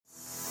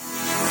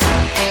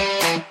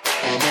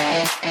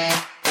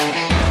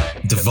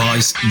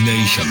Device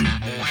Nation.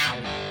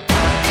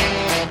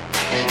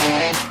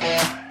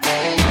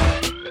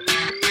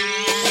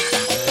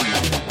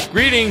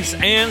 Greetings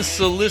and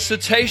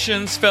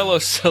solicitations, fellow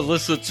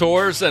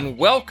solicitors, and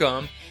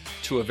welcome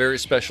to a very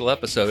special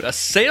episode, a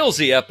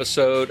salesy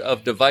episode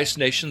of Device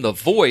Nation, the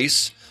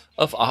voice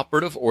of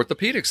operative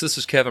orthopedics. This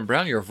is Kevin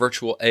Brown, your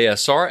virtual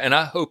ASR, and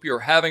I hope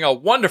you're having a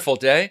wonderful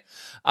day.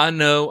 I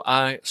know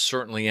I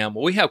certainly am.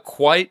 Well, we have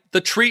quite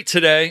the treat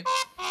today.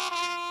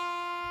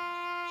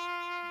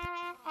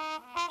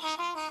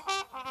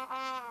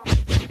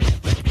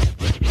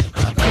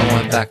 I'm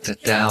going back to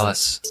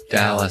Dallas.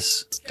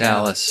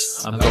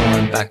 I'm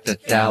going back to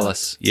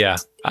Dallas. Yeah,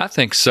 I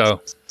think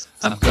so.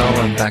 I'm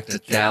going back to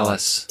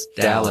Dallas.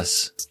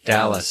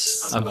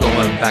 I'm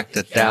going back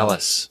to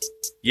Dallas.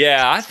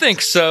 Yeah, I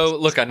think so.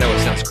 Look, I know it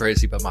sounds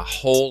crazy, but my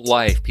whole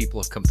life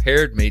people have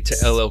compared me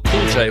to LL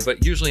Cool J,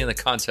 but usually in the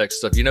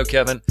context of,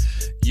 Kevin,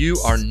 you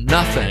are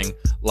nothing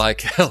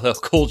like LL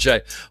Cool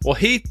J. Well,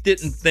 he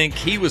didn't think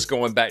he was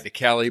going back to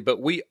Cali,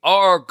 but we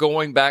are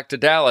going back to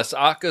Dallas.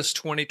 AAHKS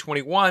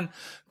 2021,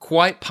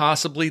 quite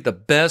possibly the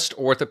best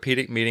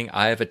orthopedic meeting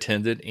I have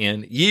attended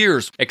in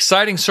years.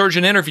 Exciting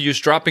surgeon interviews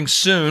dropping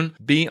soon.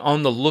 Be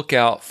on the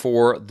lookout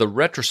for the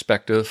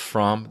retrospective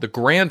from the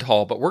Grand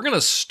Hall. But we're going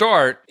to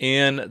start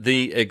in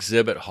the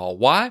exhibit hall.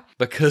 Why?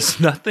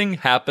 Because nothing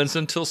happens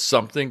until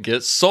something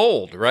gets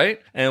sold, right?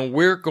 And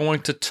we're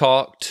going to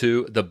talk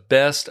to the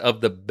best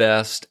of the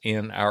best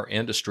in our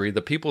industry,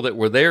 the people that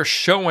were there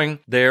showing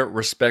their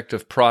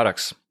respective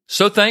products.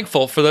 So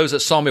thankful for those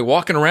that saw me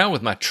walking around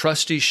with my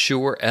trusty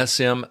Shure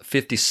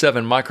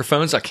SM57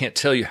 microphones. I can't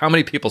tell you how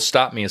many people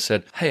stopped me and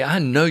said, "Hey, I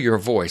know your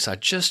voice. I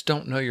just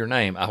don't know your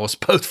name." I was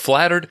both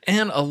flattered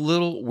and a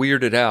little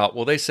weirded out.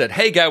 Well, they said,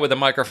 "Hey, guy with a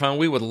microphone,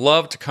 we would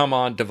love to come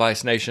on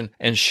Device Nation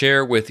and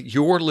share with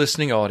your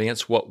listening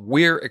audience what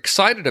we're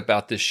excited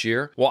about this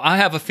year." Well, I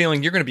have a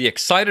feeling you're going to be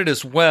excited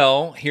as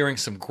well, hearing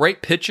some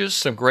great pitches,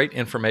 some great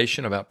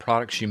information about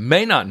products you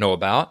may not know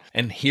about,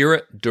 and hear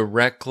it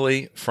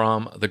directly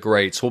from the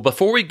greats. Well,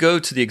 before we go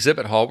to the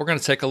exhibit hall, we're going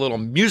to take a little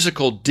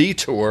musical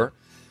detour.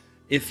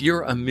 If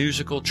you're a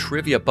musical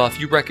trivia buff,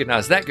 you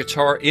recognize that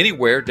guitar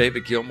anywhere.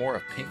 David Gilmour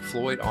of Pink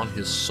Floyd on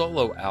his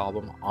solo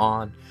album,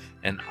 On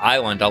an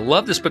Island. I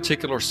love this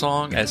particular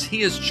song as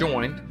he is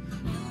joined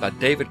by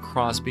David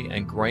Crosby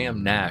and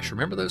Graham Nash.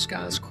 Remember those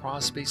guys?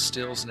 Crosby,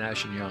 Stills,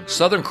 Nash, and Young.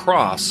 Southern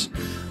Cross,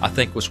 I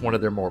think, was one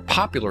of their more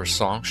popular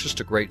songs. Just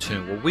a great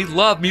tune. Well, we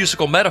love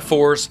musical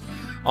metaphors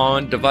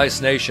on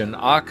Device Nation.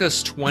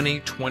 AAHKS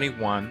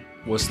 2021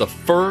 was the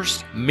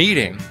first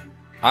meeting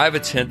I've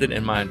attended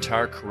in my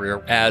entire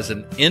career as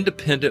an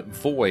independent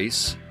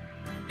voice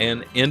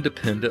and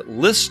independent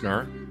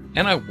listener,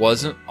 and I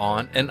wasn't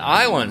on an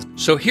island.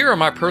 So here are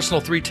my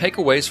personal 3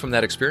 takeaways from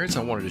that experience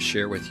I wanted to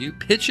share with you.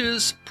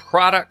 Pitches,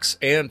 products,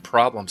 and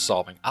problem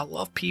solving. I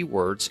love P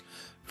words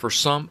for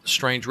some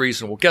strange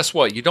reason. Well, guess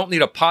what? You don't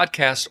need a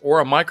podcast or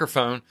a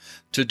microphone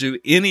to do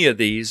any of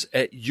these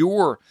at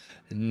your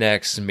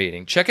next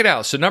meeting. Check it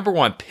out. So number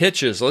 1,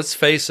 pitches. Let's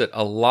face it,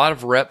 a lot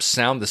of reps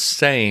sound the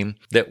same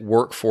that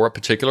work for a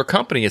particular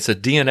company. It's a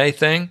DNA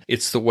thing.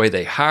 It's the way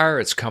they hire.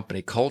 It's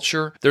company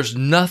culture. There's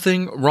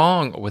nothing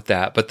wrong with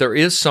that, but there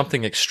is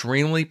something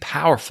extremely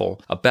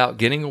powerful about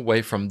getting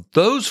away from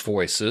those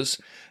voices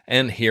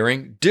and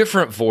hearing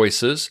different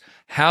voices.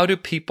 How do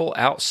people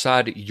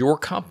outside your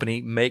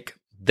company make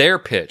their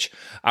pitch?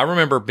 I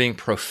remember being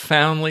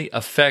profoundly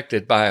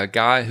affected by a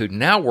guy who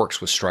now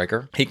works with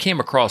Stryker. He came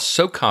across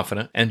so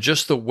confident, and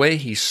just the way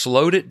he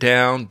slowed it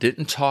down,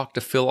 didn't talk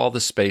to fill all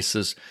the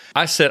spaces.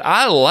 I said,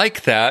 I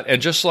like that.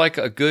 And just like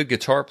a good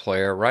guitar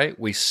player, right?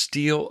 We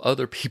steal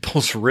other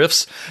people's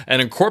riffs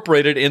and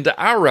incorporate it into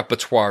our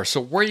repertoire. So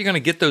where are you going to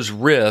get those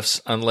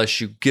riffs unless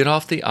you get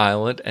off the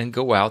island and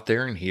go out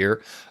there and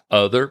hear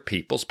other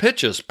people's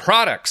pitches?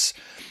 Products.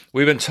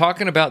 We've been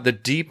talking about the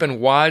Deep and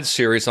Wide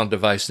series on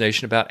Device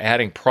Nation about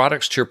adding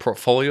products to your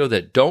portfolio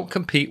that don't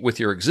compete with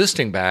your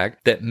existing bag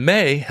that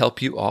may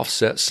help you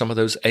offset some of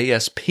those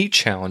ASP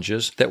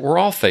challenges that we're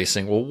all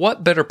facing. Well,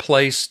 what better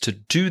place to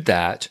do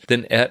that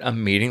than at a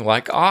meeting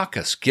like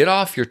AAHKS? Get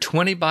off your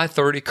 20 by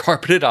 30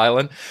 carpeted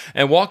island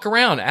and walk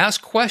around,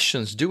 ask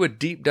questions, do a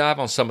deep dive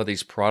on some of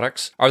these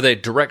products. Are they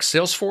direct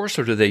sales force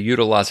or do they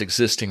utilize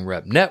existing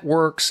rep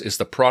networks? Is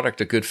the product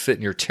a good fit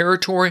in your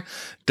territory?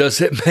 Does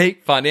it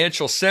make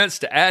financial sense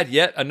to add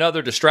yet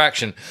another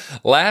distraction?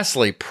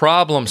 Lastly,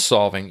 problem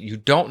solving. You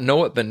don't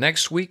know it, but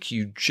next week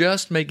you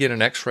just may get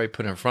an x-ray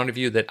put in front of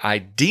you that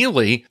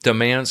ideally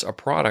demands a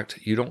product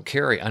you don't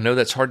carry. I know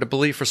that's hard to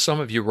believe for some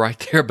of you right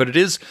there, but it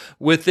is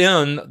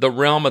within the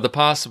realm of the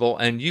possible,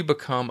 and you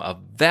become a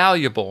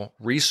valuable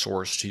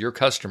resource to your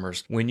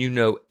customers when you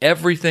know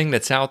everything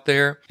that's out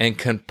there and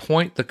can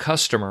point the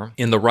customer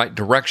in the right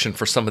direction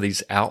for some of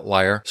these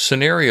outlier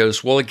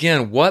scenarios. Well,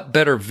 again, what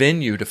better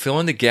venue to fill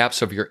in the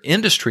gaps of your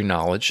industry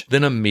knowledge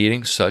than a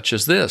meeting such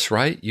as this,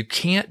 right? You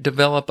can't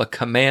develop a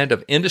command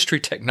of industry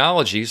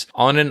technologies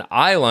on an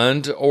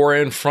island or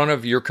in front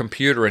of your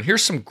computer. And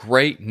here's some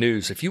great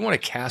news. If you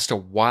want to cast a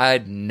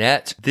wide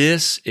net,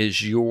 this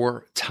is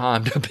your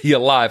time to be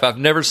alive. I've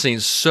never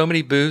seen so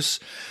many booths.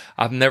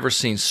 I've never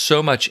seen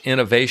so much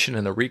innovation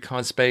in the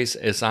recon space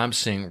as I'm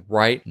seeing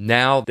right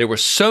now. There were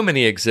so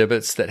many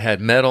exhibits that had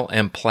metal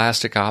and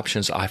plastic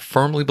options. I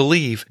firmly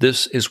believe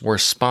this is where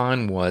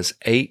Spine was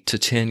 8 to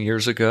 10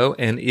 years ago,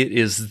 and it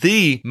is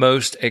the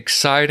most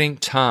exciting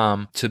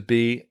time to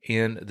be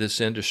in this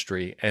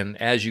industry.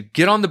 And as you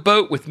get on the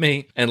boat with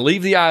me and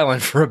leave the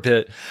island for a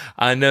bit,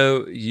 I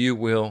know you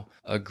will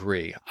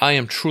agree. I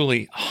am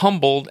truly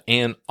humbled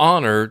and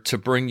honored to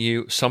bring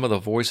you some of the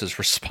voices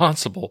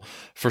responsible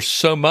for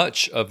so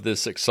much of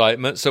this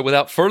excitement. So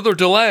without further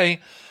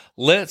delay,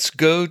 let's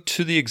go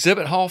to the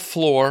exhibit hall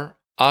floor,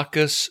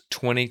 AUKUS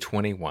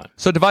 2021.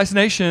 So Device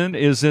Nation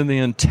is in the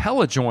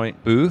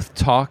IntelliJoint booth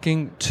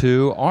talking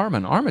to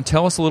Armin. Armin,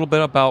 tell us a little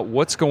bit about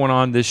what's going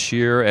on this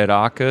year at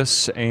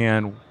AUKUS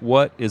and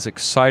what is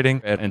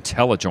exciting at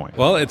IntelliJoint.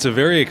 Well, it's a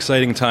very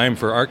exciting time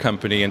for our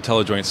company,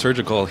 IntelliJoint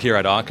Surgical, here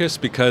at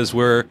AUKUS, because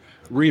we're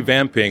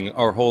revamping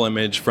our whole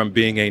image from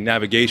being a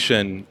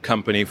navigation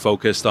company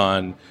focused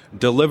on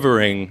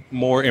delivering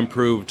more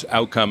improved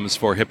outcomes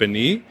for hip and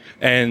knee,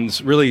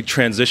 and really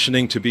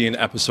transitioning to be an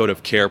episode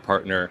of care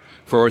partner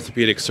for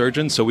orthopedic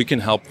surgeons so we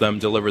can help them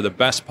deliver the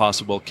best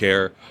possible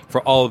care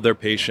for all of their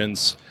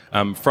patients,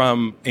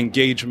 from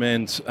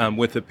engagement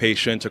with the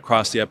patient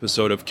across the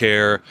episode of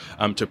care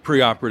to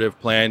preoperative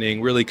planning,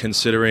 really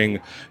considering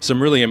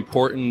some really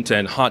important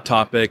and hot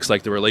topics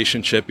like the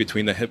relationship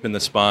between the hip and the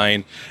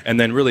spine, and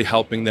then really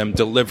helping them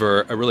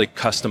deliver a really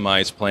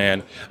customized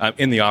plan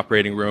in the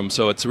operating room.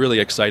 So it's a really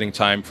exciting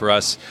time for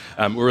us.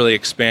 We're really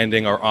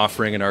expanding our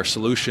offering and our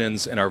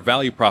solutions and our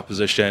value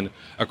proposition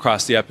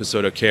across the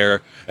episode of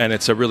care, and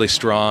it's a really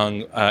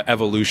strong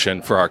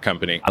evolution for our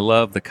company. I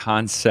love the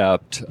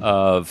concept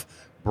of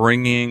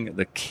bringing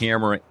the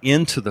camera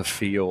into the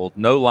field,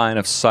 no line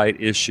of sight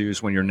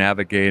issues when you're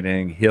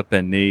navigating hip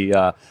and knee.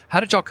 How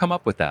did y'all come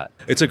up with that?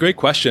 It's a great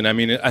question. I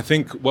mean, I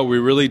think what we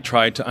really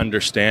tried to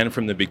understand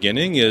from the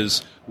beginning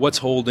is what's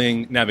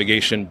holding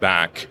navigation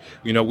back.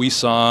 You know, we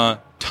saw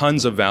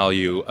tons of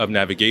value of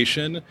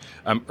navigation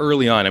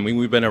early on. I mean,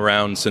 we've been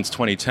around since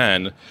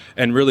 2010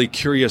 and really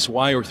curious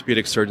why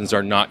orthopedic surgeons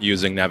are not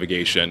using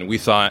navigation. We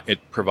thought it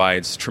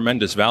provides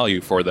tremendous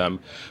value for them,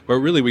 but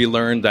really we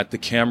learned that the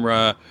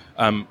camera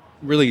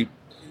really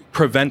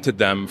prevented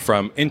them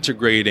from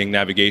integrating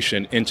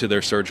navigation into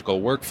their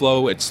surgical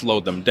workflow. It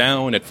slowed them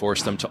down. It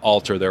forced them to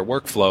alter their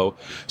workflow.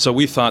 So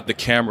we thought the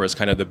camera is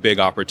kind of the big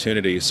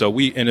opportunity. So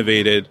we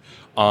innovated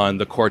on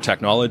the core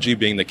technology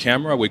being the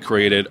camera. We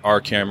created our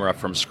camera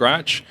from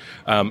scratch,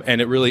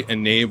 and it really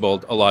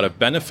enabled a lot of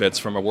benefits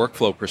from a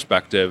workflow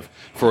perspective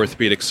for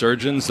orthopedic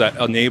surgeons that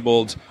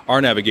enabled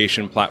our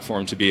navigation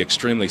platform to be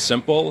extremely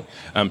simple,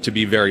 to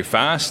be very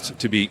fast,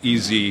 to be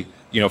easy,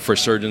 for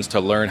surgeons to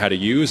learn how to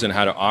use and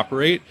how to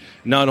operate,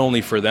 not only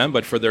for them,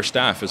 but for their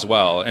staff as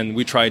well. And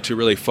we tried to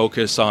really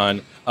focus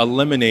on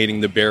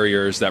eliminating the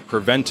barriers that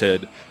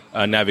prevented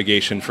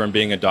navigation from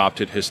being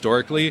adopted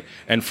historically.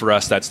 And for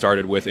us, that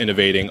started with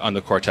innovating on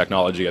the core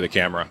technology of the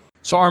camera.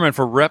 So Armin,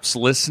 for reps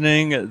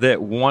listening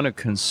that want to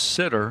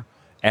consider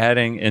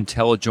adding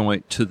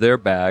IntelliJoint to their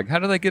bag, how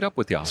do they get up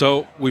with y'all?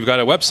 So we've got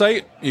a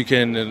website. You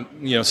can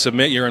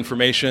submit your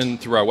information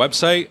through our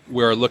website.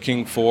 We're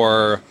looking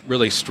for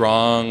really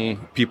strong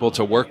people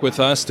to work with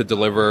us to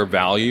deliver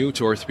value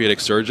to orthopedic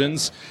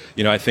surgeons.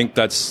 I think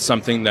that's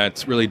something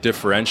that really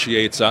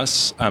differentiates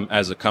us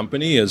as a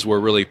company, is we're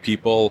really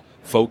people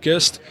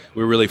focused.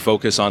 We really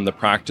focus on the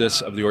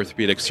practice of the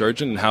orthopedic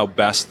surgeon and how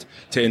best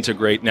to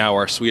integrate now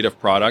our suite of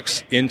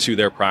products into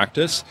their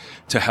practice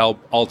to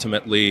help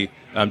ultimately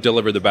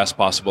deliver the best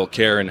possible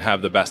care and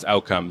have the best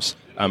outcomes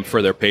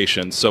for their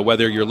patients. So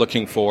whether you're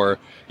looking for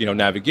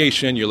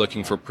navigation, you're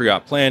looking for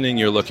pre-op planning,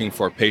 you're looking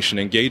for patient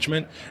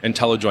engagement,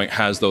 IntelliJoint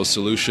has those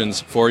solutions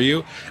for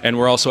you. And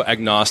we're also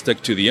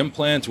agnostic to the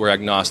implant. We're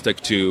agnostic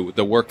to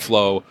the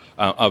workflow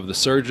of the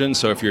surgeon.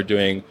 So if you're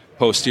doing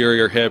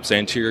posterior hips,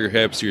 anterior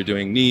hips, you're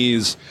doing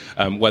knees,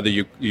 whether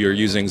you're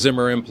using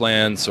Zimmer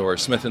implants or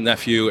Smith &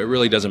 Nephew, it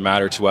really doesn't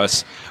matter to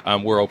us.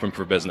 We're open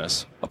for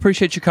business.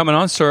 Appreciate you coming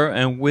on, sir,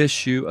 and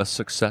wish you a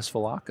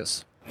successful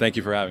AUKUS. Thank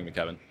you for having me,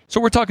 Kevin. So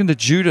we're talking to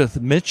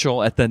Judith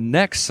Mitchell at the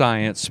Next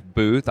Science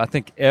booth. I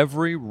think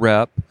every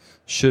rep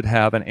should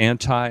have an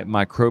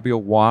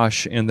antimicrobial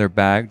wash in their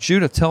bag.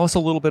 Judith, tell us a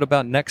little bit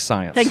about Next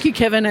Science. Thank you,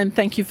 Kevin, and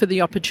thank you for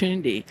the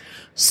opportunity.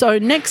 So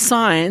Next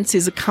Science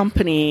is a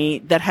company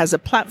that has a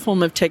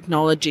platform of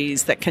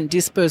technologies that can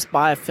disperse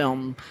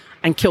biofilm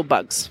and kill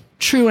bugs.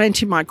 True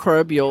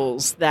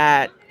antimicrobials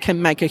that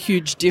can make a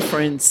huge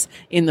difference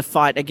in the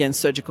fight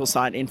against surgical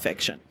site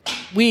infection.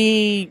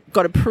 We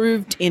got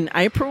approved in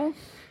April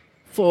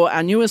for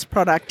our newest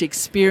product,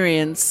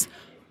 Experience,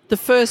 the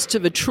first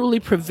of a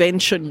truly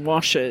prevention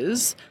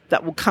washes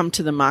that will come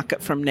to the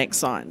market from Next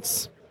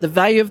Science. The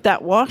value of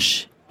that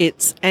wash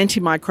It's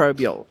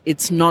antimicrobial.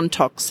 It's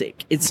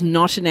non-toxic. It's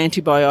not an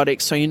antibiotic,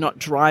 so you're not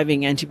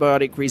driving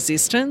antibiotic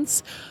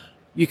resistance.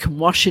 You can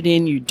wash it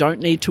in. You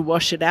don't need to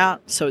wash it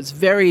out. So it's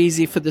very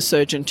easy for the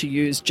surgeon to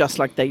use, just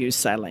like they use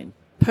saline.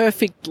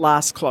 Perfect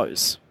last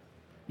close.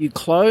 You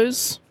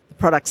close, the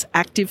product's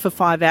active for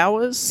 5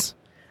 hours,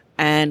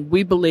 and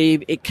we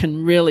believe it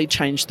can really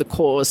change the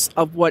course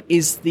of what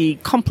is the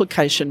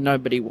complication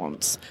nobody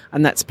wants,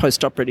 and that's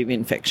post-operative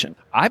infection.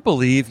 I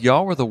believe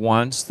y'all were the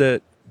ones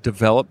that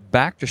developed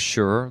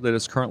Bactisure that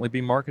is currently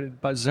being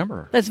marketed by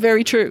Zimmer. That's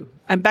very true.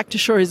 And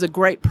Bactisure is a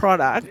great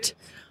product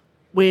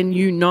when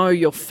you know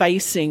you're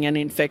facing an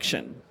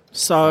infection.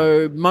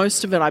 So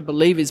most of it, I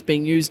believe, is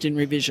being used in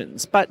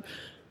revisions. But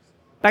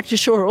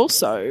Bactisure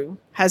also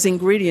has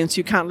ingredients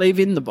you can't leave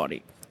in the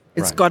body.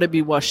 It's got to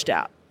be washed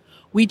out.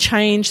 We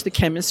changed the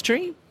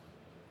chemistry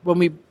when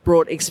we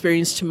brought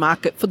Experience to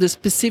market for the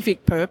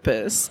specific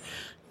purpose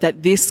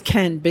that this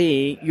can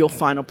be your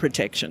final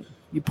protection.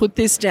 You put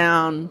this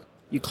down,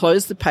 you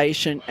close the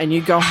patient, and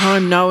you go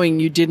home knowing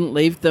you didn't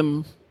leave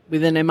them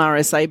with an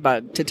MRSA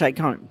bug to take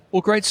home.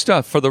 Well, great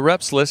stuff. For the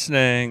reps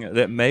listening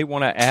that may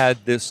want to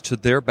add this to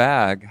their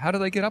bag, how do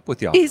they get up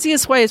with y'all?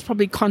 Easiest way is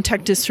probably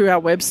contact us through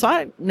our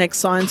website,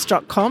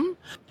 nextscience.com.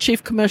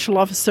 Chief Commercial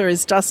Officer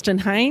is Dustin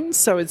Haynes,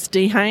 so it's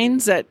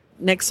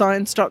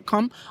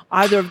dhaynes@nextscience.com.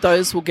 Either of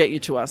those will get you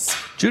to us.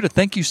 Judah,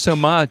 thank you so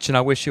much, and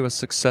I wish you a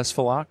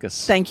successful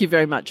AAHKS. Thank you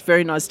very much.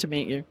 Very nice to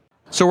meet you.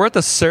 So we're at the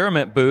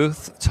Cerament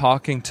booth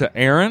talking to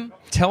Aaron.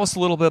 Tell us a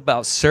little bit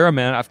about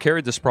Cerament. I've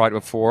carried this product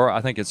before. I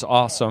think it's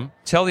awesome.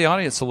 Tell the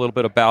audience a little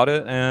bit about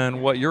it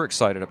and what you're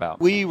excited about.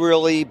 We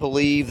really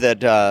believe that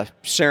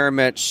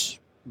Cerament's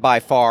by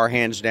far,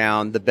 hands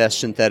down, the best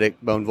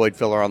synthetic bone void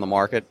filler on the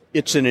market.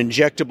 It's an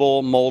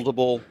injectable,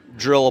 moldable,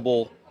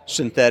 drillable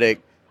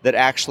synthetic that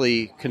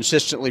actually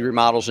consistently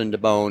remodels into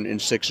bone in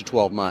 6 to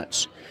 12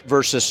 months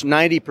versus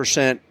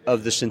 90%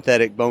 of the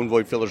synthetic bone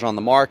void fillers on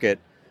the market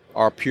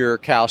are pure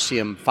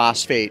calcium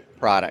phosphate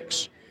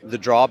products. The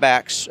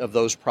drawbacks of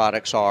those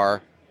products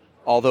are,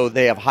 although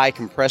they have high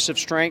compressive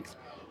strength,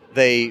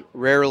 they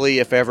rarely,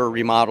 if ever,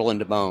 remodel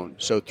into bone.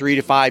 So 3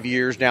 to 5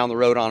 years down the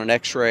road on an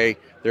x-ray,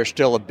 there's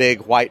still a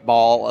big white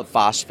ball of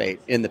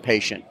phosphate in the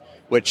patient,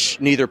 which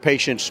neither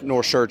patients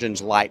nor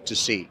surgeons like to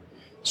see.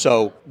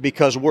 So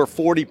because we're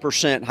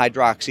 40%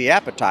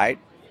 hydroxyapatite,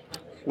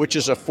 which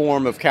is a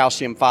form of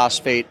calcium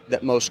phosphate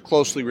that most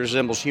closely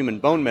resembles human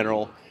bone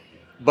mineral,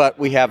 but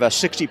we have a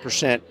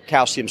 60%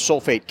 calcium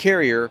sulfate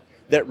carrier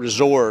that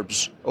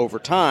resorbs over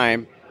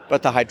time,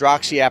 but the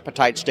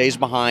hydroxyapatite stays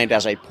behind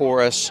as a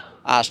porous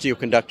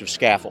osteoconductive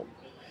scaffold.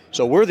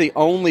 So we're the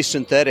only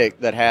synthetic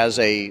that has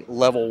a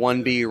level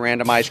 1B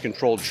randomized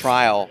controlled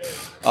trial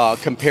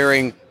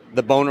comparing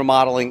the bone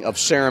remodeling of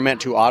Cerament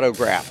to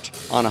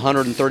autograft on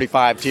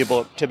 135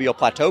 tibial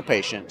plateau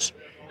patients.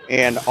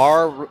 And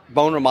our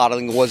bone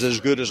remodeling was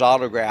as good as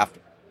autograft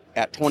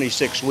at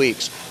 26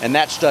 weeks. And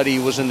that study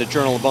was in the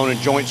Journal of Bone and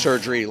Joint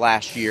Surgery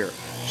last year.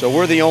 So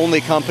we're the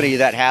only company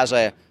that has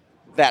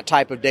that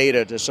type of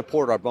data to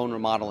support our bone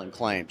remodeling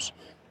claims.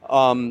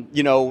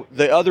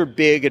 The other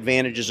big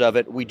advantages of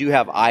it, we do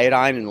have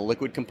iodine in the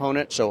liquid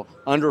component, so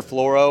under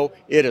fluoro,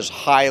 it is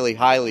highly,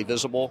 highly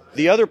visible.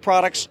 The other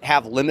products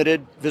have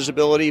limited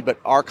visibility, but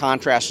our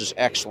contrast is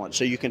excellent,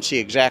 so you can see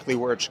exactly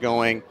where it's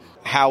going,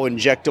 how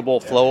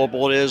injectable,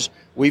 flowable it is.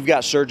 We've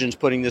got surgeons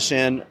putting this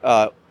in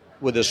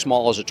with as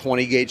small as a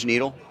 20-gauge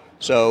needle.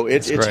 So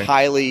it's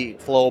highly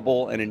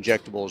flowable and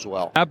injectable as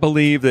well. I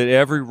believe that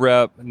every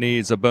rep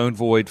needs a bone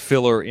void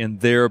filler in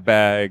their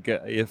bag.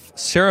 If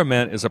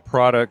Cerament is a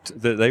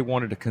product that they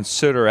wanted to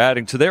consider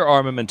adding to their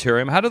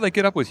armamentarium, how do they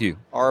get up with you?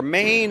 Our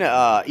main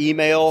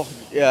email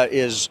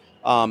is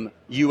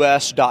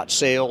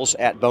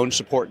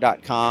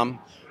us.sales@bonesupport.com.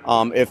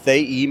 If they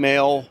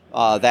email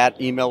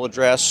that email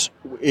address,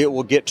 it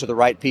will get to the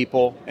right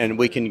people, and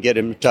we can get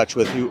in touch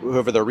with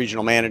whoever the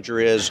regional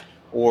manager is,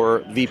 or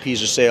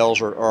VPs of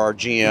sales or our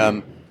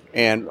GM,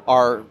 and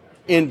our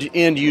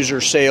end user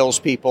sales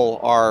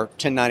people are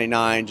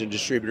 1099s and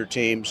distributor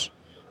teams.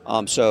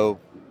 So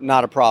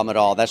not a problem at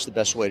all. That's the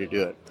best way to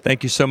do it.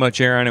 Thank you so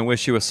much, Aaron, and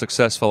wish you a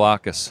successful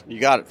AAHKS. You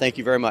got it. Thank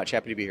you very much.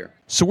 Happy to be here.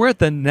 So we're at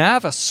the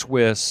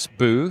Naviswiss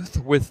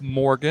booth with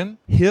Morgan,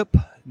 Hip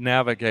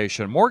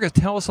Navigation. Morgan,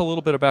 tell us a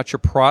little bit about your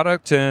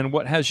product and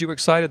what has you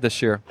excited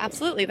this year.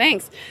 Absolutely.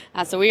 Thanks.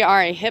 So we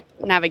are a hip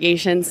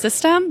navigation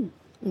system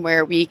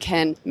where we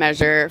can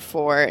measure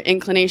for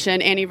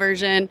inclination,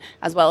 anteversion,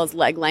 as well as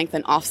leg length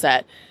and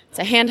offset. It's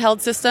a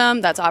handheld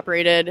system that's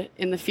operated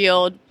in the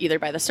field either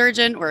by the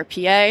surgeon or a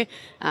PA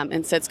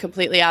and sits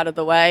completely out of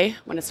the way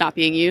when it's not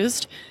being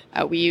used.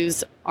 We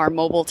use our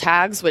mobile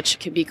tags, which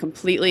can be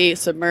completely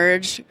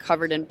submerged,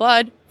 covered in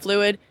blood,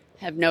 fluid,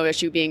 have no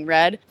issue being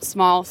read.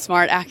 Small,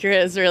 smart,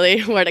 accurate is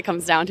really what it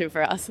comes down to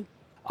for us.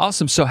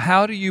 Awesome. So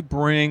how do you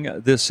bring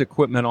this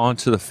equipment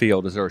onto the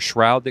field? Is there a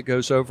shroud that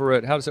goes over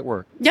it? How does it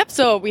work? Yep,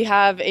 so we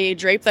have a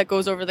drape that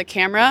goes over the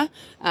camera,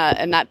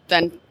 and that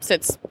then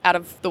sits out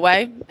of the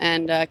way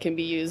and can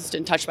be used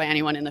and touched by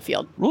anyone in the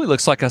field. Really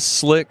looks like a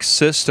slick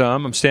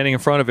system. I'm standing in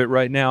front of it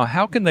right now.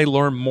 How can they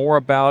learn more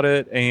about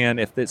it?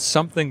 And if it's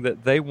something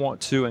that they want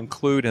to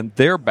include in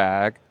their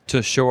bag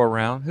to show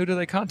around, who do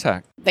they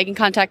contact? They can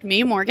contact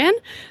me, Morgan,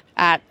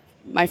 at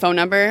my phone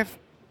number,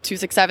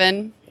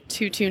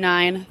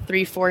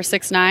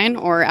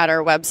 267-229-3469, or at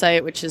our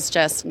website, which is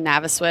just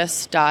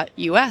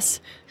naviswiss.us.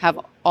 Have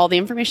all the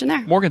information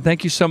there. Morgan,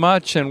 thank you so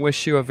much and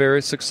wish you a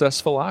very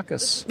successful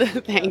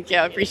AUKUS. Thank you.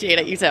 I appreciate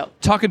it. You too.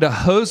 Talking to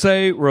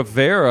Jose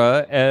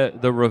Rivera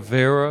at the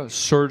Rivera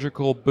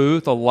Surgical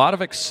booth. A lot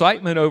of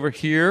excitement over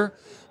here.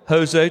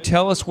 Jose,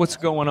 tell us what's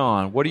going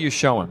on. What are you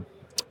showing?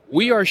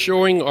 We are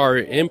showing our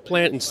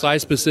implant and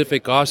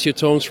size-specific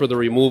osteotomes for the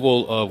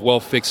removal of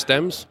well-fixed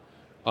stems.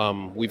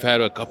 We've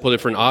had a couple of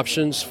different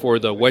options for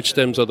the wedge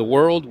stems of the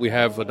world. We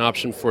have an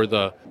option for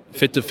the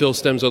fit-to-fill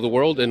stems of the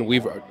world, and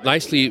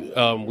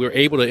we're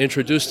able to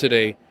introduce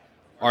today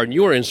our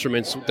newer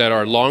instruments that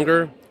are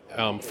longer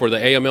for the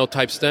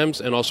AML-type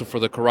stems and also for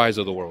the Carais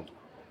of the world.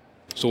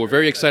 So we're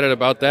very excited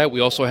about that.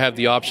 We also have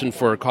the option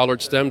for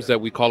collared stems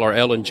that we call our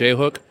L and J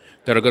hook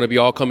that are going to be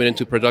all coming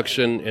into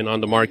production and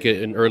on the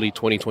market in early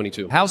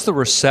 2022. How's the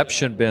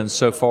reception been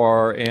so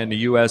far in the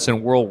U.S.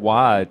 and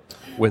worldwide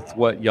with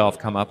what y'all have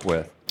come up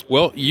with?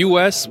 Well,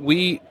 U.S.,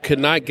 we could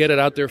not get it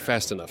out there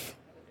fast enough.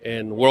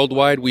 And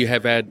worldwide, we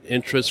have had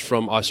interest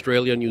from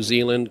Australia, New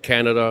Zealand,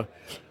 Canada,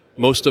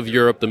 most of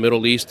Europe, the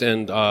Middle East.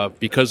 And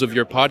because of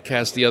your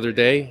podcast the other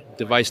day,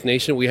 Device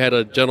Nation, we had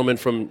a gentleman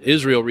from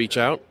Israel reach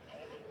out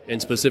and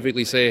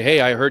specifically say,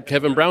 hey, I heard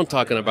Kevin Brown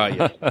talking about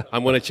you.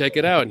 I'm going to check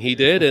it out. And he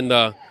did.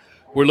 And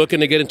we're looking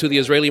to get into the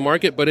Israeli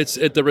market, but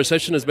the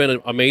reception has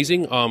been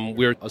amazing.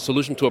 We're a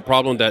solution to a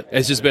problem that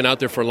has just been out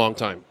there for a long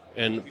time.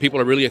 And people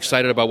are really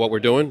excited about what we're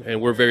doing,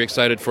 and we're very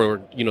excited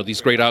for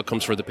these great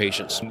outcomes for the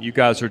patients. You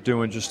guys are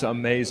doing just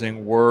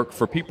amazing work.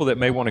 For people that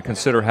may want to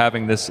consider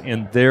having this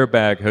in their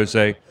bag,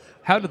 Jose,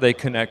 how do they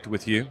connect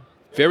with you?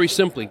 Very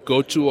simply,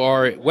 go to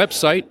our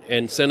website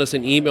and send us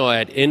an email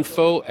at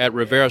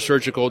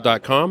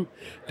info@riverasurgical.com.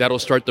 That'll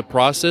start the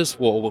process.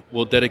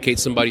 We'll dedicate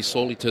somebody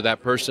solely to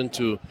that person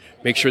to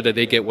make sure that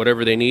they get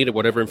whatever they need,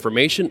 whatever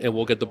information, and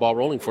we'll get the ball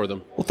rolling for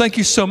them. Well, thank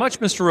you so much,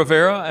 Mr.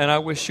 Rivera, and I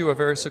wish you a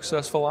very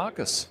successful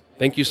AUKUS.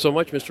 Thank you so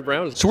much, Mr.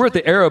 Brown. So we're at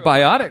the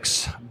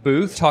Aerobiotics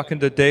booth talking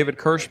to David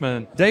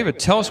Kirschman. David,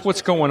 tell us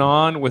what's going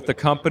on with the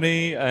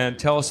company and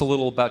tell us a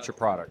little about your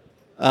product.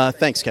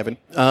 Thanks, Kevin.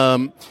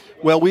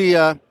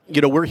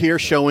 We're here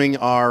showing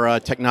our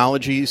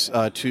technologies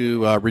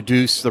to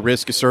reduce the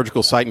risk of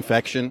surgical site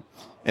infection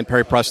and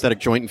periprosthetic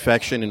joint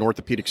infection in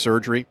orthopedic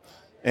surgery.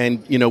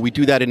 And, we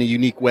do that in a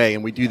unique way,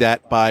 and we do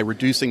that by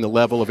reducing the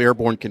level of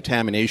airborne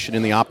contamination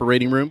in the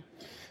operating room.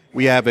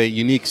 We have a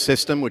unique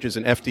system, which is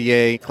an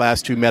FDA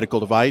Class 2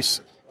 medical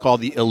device called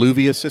the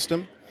Illuvia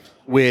system,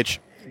 which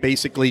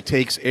basically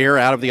takes air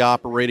out of the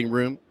operating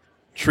room,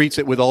 treats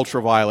it with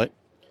ultraviolet,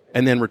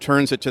 and then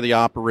returns it to the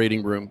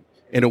operating room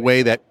in a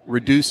way that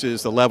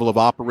reduces the level of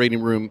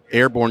operating room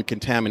airborne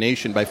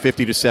contamination by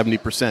 50 to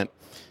 70%.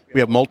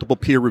 We have multiple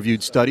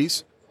peer-reviewed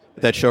studies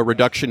that show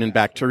reduction in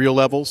bacterial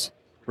levels,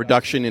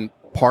 reduction in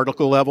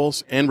particle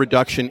levels, and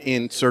reduction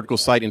in surgical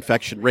site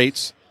infection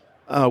rates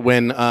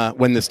when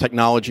this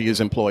technology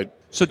is employed.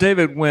 So,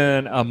 David,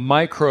 when a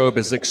microbe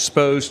is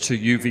exposed to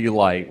UV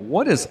light,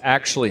 what is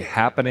actually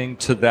happening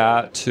to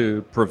that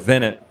to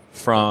prevent it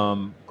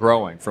from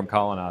growing, from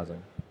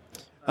colonizing?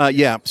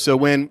 So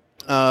when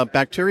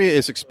bacteria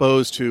is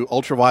exposed to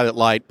ultraviolet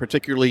light,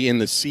 particularly in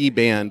the C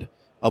band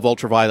of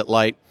ultraviolet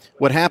light,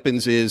 what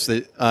happens is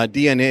that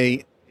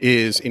DNA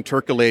is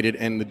intercalated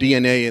and the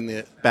DNA in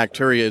the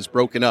bacteria is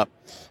broken up.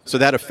 So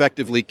that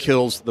effectively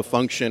kills the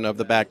function of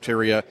the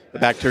bacteria. The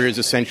bacteria is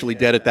essentially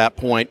dead at that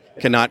point,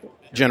 cannot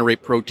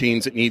generate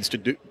proteins it needs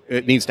to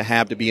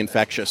have to be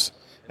infectious.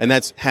 And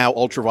that's how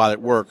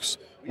ultraviolet works.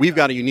 We've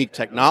got a unique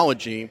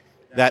technology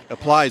that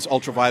applies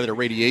ultraviolet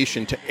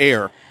irradiation to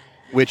air,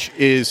 which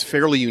is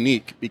fairly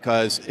unique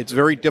because it's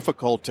very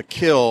difficult to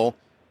kill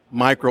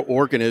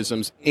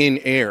microorganisms in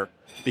air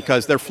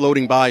because they're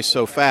floating by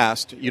so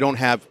fast. You don't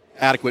have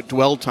adequate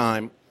dwell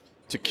time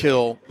to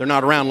kill. They're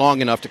not around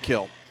long enough to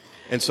kill.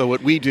 And so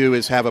what we do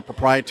is have a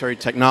proprietary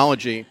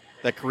technology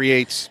that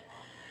creates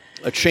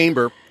a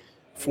chamber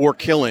for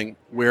killing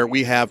where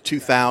we have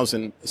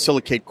 2,000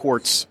 silicate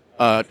quartz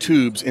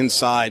tubes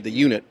inside the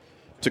unit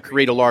to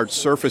create a large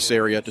surface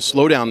area to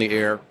slow down the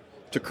air,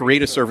 to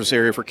create a surface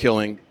area for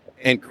killing,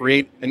 and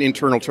create an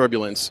internal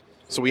turbulence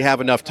so we have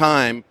enough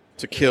time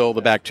to kill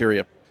the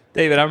bacteria.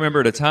 David, I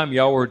remember at a time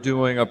y'all were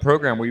doing a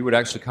program where you would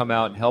actually come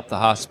out and help the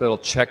hospital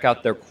check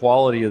out their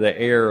quality of the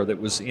air that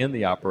was in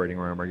the operating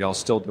room. Are y'all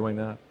still doing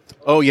that?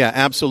 Oh, yeah,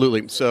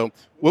 absolutely. So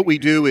what we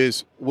do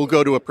is we'll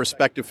go to a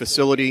prospective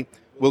facility,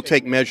 we'll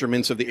take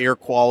measurements of the air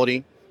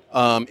quality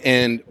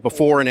and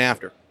before and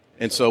after.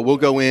 And so we'll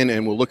go in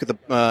and we'll look at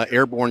the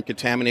airborne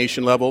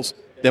contamination levels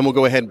Then we'll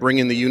go ahead and bring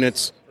in the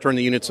units, turn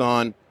the units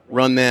on,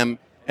 run them,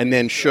 and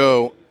then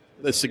show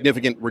the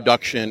significant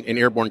reduction in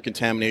airborne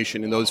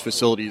contamination in those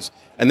facilities.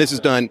 And this is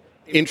done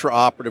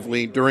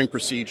intraoperatively during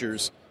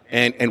procedures,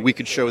 and we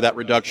could show that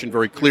reduction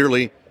very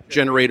clearly,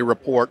 generate a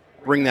report,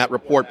 bring that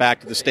report back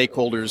to the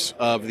stakeholders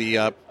of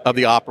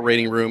the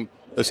operating room,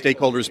 the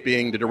stakeholders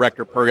being the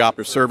director of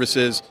perioperative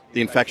services,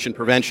 the infection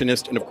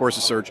preventionist, and of course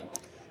the surgeon.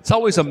 It's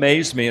always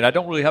amazed me, and I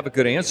don't really have a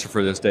good answer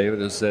for this,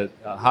 David, is that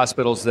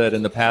hospitals that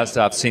in the past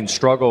I've seen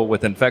struggle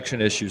with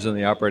infection issues in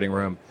the operating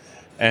room,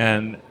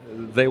 and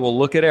they will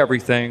look at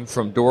everything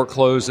from door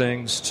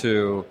closings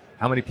to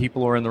how many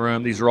people are in the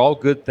room. These are all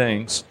good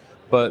things,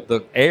 but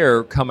the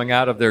air coming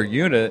out of their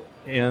unit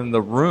in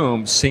the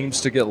room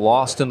seems to get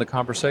lost in the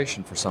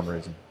conversation for some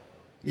reason.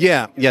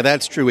 Yeah,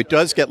 that's true. It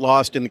does get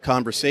lost in the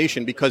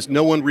conversation because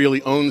no one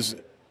really owns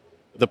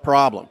the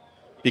problem,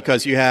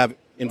 because you have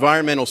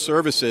environmental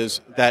services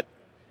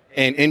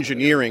and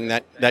engineering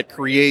that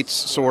creates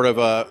sort of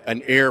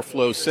an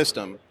airflow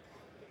system,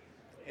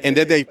 and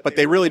then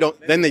they really don't.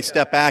 Then they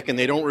step back and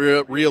they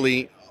aren't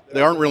really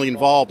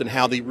involved in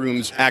how the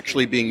room's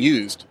actually being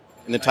used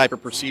and the type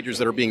of procedures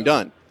that are being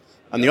done.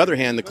 On the other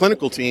hand, the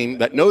clinical team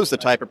that knows the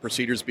type of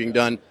procedures being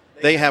done,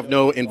 they have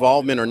no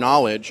involvement or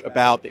knowledge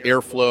about the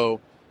airflow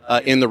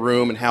in the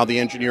room and how the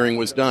engineering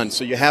was done.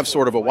 So you have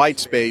sort of a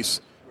white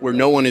space where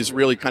no one is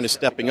really kind of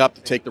stepping up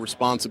to take the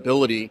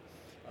responsibility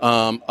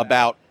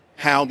about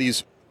how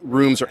these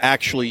rooms are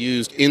actually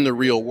used in the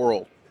real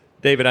world.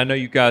 David, I know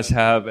you guys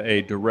have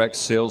a direct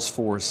sales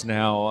force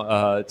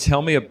now.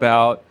 Tell me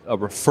about a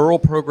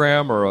referral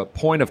program or a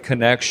point of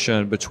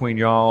connection between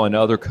y'all and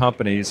other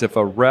companies. If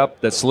a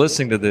rep that's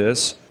listening to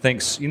this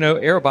thinks,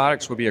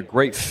 Aerobotics would be a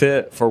great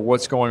fit for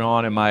what's going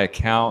on in my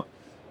account,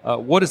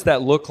 what does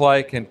that look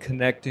like in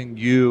connecting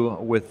you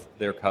with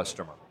their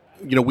customer?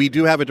 We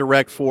do have a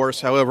direct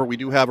force. However, we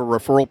do have a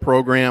referral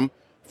program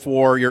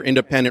for your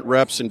independent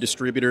reps and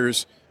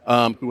distributors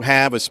who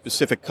have a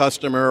specific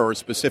customer or a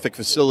specific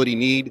facility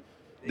need.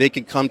 They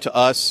can come to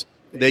us.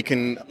 They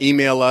can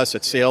email us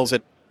at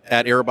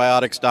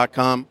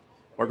sales@aerobiotics.com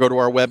or go to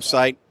our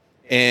website,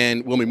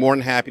 and we'll be more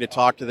than happy to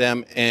talk to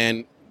them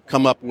and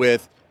come up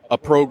with a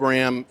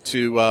program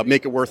to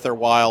make it worth their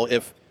while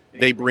if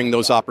they bring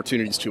those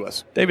opportunities to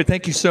us. David,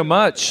 thank you so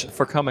much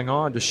for coming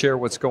on to share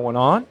what's going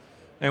on,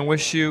 and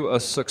wish you a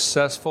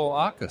successful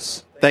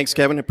AAHKS. Thanks,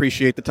 Kevin.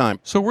 Appreciate the time.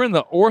 So we're in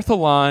the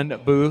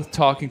Ortholine booth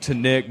talking to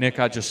Nick.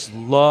 Nick, I just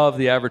love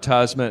the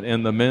advertisement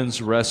in the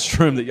men's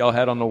restroom that y'all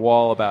had on the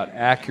wall about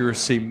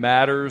accuracy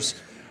matters.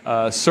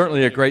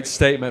 Certainly a great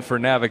statement for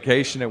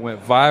navigation. It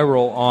went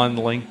viral on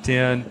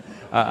LinkedIn.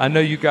 I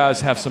know you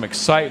guys have some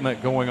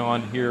excitement going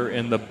on here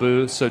in the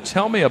booth. So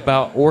tell me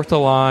about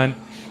Ortholine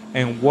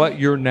and what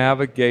your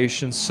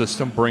navigation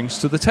system brings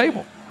to the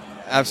table.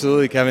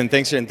 Absolutely, Kevin.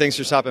 Thanks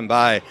for stopping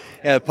by.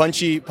 Yeah,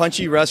 punchy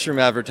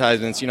restroom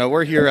advertisements.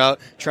 We're here out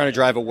trying to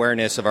drive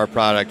awareness of our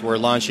product. We're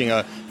launching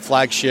a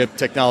flagship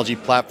technology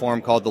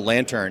platform called the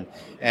Lantern.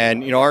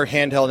 And, our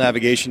handheld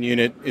navigation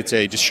unit, it's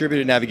a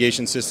distributed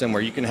navigation system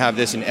where you can have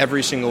this in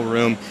every single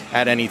room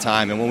at any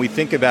time. And when we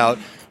think about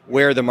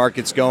where the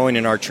market's going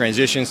in our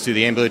transitions to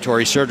the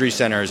ambulatory surgery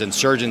centers and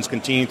surgeons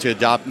continue to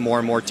adopt more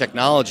and more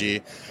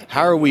technology,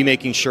 how are we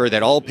making sure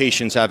that all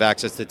patients have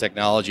access to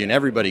technology and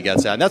everybody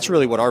gets that? And that's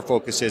really what our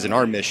focus is and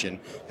our mission,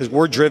 because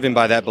we're driven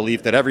by that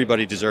belief that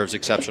everybody deserves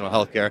exceptional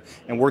healthcare,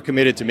 and we're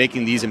committed to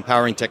making these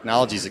empowering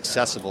technologies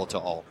accessible to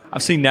all.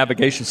 I've seen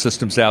navigation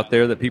systems out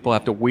there that people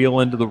have to wheel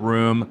into the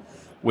room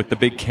with the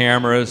big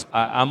cameras.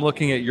 I'm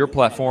looking at your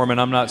platform,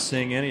 and I'm not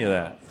seeing any of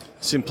that.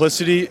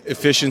 Simplicity,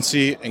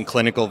 efficiency, and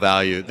clinical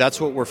value. That's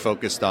what we're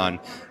focused on.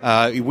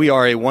 We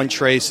are a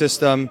one-tray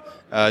system,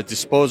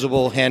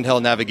 disposable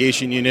handheld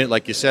navigation unit.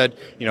 Like you said,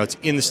 it's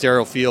in the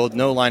sterile field,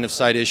 no line of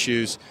sight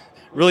issues.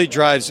 Really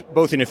drives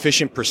both an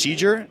efficient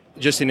procedure,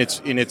 just in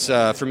its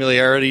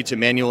familiarity to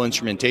manual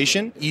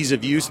instrumentation, ease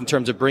of use in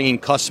terms of bringing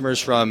customers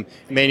from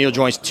manual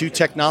joints to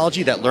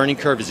technology. That learning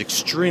curve is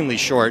extremely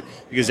short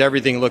because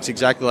everything looks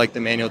exactly like the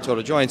manual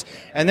total joints.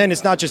 And then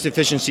it's not just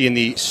efficiency in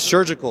the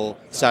surgical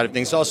side of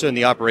things, it's also in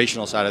the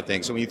operational side of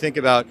things. So when you think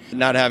about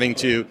not having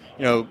to,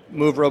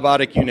 move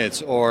robotic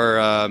units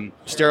or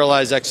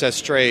sterilize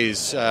excess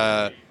trays,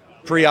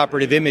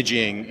 preoperative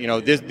imaging,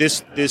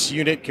 this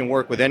unit can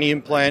work with any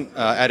implant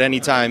at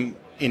any time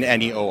in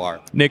any OR.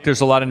 Nick, there's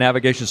a lot of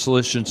navigation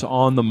solutions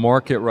on the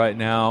market right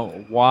now.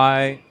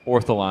 Why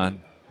Ortholine?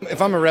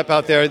 If I'm a rep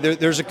out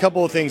there's a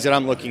couple of things that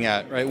I'm looking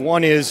at, right?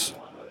 One is,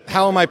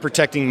 how am I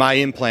protecting my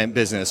implant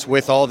business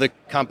with all the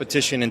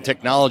competition and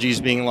technologies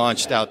being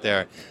launched out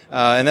there?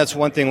 And that's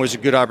one thing, was a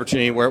good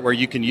opportunity where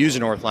you can use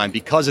an Ortholine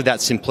because of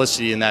that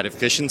simplicity and that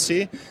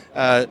efficiency.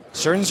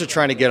 Surgeons are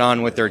trying to get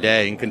on with their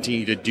day and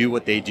continue to do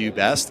what they do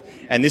best.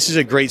 And this is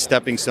a great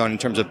stepping stone in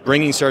terms of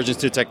bringing surgeons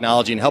to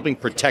technology and helping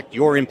protect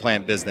your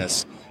implant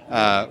business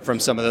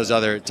from some of those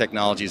other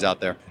technologies out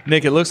there.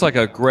 Nick, it looks like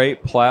a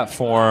great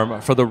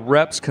platform for the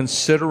reps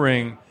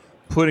considering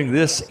putting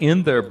this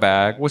in their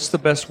bag. What's the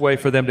best way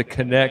for them to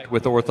connect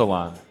with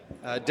Ortholine?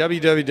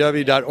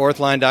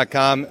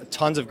 www.orthline.com.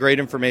 Tons of great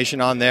information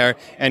on there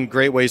and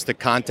great ways to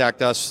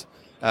contact us.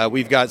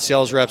 We've got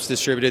sales reps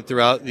distributed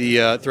throughout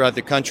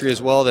the country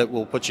as well that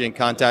we'll put you in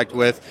contact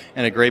with,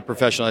 and a great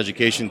professional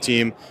education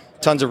team.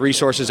 Tons of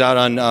resources out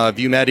on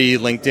ViewMedi,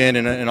 LinkedIn,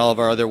 and all of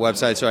our other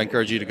websites, so I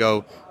encourage you to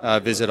go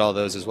visit all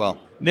those as well.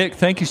 Nick,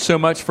 thank you so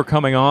much for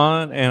coming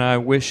on, and I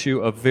wish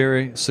you a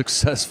very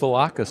successful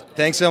AUKUS.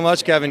 Thanks so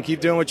much, Kevin. Keep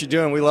doing what you're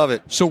doing. We love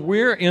it. So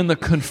we're in the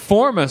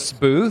Conformis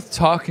booth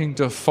talking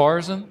to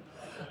Farzan.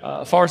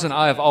 Farzan,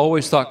 I have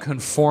always thought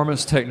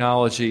Conformis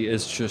technology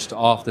is just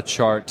off the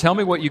chart. Tell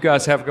me what you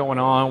guys have going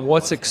on.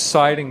 What's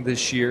exciting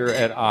this year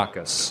at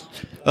AUKUS?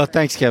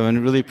 Thanks,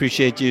 Kevin. Really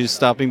appreciate you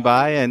stopping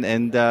by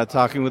and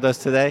talking with us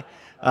today.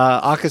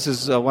 AUKUS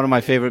is one of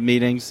my favorite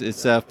meetings.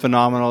 It's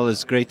phenomenal.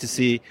 It's great to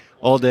see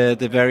all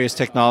the various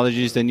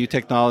technologies, the new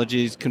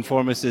technologies.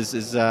 Conformis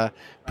is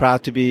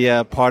proud to be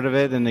a part of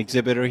it, an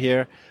exhibitor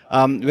here.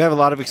 We have a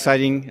lot of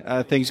exciting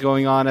things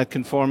going on at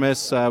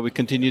Conformis. We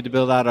continue to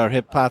build out our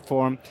hip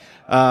platform.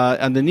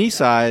 On the knee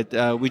side,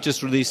 we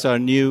just released our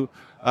new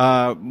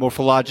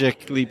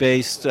morphologically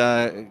based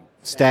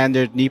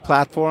standard knee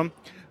platform.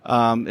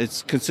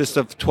 It consists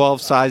of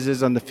 12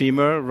 sizes on the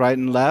femur, right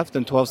and left,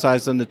 and 12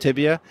 sizes on the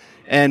tibia.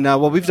 And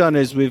what we've done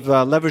is we've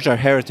leveraged our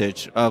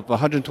heritage of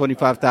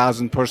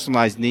 125,000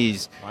 personalized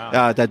knees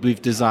that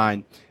we've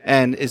designed.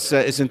 And it's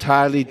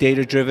entirely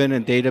data-driven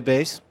and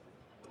data-based.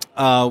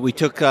 We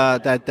took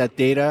that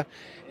data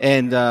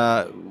and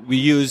we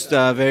used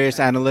various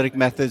analytic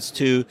methods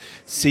to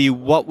see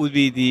what would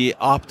be the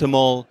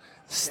optimal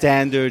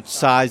standard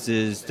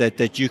sizes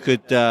that you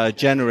could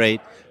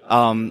generate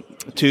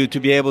to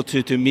be able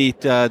to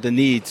meet the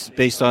needs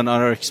based on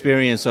our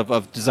experience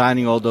of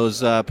designing all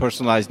those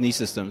personalized knee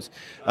systems.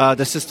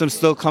 The system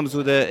still comes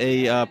with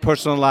a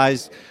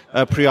personalized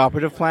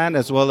preoperative plan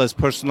as well as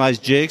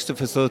personalized jigs to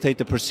facilitate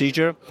the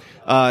procedure.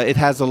 It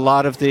has a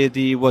lot of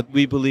the what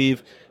we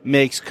believe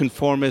makes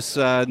Conformis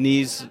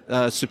knees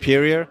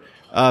superior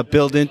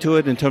built into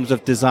it in terms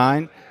of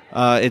design.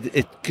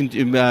 It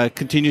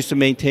continues to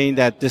maintain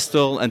that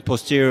distal and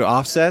posterior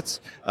offsets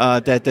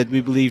that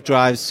we believe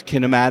drives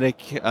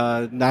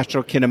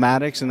natural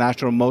kinematics and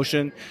natural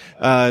motion,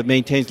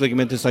 maintains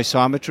ligamentous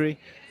isometry.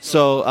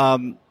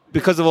 So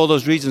because of all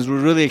those reasons,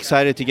 we're really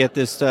excited to get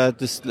this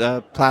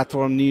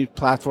knee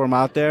platform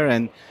out there,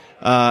 and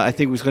I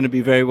think it's going to be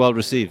very well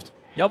received.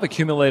 Y'all have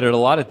accumulated a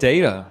lot of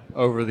data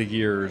over the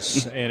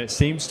years, and it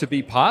seems to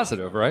be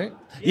positive, right?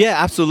 Yeah,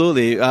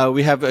 absolutely.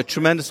 We have a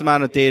tremendous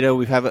amount of data.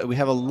 We have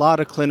a lot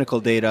of clinical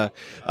data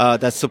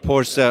that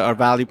supports our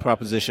value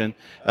proposition.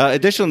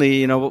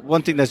 Additionally,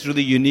 one thing that's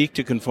really unique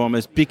to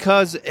Conformis,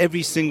 because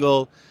every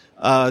single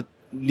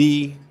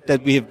knee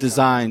that we have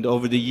designed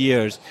over the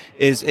years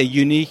is a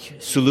unique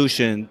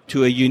solution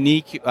to a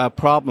unique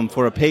problem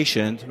for a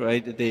patient,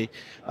 right? They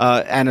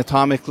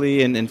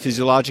anatomically and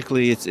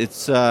physiologically,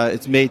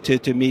 it's made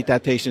to meet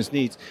that patient's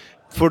needs.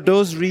 For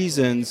those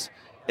reasons,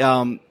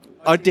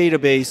 our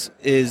database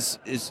is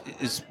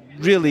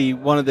really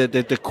one of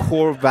the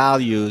core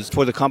values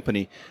for the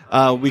company.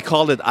 We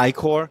call it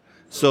iCore.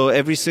 So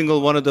every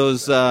single one of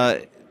those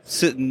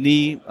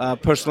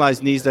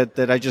personalized knees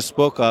that I just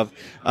spoke of,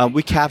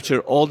 we capture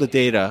all the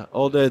data,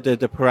 all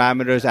the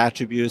parameters,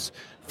 attributes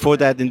for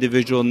that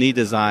individual knee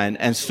design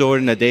and store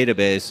it in a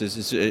database.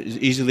 It's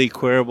easily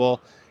queryable,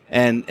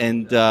 and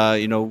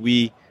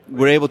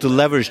we're able to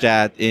leverage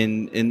that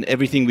in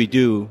everything we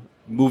do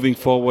moving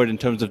forward in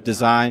terms of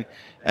design,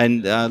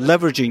 and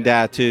leveraging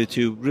that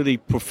to really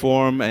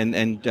perform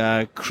and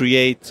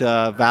create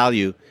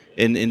value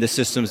in the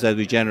systems that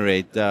we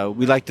generate.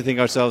 We like to think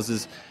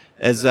ourselves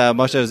as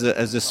much as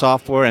a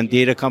software and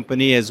data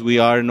company as we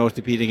are an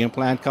orthopedic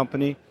implant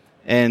company.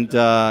 And,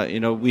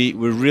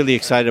 we're really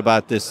excited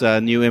about this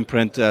new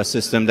imprint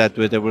system that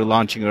we're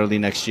launching early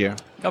next year.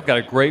 I've got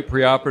a great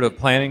preoperative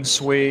planning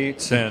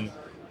suite and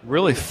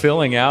really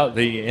filling out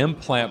the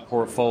implant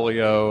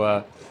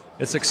portfolio.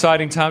 It's an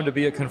exciting time to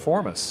be at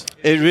Conformis.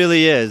 It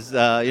really is.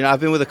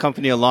 I've been with the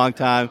company a long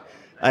time.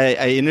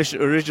 I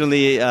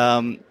originally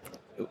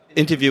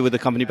interviewed with the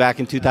company back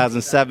in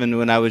 2007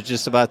 when I was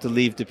just about to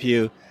leave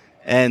DePuy,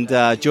 and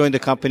joined the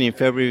company in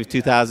February of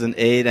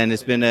 2008, and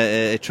it's been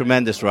a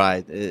tremendous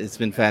ride. It's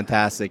been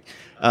fantastic.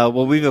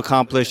 What we've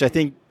accomplished, I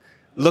think,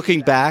 looking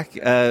back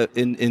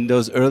in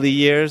those early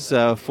years,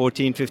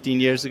 14, 15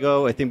 years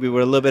ago, I think we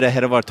were a little bit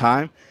ahead of our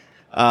time.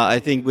 I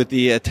think with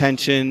the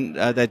attention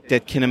that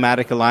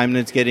kinematic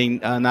alignment is getting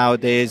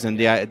nowadays, and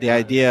the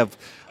idea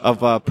of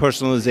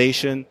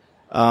personalization,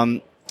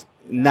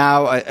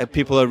 now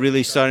people are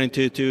really starting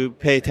to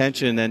pay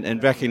attention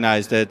and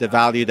recognize the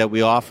value that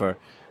we offer.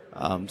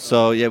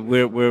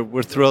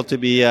 We're thrilled to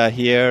be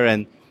here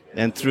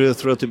and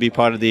thrilled to be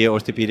part of the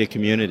orthopedic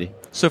community.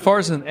 So far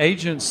as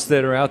agents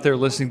that are out there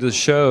listening to the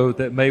show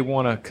that may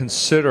want to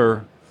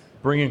consider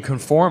bringing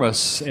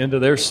Conformis into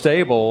their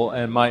stable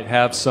and might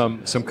have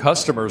some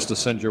customers to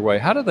send your way,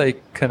 how do they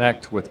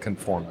connect with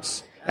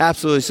Conformis?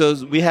 Absolutely.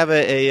 So we have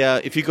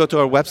if you go to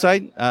our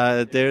website,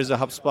 there's a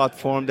HubSpot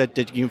form that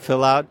you can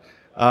fill out.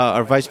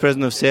 Our Vice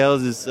President of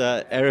Sales is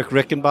Eric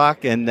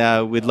Rickenbach,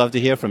 and we'd love to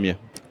hear from you.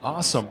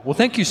 Awesome. Well,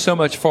 thank you so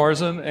much,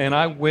 Farzan, and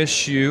I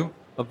wish you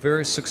a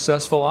very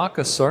successful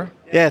AUKUS, sir.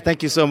 Yeah,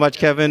 thank you so much,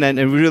 Kevin, and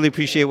we really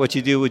appreciate what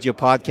you do with your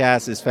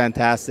podcast. It's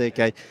fantastic.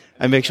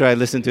 I make sure I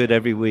listen to it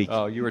every week.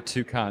 Oh, you are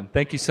too kind.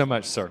 Thank you so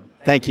much, sir.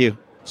 Thank you.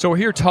 So we're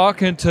here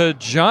talking to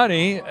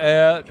Johnny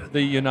at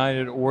the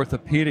United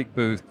Orthopedic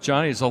booth.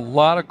 Johnny, there's a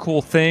lot of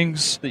cool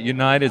things that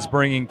United's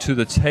bringing to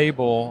the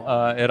table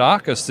at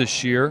AUKUS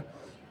this year.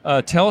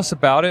 Tell us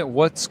about it.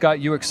 What's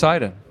got you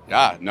excited?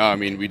 Yeah, no, I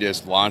mean, we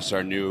just launched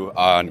our new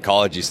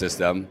oncology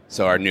system,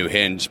 so our new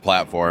Hinge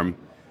platform.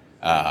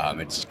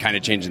 It's kind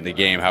of changing the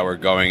game, how we're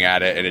going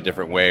at it in a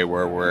different way,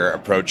 where we're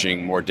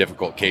approaching more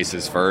difficult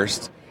cases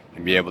first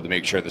and be able to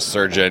make sure the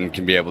surgeon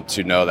can be able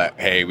to know that,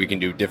 hey, we can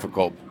do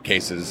difficult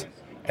cases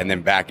and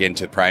then back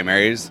into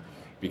primaries,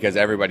 because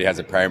everybody has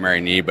a primary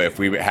need. But if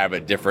we have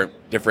a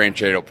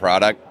differentiated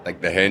product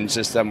like the Hinge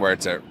system, where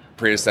it's a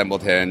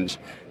pre-assembled hinge,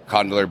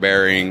 condylar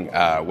bearing,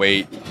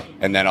 weight,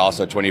 and then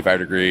also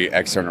 25-degree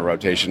external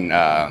rotation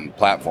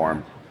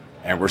platform.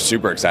 And we're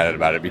super excited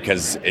about it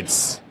because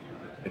it's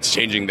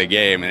changing the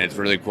game, and it's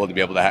really cool to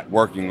be able to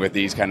working with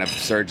these kind of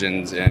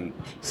surgeons in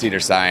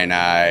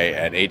Cedars-Sinai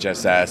and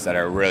HSS that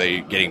are really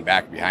getting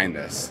back behind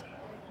this.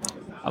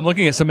 I'm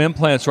looking at some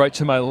implants right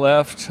to my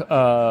left,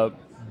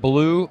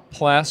 blue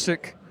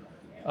plastic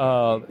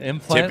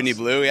implants. Tiffany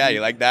blue, yeah,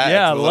 you like that?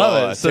 Yeah, I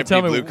love it. So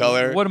tell me, blue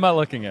color. What am I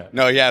looking at?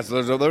 No, yeah,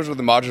 so those are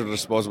the modular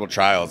disposable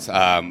trials.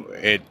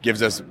 It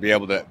gives us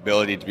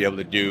ability to be able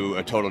to do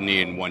a total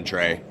knee in one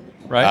tray.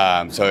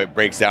 Right. So it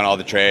breaks down all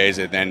the trays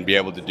and then be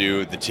able to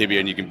do the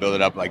tibia, and you can build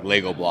it up like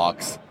Lego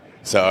blocks.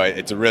 So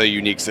it's a really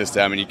unique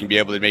system, and you can be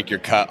able to make your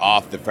cut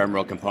off the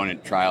femoral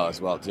component trial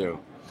as well, too.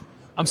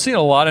 I'm seeing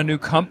a lot of new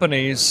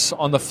companies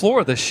on the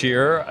floor this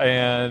year,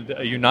 and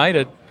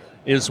United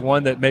is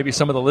one that maybe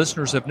some of the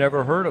listeners have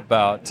never heard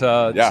about.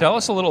 Tell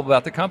us a little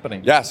about the company.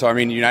 Yeah, so I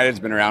mean,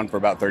 United's been around for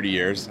about 30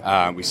 years.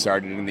 We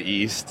started in the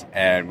East,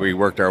 and we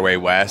worked our way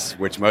west,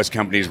 which most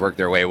companies work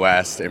their way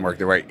west and work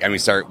their way, and we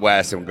start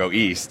west and go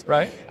east.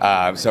 Right.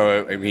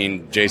 So, I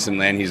mean, Jason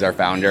Lin, he's our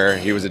founder.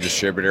 He was a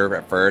distributor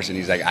at first, and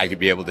he's like, I could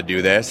be able to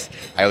do this.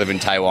 I live in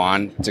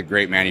Taiwan. It's a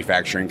great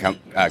manufacturing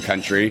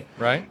country.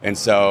 Right. And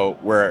so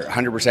we're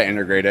 100%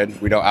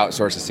 integrated. We don't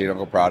outsource a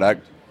single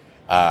product.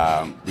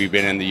 We've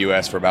been in the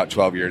U.S. for about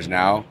 12 years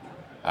now.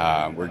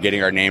 We're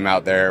getting our name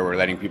out there. We're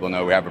letting people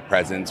know we have a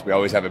presence. We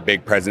always have a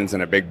big presence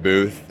and a big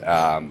booth,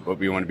 but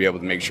we want to be able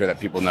to make sure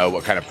that people know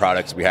what kind of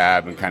products we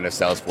have and kind of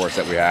sales force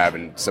that we have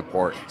and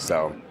support.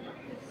 So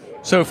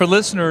for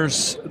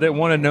listeners that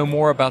want to know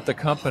more about the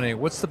company,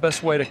 what's the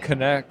best way to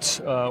connect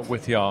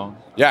with y'all?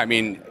 Yeah, I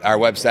mean, our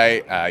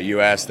website,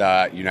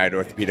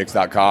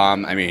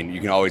 us.unitedorthopedics.com. I mean, you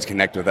can always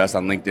connect with us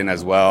on LinkedIn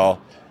as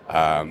well.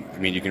 I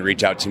mean, you can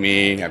reach out to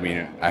me. I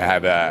mean, I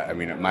have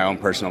my own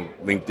personal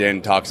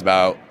LinkedIn talks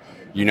about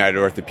United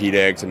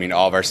Orthopedics. I mean,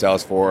 all of our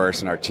sales force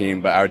and our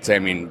team. But I would say, I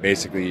mean,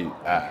 basically,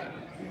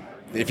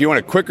 if you want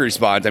a quick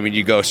response, I mean,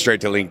 you go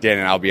straight to LinkedIn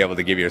and I'll be able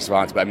to give you a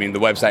response. But I mean, the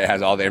website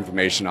has all the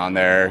information on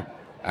there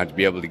to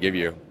be able to give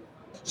you.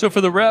 So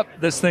for the rep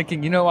that's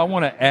thinking, I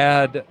want to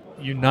add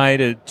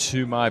United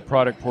to my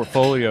product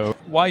portfolio,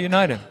 why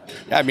United?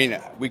 Yeah, I mean,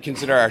 we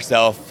consider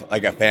ourselves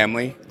like a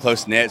family,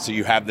 close-knit, so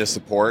you have the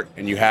support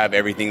and you have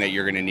everything that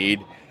you're going to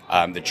need.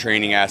 The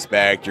training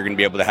aspect, you're going to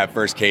be able to have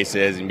first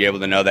cases and be able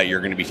to know that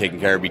you're going to be taken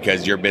care of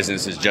because your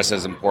business is just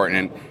as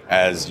important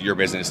as your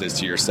business is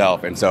to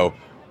yourself. And so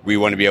we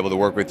want to be able to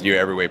work with you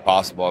every way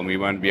possible, and we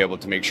want to be able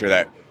to make sure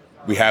that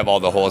we have all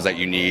the holes that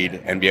you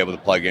need and be able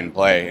to plug in and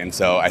play. And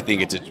so I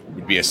think it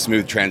would be a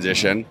smooth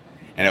transition,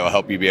 and it will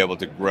help you be able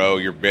to grow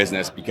your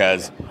business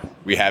because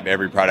we have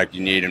every product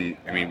you need. And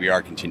I mean, we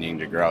are continuing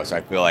to grow. So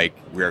I feel like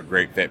we're a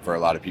great fit for a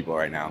lot of people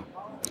right now.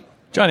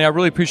 Johnny, I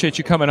really appreciate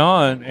you coming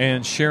on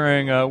and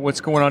sharing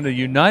what's going on at the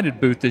United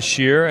booth this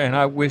year. And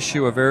I wish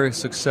you a very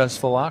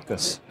successful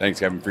AUKUS. Thanks,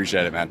 Kevin.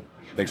 Appreciate it, man.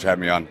 Thanks for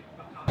having me on.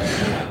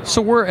 So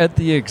we're at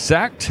the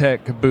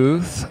Exactech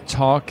booth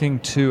talking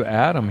to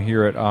Adam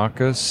here at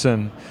AUKUS.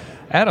 And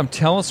Adam,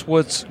 tell us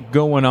what's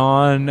going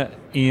on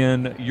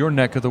in your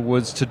neck of the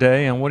woods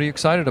today, and what are you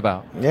excited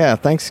about? Yeah,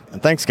 thanks,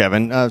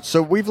 Kevin.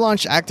 So we've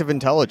launched Active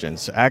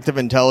Intelligence. Active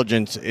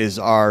Intelligence is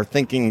our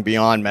thinking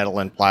beyond metal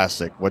and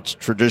plastic, which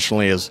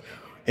traditionally is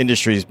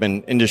industry's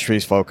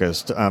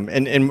focused.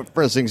 And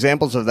for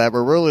examples of that,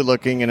 we're really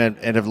looking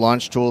and have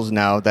launched tools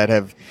now that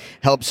have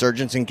helped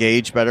surgeons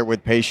engage better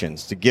with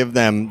patients to give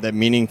them the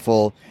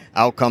meaningful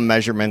outcome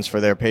measurements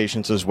for their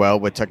patients as well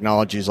with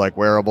technologies like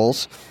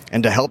wearables,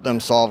 and to help them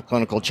solve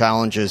clinical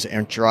challenges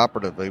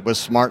intraoperatively with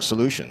smart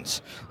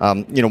solutions.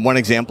 One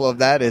example of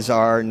that is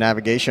our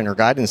navigation or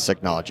guidance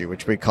technology,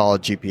 which we call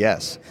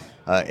GPS.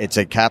 It's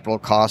a capital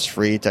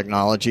cost-free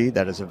technology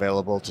that is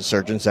available to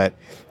surgeons that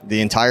the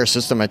entire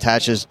system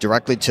attaches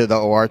directly to the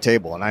OR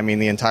table. And I mean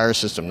the entire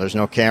system. There's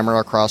no camera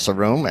across the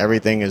room.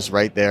 Everything is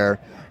right there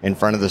in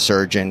front of the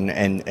surgeon,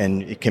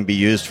 and it can be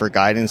used for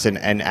guidance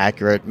and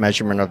accurate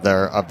measurement of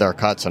their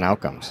cuts and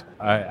outcomes.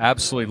 I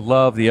absolutely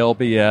love the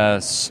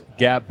LBS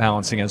gap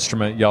balancing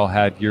instrument y'all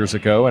had years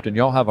ago, and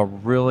y'all have a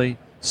really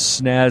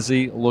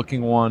snazzy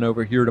looking one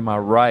over here to my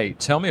right.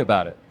 Tell me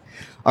about it.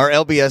 Our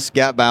LBS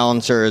Gap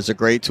Balancer is a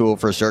great tool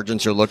for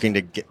surgeons who are looking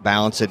to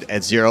balance it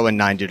at 0 and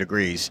 90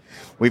 degrees.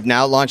 We've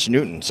now launched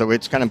Newton, so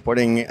it's kind of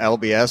putting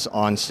LBS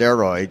on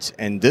steroids,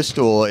 and this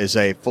tool is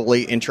a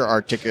fully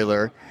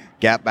intra-articular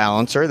gap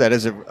balancer that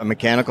is a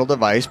mechanical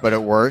device, but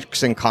it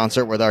works in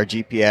concert with our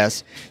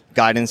GPS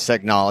guidance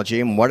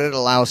technology. And what it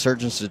allows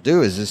surgeons to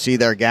do is to see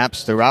their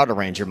gaps throughout a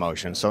range of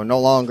motion. So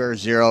no longer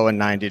 0 and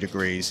 90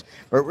 degrees,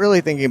 but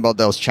really thinking about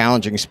those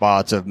challenging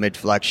spots of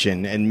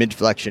mid-flexion and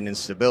mid-flexion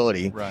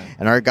instability. Right.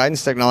 And our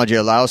guidance technology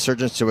allows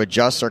surgeons to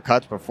adjust their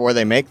cuts before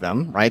they make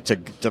them, right?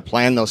 To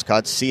plan those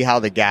cuts, see how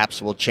the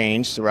gaps will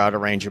change throughout a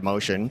range of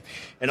motion.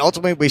 And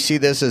ultimately, we see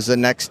this as the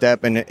next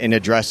step in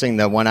addressing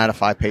the 1 out of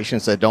 5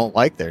 patients that don't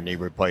like their knee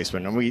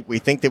replacement. And we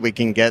think that we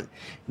can get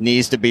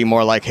knees to be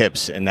more like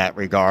hips in that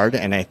regard.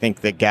 And I think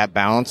that gap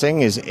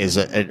balancing is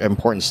an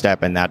important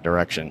step in that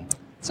direction.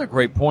 That's a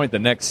great point, the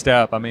next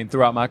step. I mean,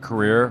 throughout my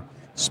career,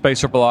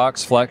 spacer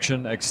blocks,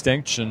 flexion,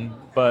 extension,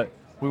 but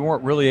we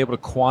weren't really able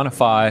to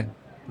quantify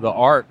the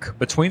arc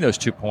between those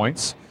 2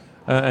 points.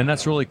 And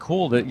that's really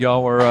cool that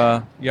y'all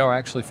are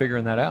actually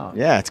figuring that out.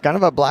 Yeah, it's kind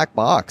of a black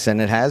box,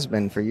 and it has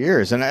been for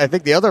years. And I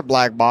think the other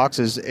black box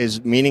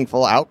is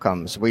meaningful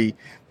outcomes. We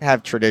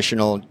have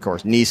traditional, of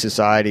course, knee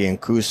society and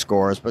KOOS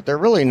scores, but they're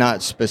really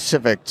not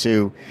specific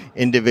to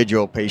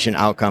individual patient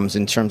outcomes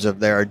in terms of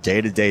their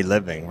day-to-day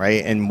living,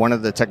 right? And one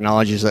of the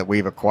technologies that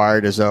we've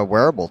acquired is a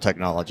wearable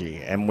technology,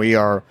 and we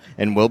are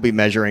and will be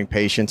measuring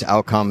patients'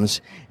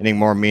 outcomes in a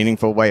more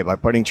meaningful way. By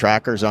putting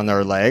trackers on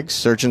their legs,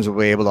 surgeons will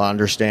be able to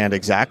understand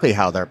exactly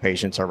how their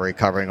patients are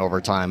recovering over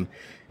time.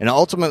 And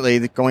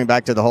ultimately, going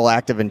back to the whole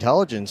active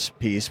intelligence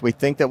piece, we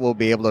think that we'll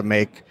be able to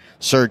make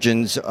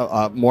surgeons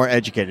more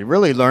educated,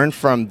 really learn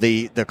from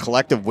the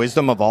collective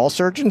wisdom of all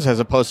surgeons as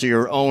opposed to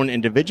your own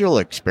individual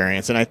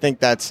experience. And I think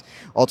that's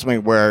ultimately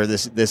where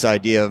this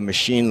idea of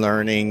machine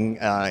learning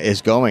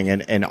is going,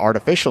 and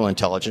artificial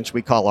intelligence.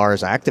 We call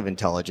ours active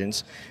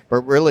intelligence,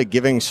 but really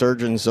giving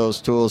surgeons those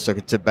tools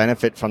to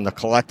benefit from the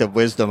collective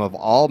wisdom of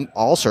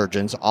all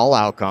surgeons, all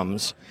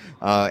outcomes,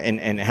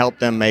 and help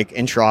them make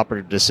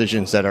intraoperative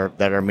decisions that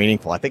are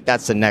meaningful. I think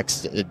that's the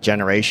next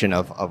generation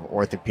of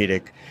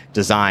orthopedic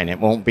design. It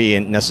won't be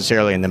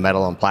necessarily in the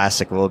metal and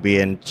plastic. It will be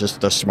in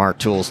just the smart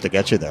tools to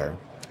get you there.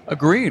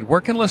 Agreed.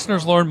 Where can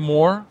listeners learn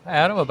more,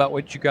 Adam, about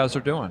what you guys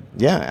are doing?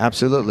 Yeah,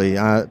 absolutely.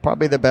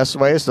 Probably the best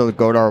way is to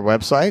go to our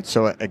website,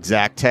 so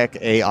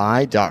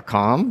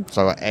exactecai.com,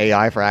 so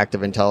AI for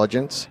active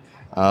intelligence.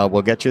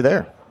 We'll get you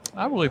there.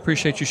 I really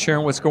appreciate you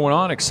sharing what's going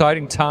on.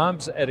 Exciting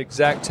times at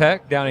Exact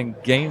Tech down in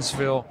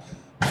Gainesville,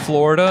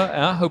 Florida.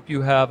 And I hope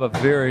you have a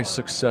very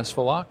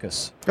successful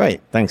AAHKS.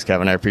 Great. Thanks,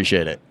 Kevin. I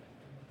appreciate it.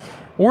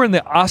 We're in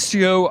the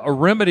Osteo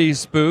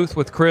Remedies booth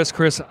with Chris.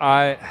 Chris,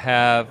 I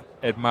have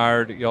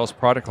admired y'all's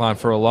product line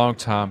for a long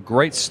time.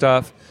 Great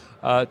stuff.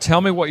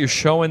 Tell me what you're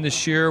showing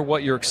this year,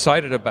 what you're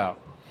excited about.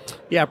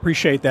 Yeah,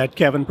 appreciate that,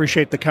 Kevin.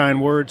 Appreciate the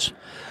kind words.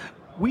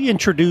 We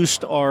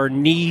introduced our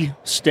knee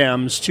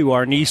stems to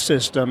our knee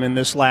system in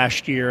this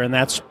last year, and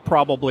that's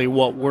probably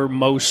what we're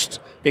most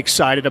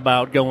excited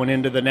about going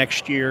into the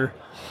next year.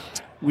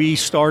 We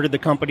started the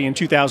company in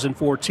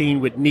 2014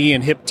 with knee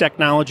and hip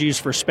technologies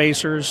for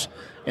spacers,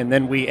 and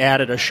then we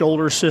added a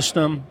shoulder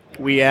system.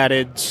 We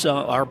added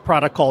our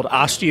product called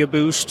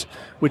OsteoBoost,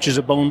 which is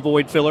a bone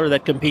void filler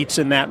that competes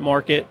in that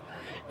market.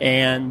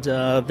 And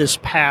this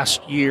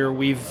past year,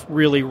 we've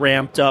really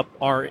ramped up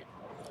our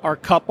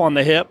cup on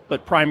the hip,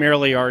 but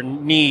primarily our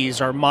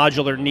knees, our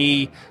modular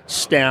knee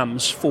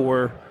stems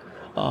for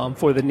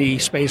the knee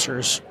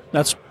spacers.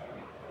 That's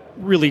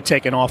really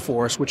taken off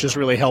for us, which has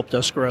really helped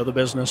us grow the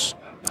business.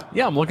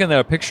 Yeah, I'm looking at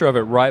a picture of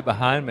it right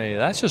behind me.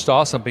 That's just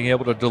awesome, being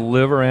able to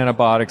deliver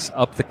antibiotics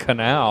up the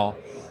canal.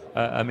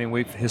 I mean,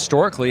 we've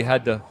historically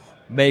had to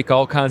make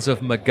all kinds of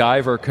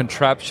MacGyver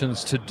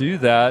contraptions to do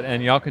that,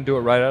 and y'all can do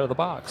it right out of the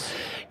box.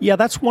 Yeah,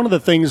 that's one of the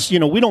things,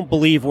 we don't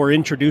believe we're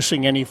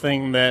introducing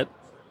anything that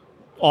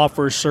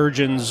offers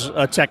surgeons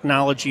a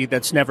technology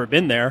that's never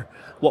been there.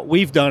 What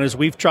we've done is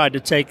we've tried to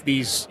take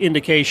these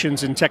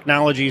indications and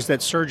technologies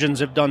that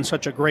surgeons have done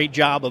such a great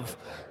job of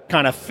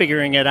kind of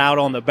figuring it out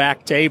on the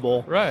back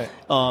table, right?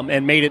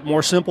 And made it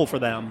more simple for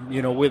them.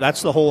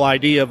 That's the whole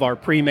idea of our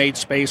pre-made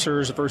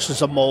spacers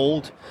versus a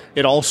mold.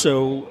 It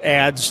also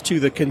adds to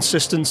the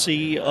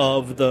consistency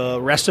of the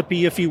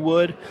recipe, if you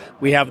would.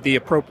 We have the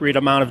appropriate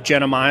amount of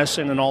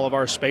gentamicin in all of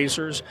our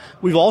spacers.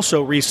 We've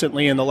also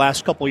recently, in the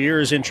last couple of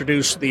years,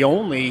 introduced the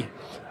only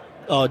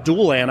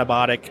dual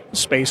antibiotic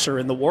spacer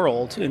in the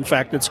world. In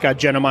fact, it's got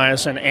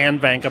gentamicin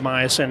and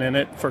vancomycin in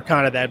it for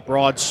kind of that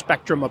broad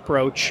spectrum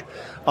approach.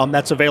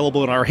 That's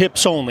available in our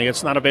hips only.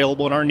 It's not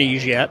available in our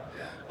knees yet,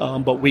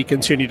 but we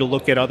continue to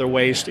look at other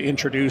ways to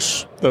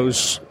introduce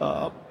those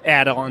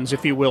add-ons,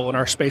 if you will, in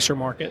our spacer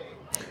market.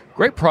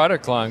 Great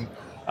product line.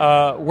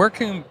 Where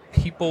can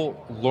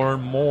people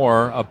learn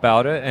more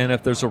about it? And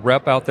if there's a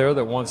rep out there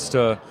that wants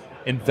to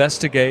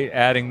investigate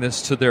adding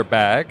this to their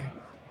bag,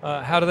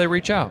 how do they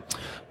reach out?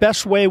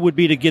 Best way would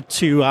be to get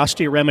to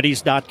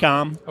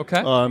osteoremedies.com.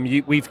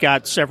 Okay. We've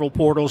got several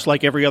portals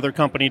like every other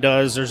company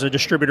does. There's a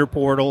distributor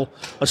portal,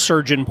 a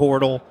surgeon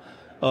portal,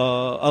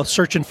 a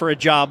searching for a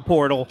job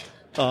portal.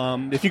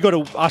 If you go to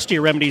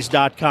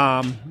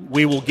osteoremedies.com,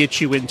 we will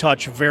get you in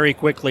touch very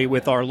quickly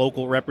with our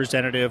local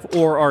representative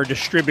or our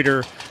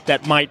distributor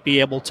that might be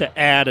able to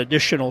add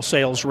additional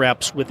sales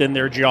reps within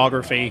their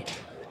geography.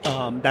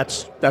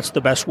 That's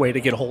the best way to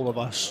get a hold of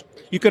us.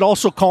 You could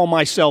also call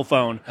my cell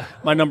phone.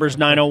 My number is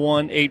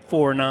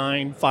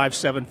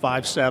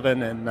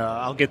 901-849-5757, and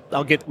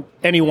I'll get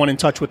anyone in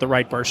touch with the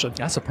right person.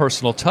 That's a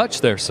personal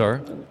touch there,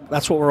 sir.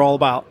 That's what we're all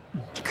about.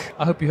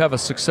 I hope you have a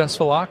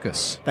successful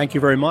AUKUS. Thank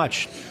you very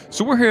much.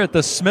 So we're here at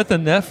the Smith &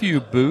 Nephew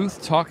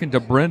booth talking to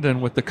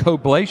Brendan with the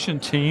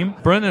Coblation team.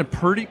 Brendan,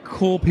 pretty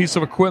cool piece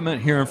of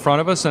equipment here in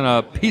front of us and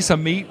a piece of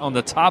meat on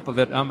the top of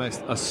it. I'm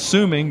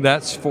assuming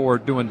that's for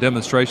doing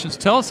demonstrations.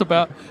 Tell us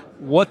about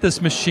what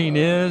this machine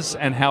is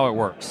and how it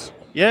works.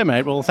 Yeah,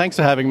 mate. Well, thanks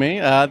for having me.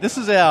 This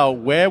is our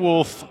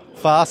Werewolf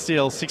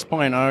FastSeal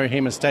 6.0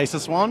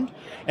 hemostasis wand,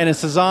 and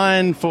it's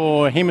designed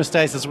for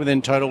hemostasis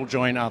within total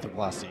joint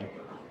arthroplasty.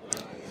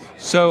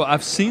 So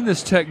I've seen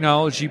this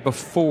technology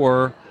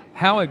before.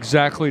 How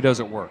exactly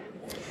does it work?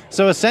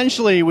 So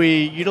essentially,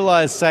 we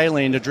utilize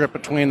saline to drip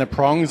between the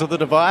prongs of the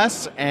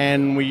device,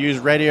 and we use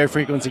radio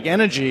frequency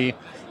energy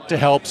to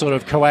help sort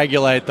of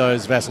coagulate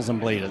those vessels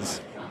and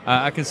bleeders.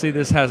 I can see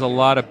this has a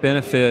lot of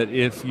benefit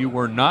if you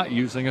were not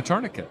using a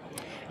tourniquet.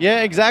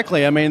 Yeah,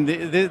 exactly. I mean,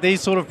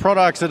 these sort of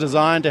products are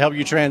designed to help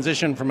you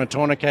transition from a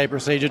tourniquet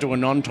procedure to a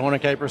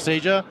non-tourniquet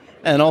procedure,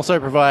 and also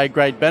provide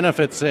great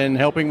benefits in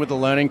helping with the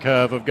learning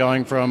curve of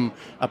going from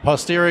a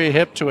posterior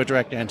hip to a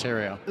direct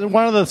anterior.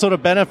 One of the sort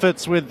of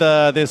benefits with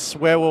this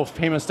Werewolf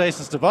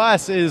hemostasis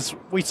device is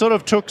we sort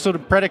of took sort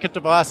of predicate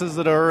devices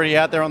that are already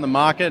out there on the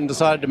market and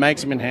decided to make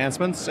some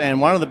enhancements.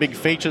 And one of the big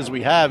features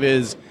we have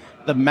is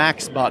the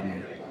max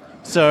button.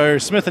 So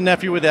Smith &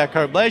 Nephew with our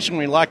Coblation,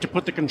 we like to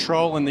put the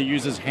control in the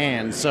user's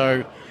hand.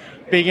 So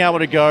being able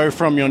to go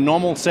from your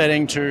normal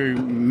setting to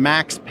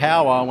max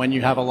power when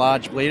you have a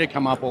large bleeder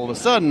come up all of a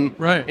sudden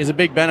is a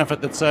big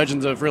benefit that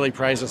surgeons have really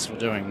praised us for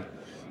doing.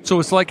 So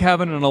it's like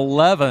having an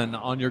 11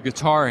 on your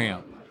guitar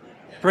amp.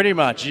 Pretty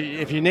much.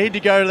 If you need to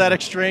go to that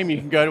extreme, you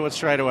can go to it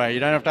straight away. You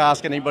don't have to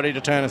ask anybody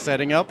to turn a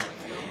setting up.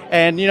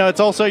 And, you know, it's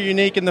also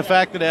unique in the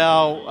fact that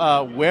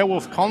our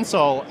Werewolf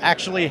console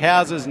actually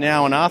houses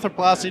now an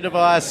arthroplasty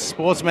device,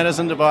 sports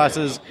medicine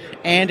devices,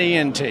 and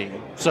ENT.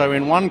 So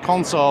in one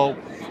console,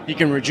 you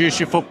can reduce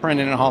your footprint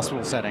in a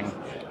hospital setting.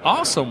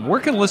 Awesome. Where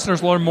can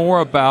listeners learn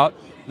more about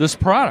this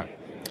product?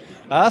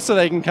 So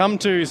they can come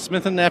to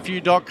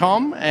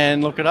smithandnephew.com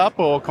and look it up,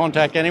 or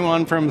contact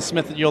anyone from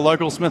your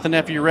local Smith &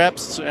 Nephew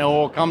reps,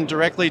 or come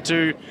directly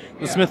to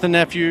the Smith &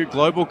 Nephew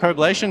Global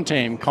Coblation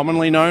team,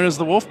 commonly known as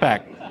the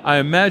Wolfpack. I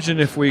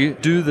imagine if we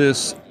do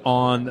this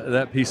on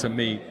that piece of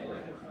meat,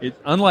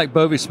 unlike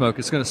Bovie smoke,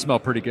 it's going to smell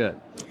pretty good.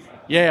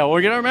 Yeah,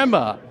 we're going to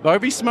remember,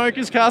 Bovie smoke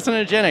is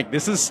carcinogenic.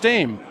 This is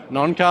steam,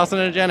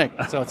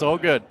 non-carcinogenic, so it's all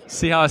good.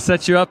 See how I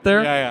set you up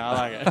there? Yeah, I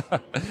like it.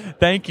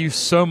 Thank you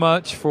so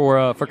much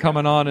for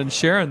coming on and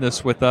sharing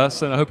this with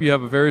us, and I hope you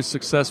have a very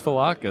successful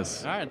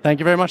AUKUS. All right, thank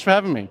you very much for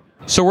having me.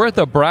 So we're at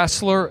the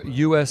Brasseler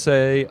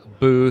USA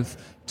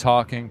booth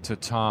talking to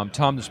Tom.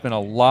 Tom, there's been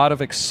a lot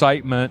of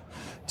excitement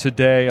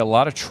today, a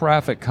lot of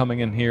traffic coming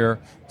in here,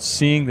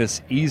 seeing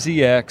this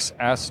EasyX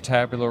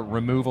acetabular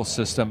removal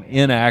system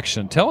in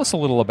action. Tell us a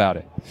little about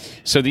it.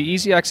 So the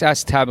EasyX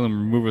acetabular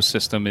removal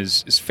system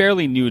is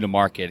fairly new to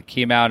market. It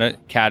came out at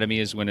Academy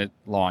is when it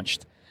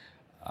launched.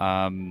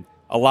 A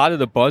lot of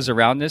the buzz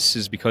around this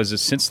is because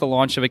since the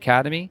launch of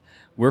Academy,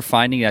 we're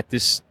finding that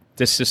this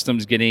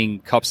system's getting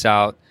cups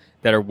out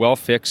that are well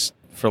fixed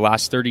for the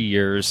last 30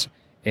 years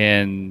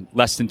in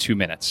less than 2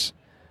 minutes.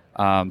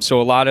 So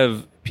a lot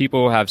of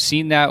people have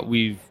seen that.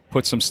 We've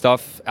put some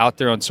stuff out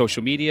there on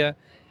social media,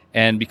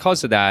 and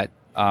because of that,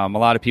 a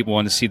lot of people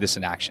want to see this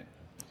in action.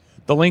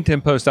 The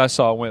LinkedIn post I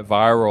saw went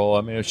viral.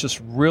 I mean, it's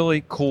just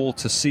really cool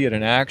to see it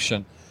in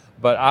action.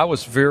 But I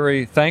was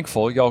very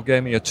thankful. Y'all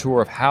gave me a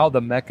tour of how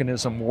the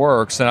mechanism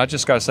works, and I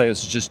just got to say,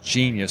 it's just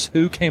genius.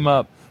 Who came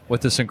up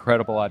with this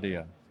incredible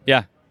idea?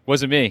 Yeah,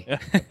 wasn't me.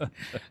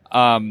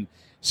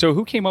 So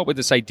who came up with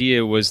this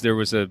idea was there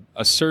was a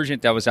surgeon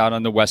that was out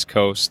on the West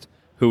Coast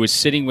who was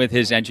sitting with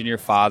his engineer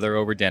father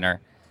over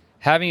dinner,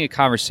 having a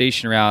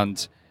conversation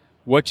around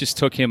what just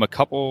took him a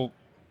couple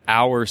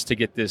hours to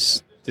get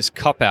this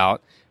cup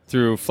out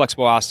through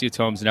flexible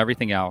osteotomes and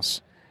everything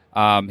else.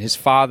 His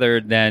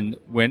father then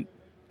went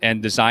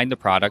and designed the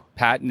product,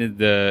 patented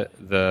the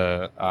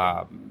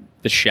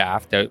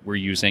shaft that we're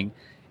using,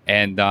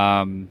 and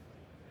the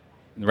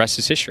rest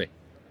is history.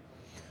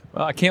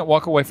 Well, I can't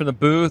walk away from the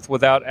booth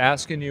without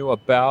asking you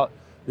about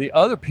the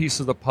other piece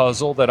of the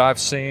puzzle that I've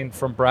seen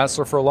from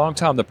Brasseler for a long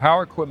time, the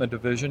power equipment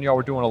division. Y'all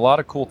were doing a lot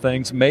of cool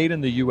things made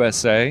in the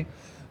USA.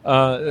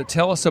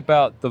 Tell us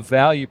about the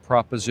value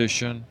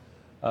proposition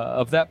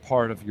of that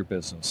part of your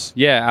business.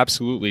 Yeah,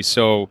 absolutely.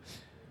 So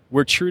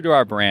we're true to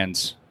our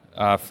brands.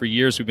 For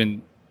years, we've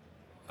been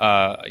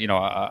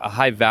a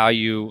high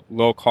value,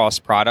 low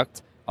cost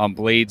product.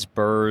 Blades,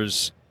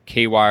 burrs,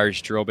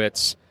 K-wires, drill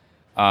bits.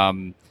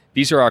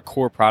 These are our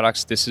core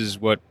products. This is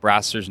what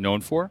Brasseler's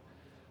known for.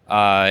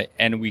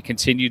 And we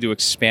continue to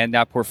expand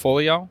that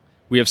portfolio.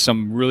 We have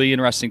some really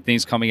interesting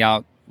things coming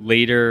out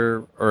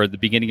later or at the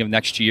beginning of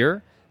next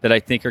year that I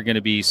think are going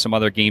to be some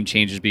other game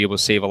changers, be able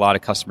to save a lot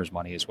of customers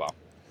money as well.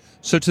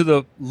 So to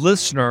the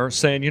listener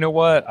saying, you know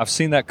what, I've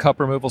seen that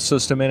cup removal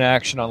system in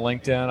action on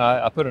LinkedIn.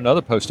 I put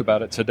another post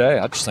about it today.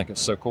 I just think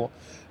it's so cool.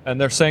 And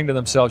they're saying to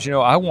themselves,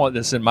 I want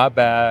this in my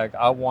bag.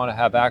 I want to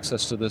have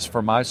access to this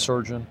for my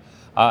surgeon.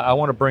 I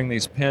want to bring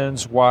these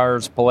pins,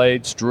 wires,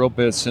 blades, drill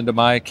bits into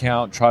my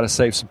account, try to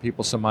save some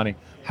people some money.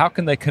 How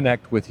can they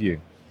connect with you?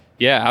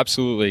 Yeah,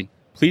 absolutely.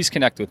 Please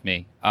connect with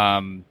me.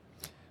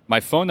 My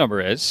phone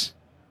number is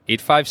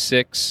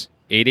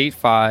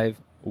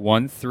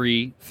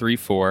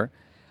 856-885-1334.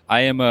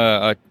 I am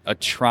a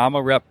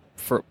trauma rep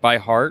by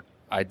heart.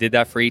 I did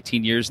that for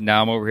 18 years.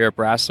 Now I'm over here at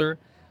Brasseler.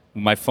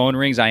 When my phone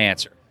rings, I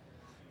answer.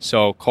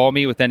 So call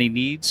me with any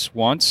needs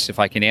once. If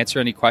I can answer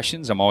any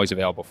questions, I'm always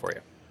available for you.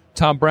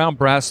 Tom Brown,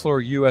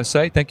 Brasseler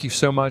USA, thank you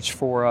so much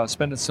for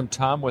spending some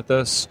time with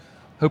us.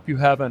 Hope you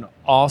have an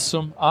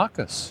awesome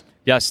AAHKS.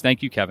 Yes,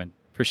 thank you, Kevin.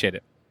 Appreciate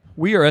it.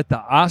 We are at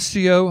the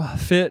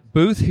OsteoFit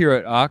booth here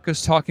at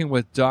AAHKS talking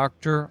with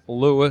Dr.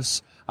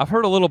 Lewis. I've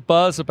heard a little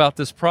buzz about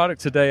this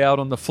product today out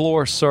on the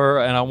floor,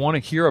 sir, and I want to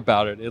hear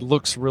about it. It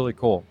looks really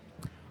cool.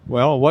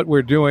 Well, what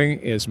we're doing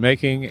is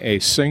making a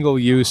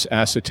single-use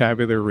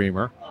acetabular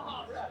reamer.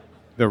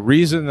 The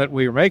reason that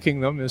we're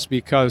making them is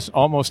because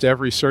almost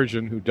every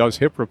surgeon who does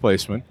hip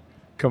replacement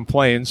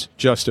complains,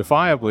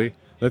 justifiably,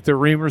 that the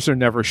reamers are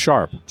never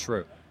sharp.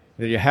 True.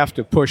 That you have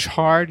to push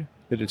hard,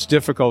 that it's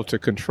difficult to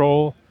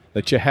control,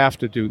 that you have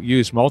to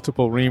use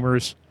multiple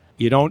reamers.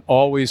 You don't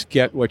always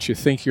get what you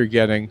think you're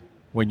getting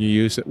when you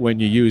use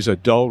a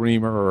dull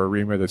reamer or a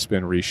reamer that's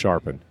been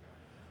resharpened.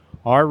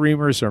 Our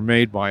reamers are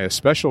made by a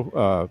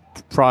special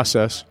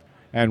process,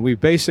 and we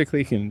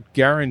basically can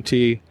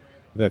guarantee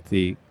that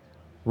the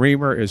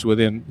reamer is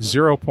within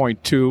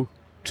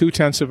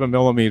 0.2 of a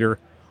millimeter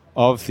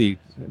of the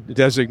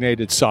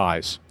designated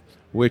size,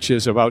 which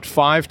is about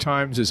 5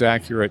 times as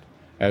accurate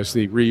as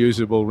the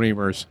reusable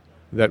reamers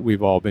that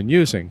we've all been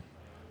using.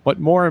 But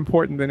more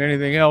important than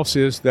anything else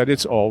is that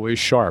it's always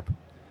sharp.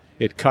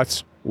 It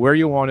cuts where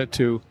you want it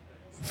to,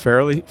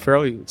 fairly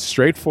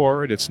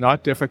straightforward. It's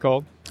not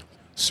difficult.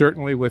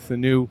 Certainly with the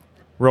new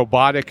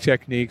robotic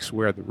techniques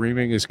where the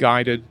reaming is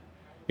guided,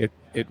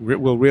 it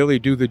will really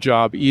do the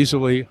job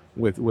easily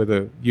with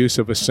the use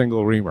of a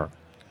single reamer.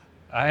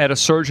 I had a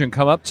surgeon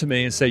come up to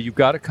me and say, you've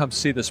got to come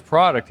see this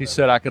product. He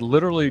said, I could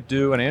literally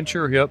do an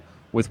anterior hip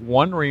with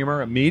one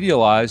reamer,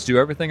 medialize, do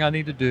everything I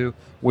need to do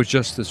with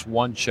just this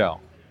one shell.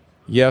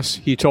 Yes,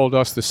 he told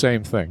us the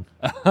same thing.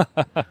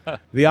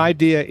 The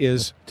idea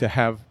is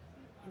to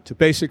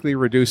basically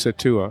reduce it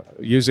to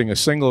using a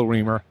single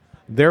reamer.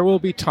 There will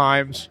be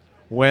times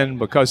when,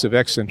 because of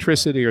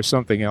eccentricity or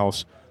something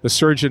else, the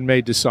surgeon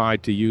may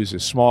decide to use a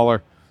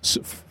smaller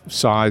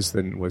size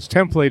than was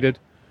templated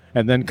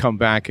and then come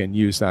back and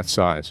use that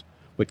size.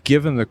 But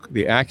given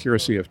the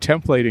accuracy of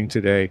templating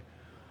today,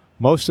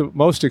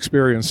 most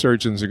experienced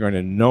surgeons are going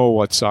to know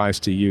what size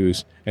to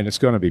use, and it's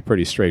going to be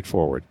pretty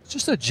straightforward. It's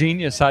just a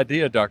genius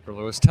idea, Dr.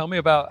 Lewis. Tell me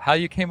about how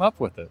you came up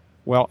with it.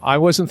 Well, I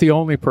wasn't the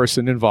only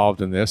person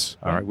involved in this.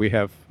 All right, we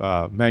have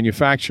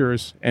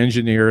manufacturers,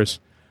 engineers.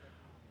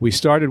 We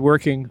started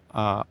working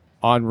on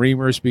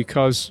reamers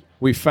because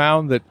we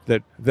found that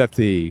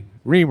the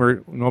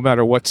reamer, no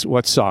matter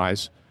what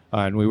size,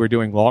 and we were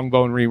doing long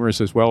bone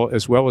reamers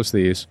as well as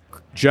these,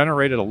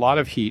 generated a lot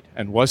of heat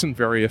and wasn't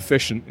very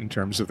efficient in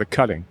terms of the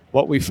cutting.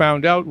 What we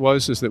found out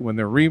is that when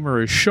the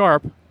reamer is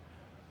sharp,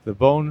 the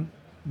bone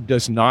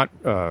does not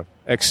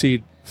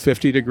exceed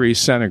 50 degrees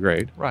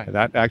centigrade. Right.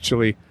 That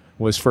actually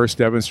was first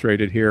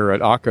demonstrated here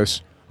at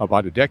AAHKS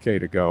about a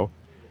decade ago.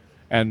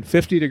 And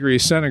 50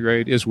 degrees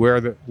centigrade is where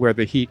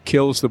the heat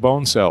kills the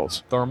bone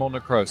cells. Thermal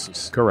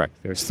necrosis. Correct.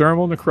 There's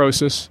thermal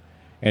necrosis,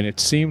 and it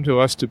seemed to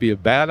us to be a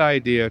bad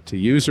idea to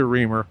use a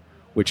reamer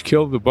which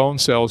killed the bone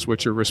cells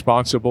which are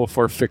responsible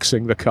for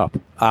fixing the cup.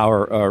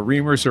 Our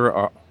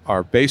reamers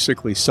are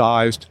basically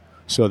sized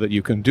so that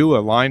you can do a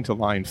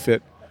line-to-line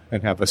fit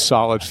and have a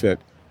solid fit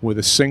with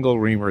a single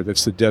reamer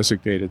that's the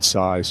designated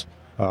size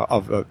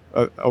of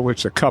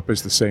which the cup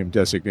is the same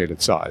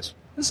designated size.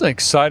 This is an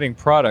exciting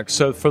product.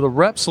 So for the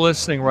reps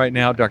listening right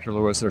now, Dr.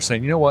 Lewis, they're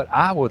saying, you know what,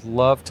 I would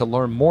love to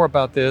learn more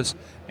about this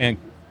and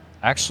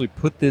actually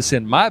put this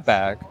in my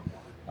bag.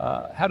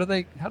 How do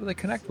they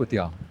connect with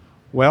y'all?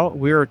 Well,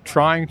 we're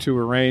trying to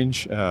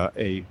arrange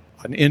an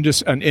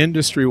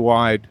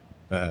industry-wide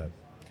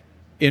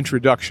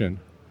introduction,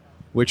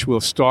 which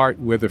will start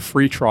with a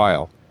free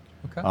trial.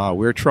 Okay.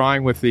 We're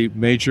trying with the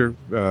major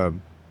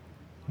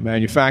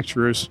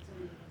manufacturers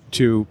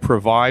to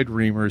provide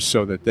reamers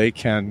so that they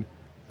can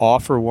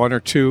offer one or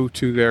two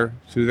to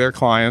their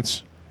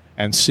clients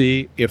and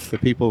see if the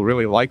people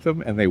really like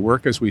them and they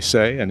work as we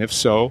say, and if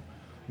so,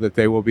 that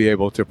they will be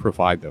able to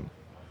provide them.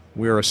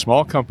 We're a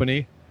small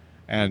company,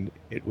 And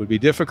it would be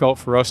difficult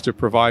for us to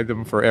provide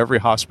them for every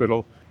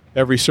hospital,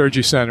 every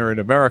surgery center in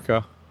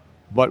America,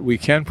 but we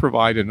can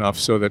provide enough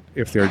so that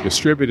if they're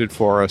distributed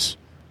for us,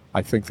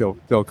 I think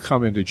they'll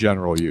come into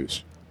general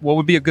use. What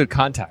would be a good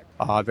contact?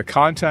 The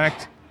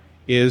contact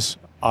is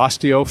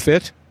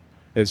OsteoFit,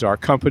 is our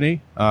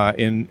company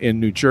in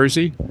New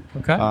Jersey.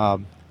 Okay.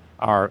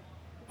 Our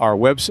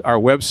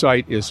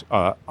website is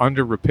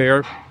under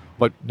repair,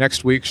 but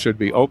next week should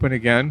be open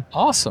again.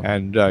 Awesome.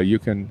 And you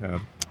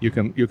can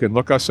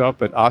look us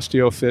up at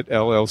OsteoFit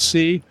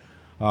LLC,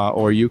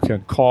 or you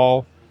can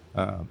call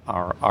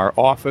our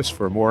office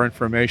for more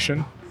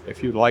information.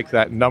 If you'd like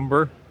that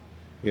number,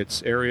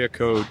 it's area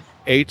code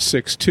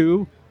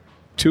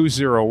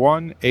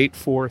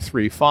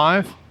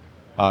 862-201-8435.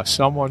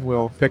 Someone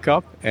will pick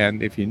up,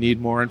 and if you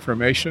need more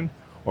information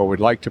or would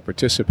like to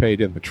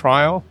participate in the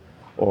trial,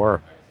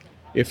 or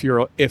if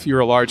you're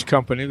a large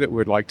company that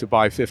would like to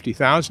buy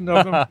 50,000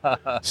 of them,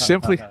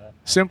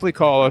 simply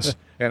call us,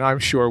 and I'm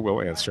sure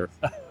we'll answer.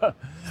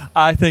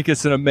 I think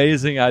it's an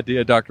amazing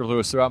idea, Dr.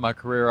 Lewis. Throughout my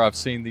career, I've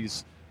seen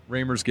these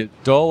reamers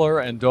get duller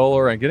and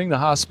duller, and getting the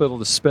hospital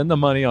to spend the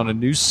money on a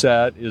new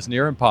set is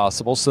near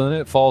impossible. So then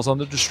it falls on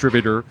the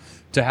distributor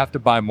to have to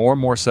buy more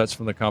and more sets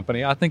from the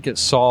company. I think it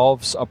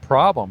solves a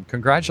problem.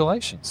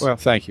 Congratulations. Well,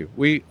 thank you.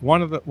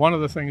 One of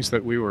the things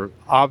that we were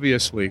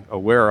obviously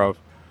aware of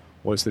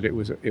was that it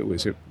was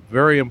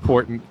very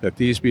important that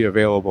these be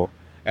available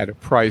at a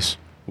price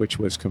which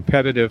was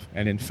competitive.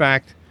 And in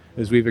fact,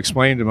 as we've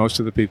explained to most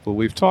of the people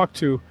we've talked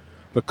to,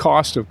 the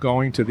cost of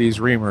going to these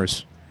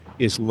reamers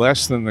is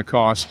less than the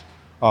cost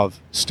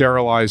of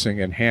sterilizing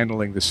and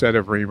handling the set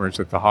of reamers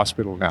that the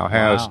hospital now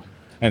has,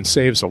 and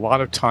saves a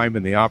lot of time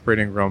in the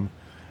operating room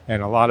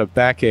and a lot of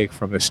backache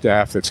from the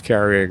staff that's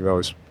carrying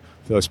those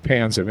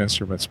pans of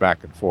instruments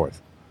back and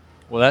forth.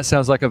 Well, that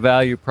sounds like a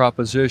value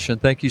proposition.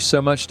 Thank you so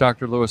much,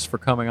 Dr. Lewis, for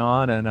coming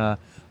on, and I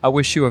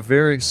wish you a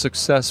very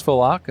successful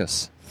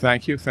AAHKS.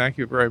 Thank you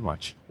very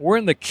much. We're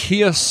in the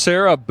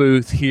Kyocera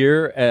booth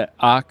here at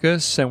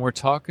AAHKS, and we're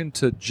talking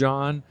to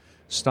John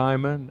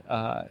Steinman.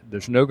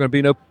 There's going to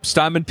be no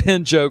Steinman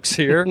pen jokes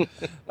here.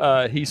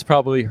 He's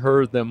probably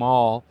heard them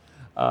all.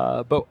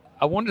 But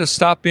I wanted to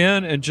stop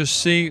in and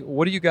just see,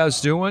 what are you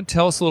guys doing?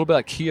 Tell us a little bit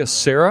about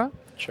Kyocera.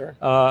 Sure.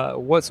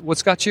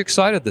 What's got you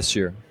excited this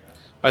year?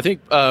 I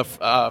think,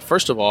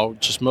 first of all,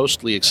 just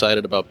mostly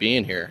excited about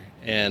being here.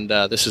 And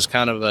this is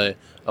kind of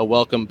a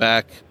welcome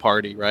back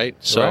party, right?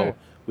 So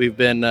we've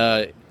been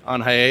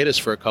on hiatus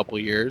for a couple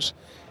of years.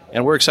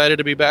 And we're excited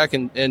to be back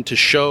and to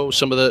show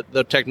some of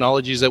the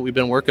technologies that we've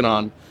been working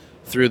on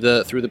through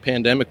the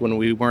pandemic, when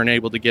we weren't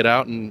able to get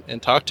out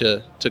and talk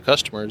to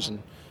customers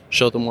and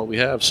show them what we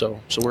have. So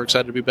we're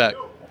excited to be back.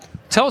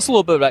 Tell us a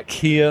little bit about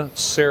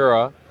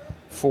Kyocera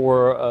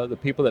for the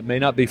people that may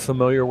not be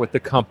familiar with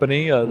the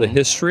company, the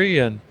history,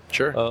 and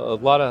sure. A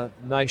lot of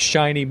nice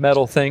shiny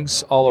metal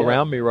things all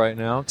around me right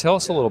now. Tell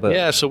us a little bit.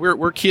 Yeah, so we're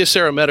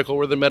Kyocera Medical.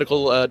 We're the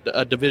medical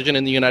division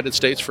in the United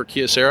States for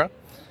Kyocera.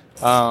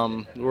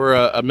 We're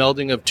a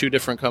melding of two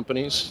different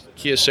companies.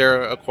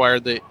 Kyocera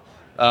acquired the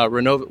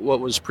what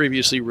was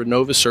previously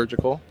Renovis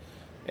Surgical,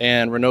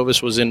 and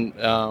Renovis was in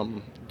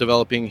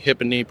developing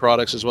hip and knee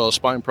products as well as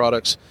spine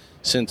products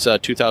since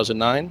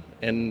 2009,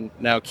 and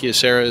now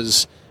Kyocera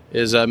is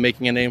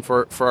making a name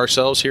for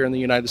ourselves here in the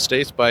United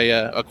States by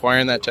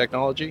acquiring that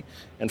technology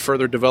and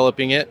further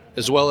developing it,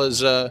 as well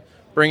as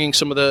bringing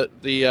some of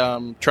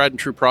the tried and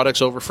true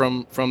products over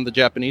from the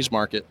Japanese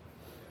market.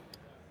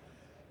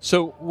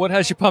 So what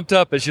has you pumped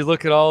up as you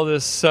look at all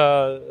this,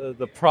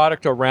 the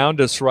product around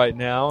us right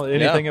now?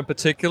 Anything in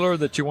particular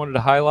that you wanted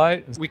to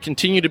highlight? We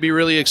continue to be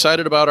really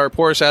excited about our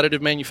porous additive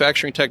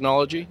manufacturing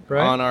technology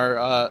on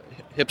our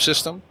hip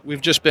system.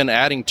 We've just been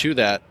adding to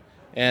that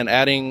and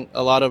adding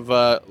a lot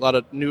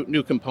of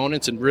new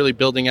components and really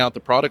building out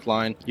the product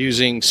line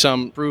using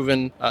some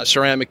proven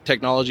ceramic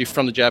technology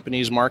from the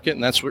Japanese market,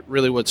 and that's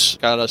really what's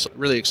got us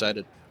really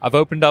excited. I've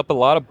opened up a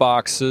lot of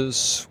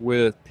boxes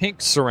with pink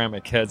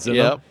ceramic heads in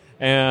them.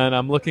 And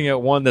I'm looking at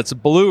one that's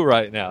blue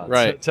right now.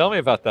 Right. So tell me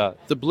about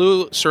that. The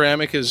blue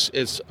ceramic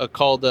is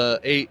called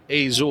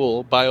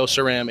Azul,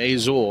 BioCeram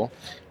Azul,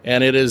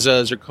 and it is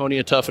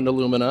zirconia toughened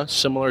alumina,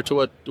 similar to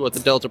what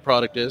the Delta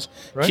product is.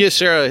 Right.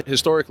 Kyocera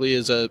historically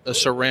is a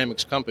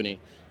ceramics company.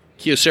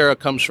 Kyocera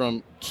comes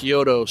from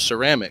Kyoto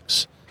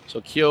Ceramics.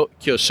 So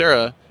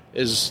Kyocera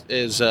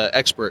is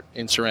expert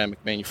in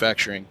ceramic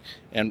manufacturing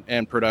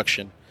and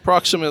production.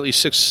 Approximately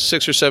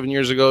six or 7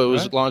 years ago, it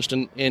was launched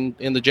in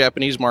the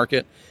Japanese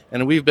market,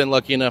 and we've been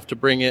lucky enough to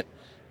bring it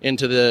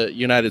into the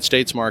United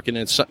States market,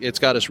 and it's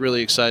got us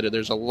really excited.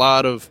 There's a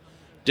lot of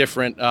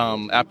different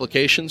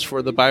applications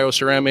for the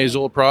BioCeram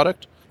Azul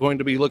product. We're going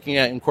to be looking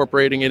at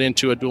incorporating it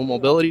into a dual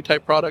mobility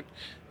type product,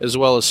 as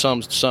well as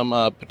some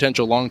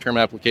potential long-term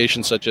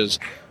applications such as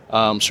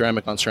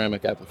ceramic on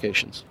ceramic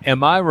applications.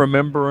 Am I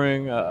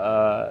remembering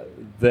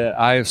that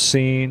I have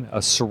seen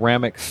a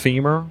ceramic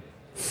femur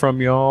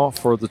from y'all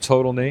for the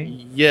total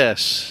knee?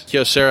 Yes.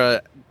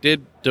 Kyocera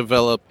did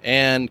develop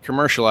and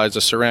commercialize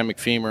a ceramic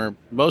femur,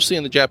 mostly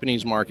in the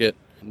Japanese market.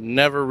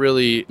 Never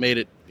really made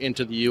it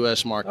into the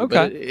U.S. market. Okay.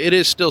 But it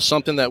is still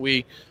something that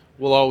we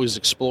will always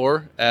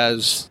explore,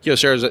 as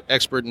Kyocera is an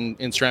expert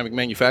in ceramic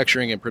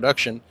manufacturing and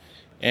production,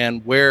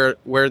 and where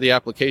the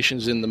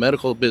applications in the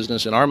medical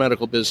business, in our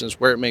medical business,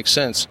 where it makes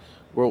sense,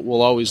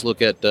 we'll always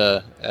look at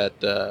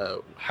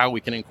how we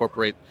can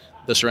incorporate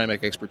the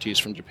ceramic expertise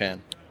from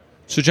Japan.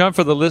 So, John,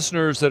 for the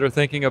listeners that are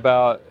thinking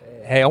about,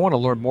 hey, I want to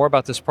learn more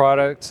about this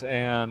product,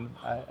 and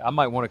I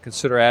might want to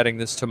consider adding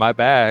this to my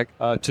bag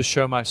to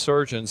show my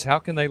surgeons, how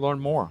can they learn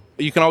more?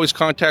 You can always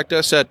contact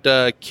us at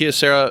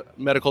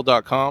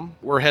KyoceraMedical.com.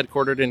 We're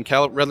headquartered in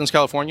Redlands,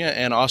 California,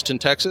 and Austin,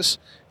 Texas,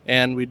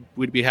 and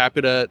we'd be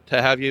happy to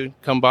have you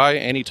come by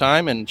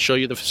anytime and show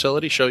you the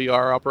facility, show you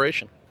our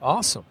operation.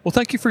 Awesome. Well,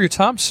 thank you for your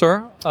time,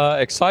 sir.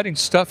 Exciting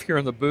stuff here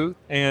in the booth,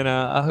 and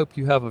I hope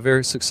you have a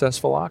very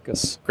successful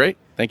AUKUS. Great.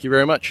 Thank you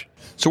very much.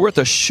 So we're at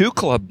the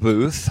Shukla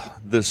booth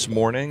this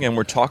morning, and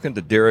we're talking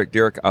to Derek.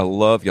 Derek, I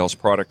love y'all's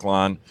product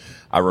line.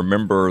 I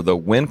remember the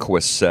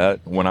Winquist set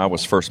when I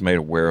was first made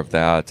aware of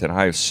that, and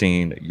I have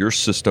seen your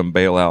system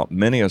bail out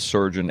many a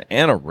surgeon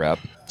and a rep.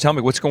 Tell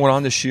me, what's going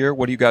on this year?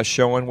 What are you guys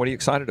showing? What are you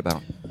excited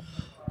about?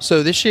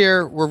 So this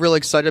year, we're really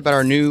excited about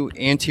our new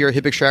anterior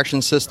hip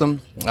extraction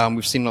system.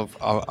 We've seen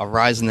a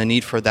rise in the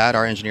need for that.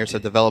 Our engineers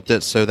have developed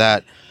it so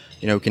that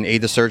can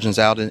aid the surgeons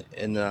out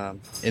in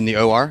the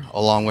OR,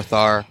 along with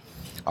our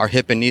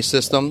hip and knee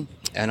system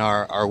and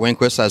our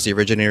Winquist as the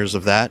originators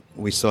of that.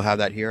 We still have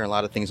that here, and a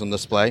lot of things on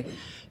display.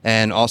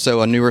 And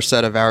also a newer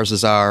set of ours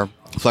is our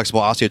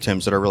flexible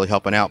osteotomes that are really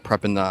helping out,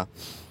 prepping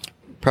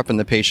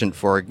the patient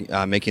for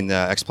making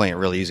the explant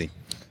really easy.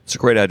 It's a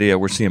great idea.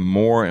 We're seeing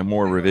more and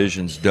more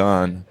revisions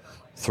done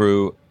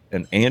through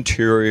an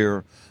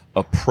anterior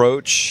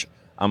approach.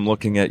 I'm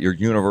looking at your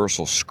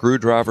universal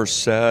screwdriver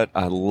set.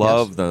 I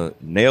love the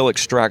nail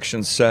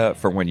extraction set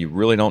for when you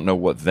really don't know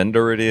what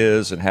vendor it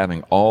is, and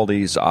having all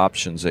these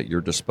options at your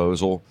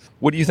disposal.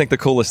 What do you think the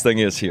coolest thing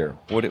is here?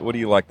 What do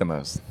you like the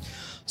most?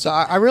 So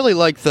I really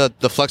like the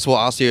flexible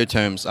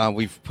osteotomes.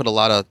 We've put a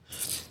lot of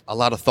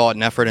thought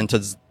and effort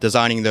into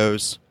designing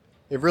those.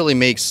 It really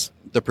makes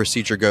the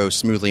procedure go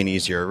smoothly and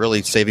easier,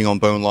 really saving on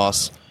bone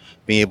loss,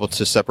 being able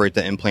to separate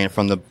the implant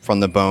from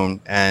the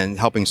bone, and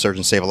helping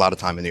surgeons save a lot of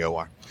time in the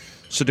OR.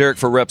 So, Derek,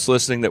 for reps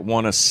listening that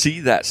want to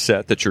see that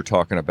set that you're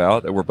talking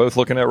about, that we're both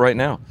looking at right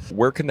now,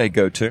 where can they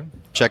go to?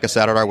 Check us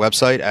out at our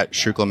website at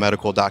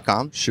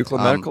shuklamedical.com.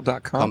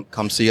 Shuklamedical.com.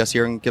 Come see us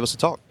here and give us a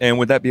talk. And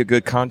would that be a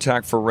good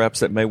contact for reps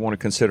that may want to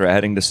consider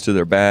adding this to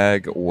their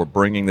bag or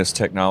bringing this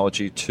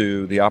technology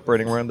to the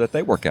operating room that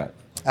they work at?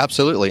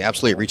 Absolutely.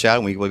 Reach out,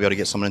 and we'll be able to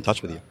get someone in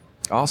touch with you.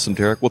 Awesome,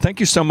 Derek. Well, thank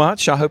you so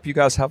much. I hope you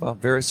guys have a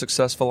very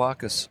successful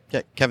AUKUS.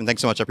 Yeah, Kevin,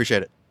 thanks so much. I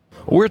appreciate it.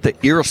 We're at the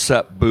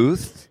IRRAcept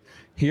booth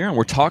here, and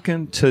we're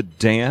talking to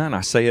Dan.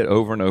 I say it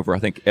over and over. I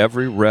think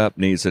every rep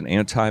needs an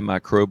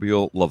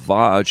antimicrobial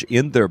lavage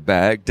in their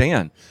bag.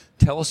 Dan,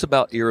 tell us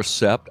about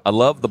IRRAcept. I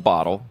love the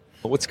bottle.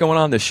 What's going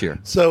on this year?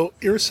 So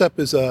IRRAcept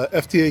is a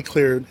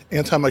FDA-cleared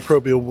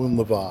antimicrobial wound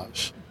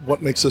lavage.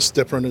 What makes us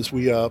different is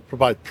we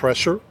provide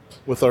pressure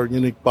with our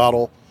unique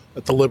bottle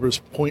that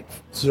delivers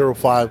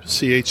 0.05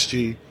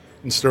 CHG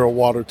in sterile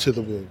water to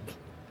the wound.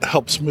 It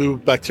helps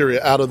move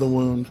bacteria out of the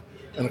wound,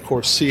 and of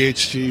course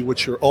CHG,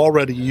 which you're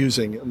already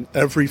using in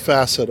every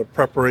facet of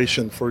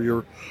preparation for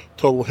your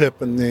total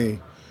hip and knee,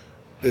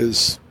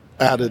 is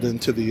added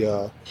into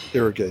the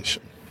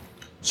irrigation.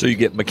 So you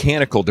get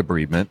mechanical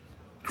debridement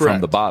from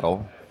the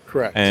bottle.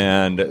 Correct.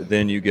 And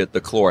then you get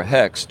the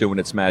Chlorhex doing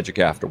its magic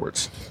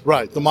afterwards.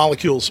 Right. The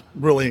molecule's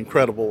really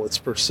incredible. Its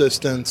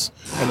persistence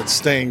and its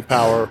staying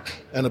power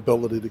and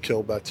ability to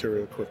kill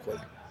bacteria quickly.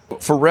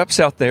 For reps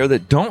out there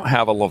that don't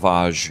have a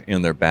lavage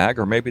in their bag,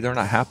 or maybe they're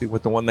not happy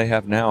with the one they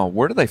have now,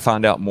 where do they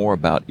find out more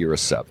about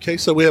IRRAcept? Okay,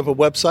 so we have a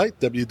website,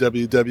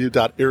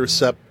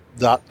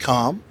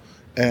 www.irracept.com,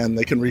 and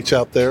they can reach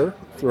out there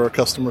through our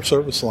customer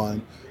service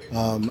line.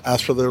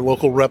 Ask for their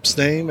local rep's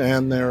name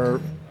and their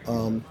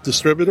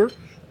distributor,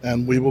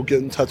 and we will get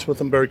in touch with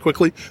them very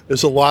quickly.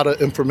 There's a lot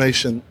of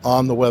information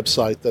on the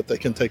website that they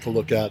can take a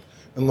look at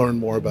and learn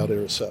more about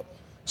IRRAcept.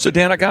 So,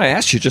 Dan, I got to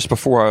ask you just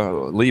before I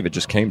leave, it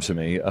just came to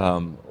me.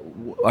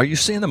 Are you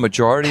seeing the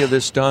majority of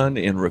this done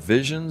in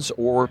revisions,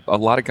 or a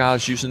lot of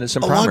guys using this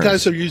in primaries? A lot of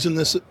guys are using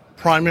this at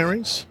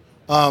primaries.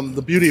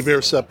 The beauty of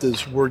IRRAcept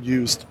is we're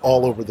used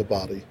all over the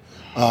body.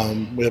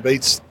 We have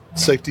 8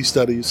 safety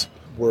studies.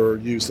 We're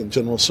used in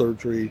general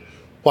surgery,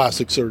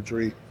 plastic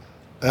surgery,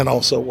 and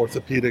also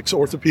orthopedics.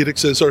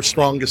 Orthopedics is our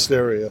strongest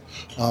area.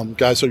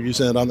 Guys are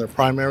using it on their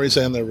primaries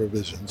and their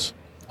revisions.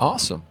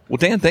 Awesome. Well,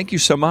 Dan, thank you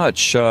so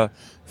much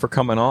for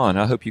coming on.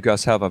 I hope you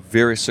guys have a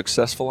very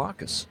successful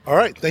AUKUS. All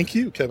right. Thank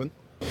you, Kevin.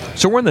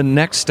 So we're in the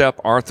Next Step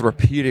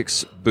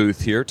Arthropedics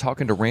booth here,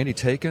 talking to Randy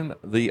Taken,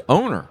 the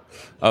owner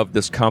of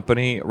this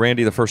company.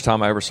 Randy, the first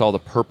time I ever saw the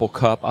purple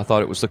cup, I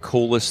thought it was the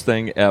coolest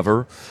thing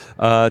ever.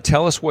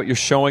 Tell us what you're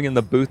showing in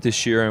the booth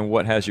this year and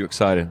what has you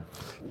excited.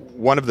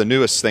 One of the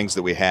newest things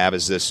that we have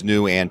is this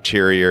new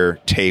anterior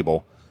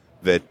table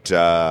that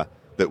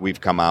that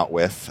we've come out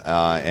with,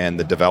 and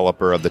the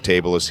developer of the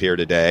table is here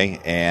today.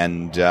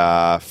 And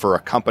for a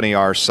company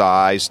our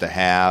size to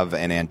have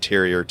an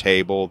anterior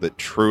table that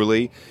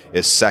truly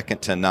is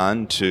second to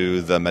none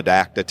to the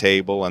Medacta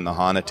table and the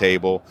HANA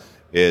table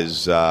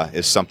is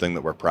something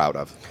that we're proud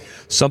of.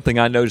 Something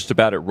I noticed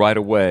about it right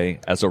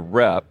away as a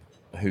rep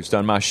who's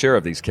done my share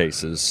of these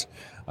cases,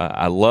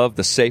 I love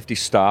the safety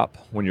stop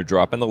when you're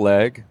dropping the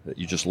leg, that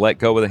you just let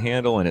go of the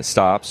handle and it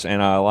stops.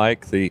 And I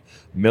like the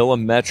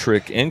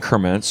millimetric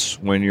increments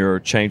when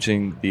you're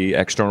changing the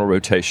external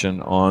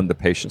rotation on the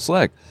patient's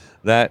leg.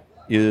 That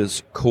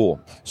is cool.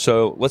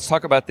 So let's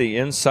talk about the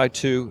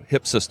In-Situ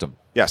hip system.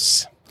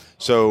 Yes.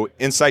 So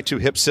In-Situ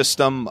hip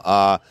system,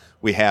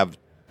 we have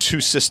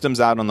 2 systems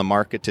out on the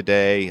market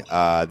today,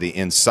 the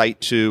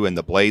In-Situ and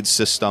the Blade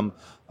system.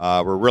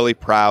 We're really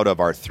proud of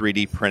our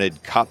 3D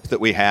printed cup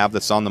that we have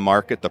that's on the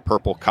market, the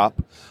Purple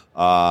Cup.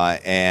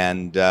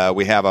 And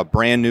we have a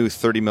brand new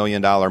 $30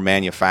 million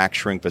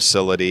manufacturing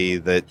facility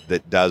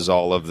that does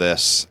all of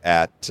this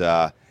at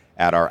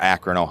our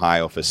Akron,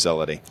 Ohio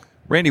facility.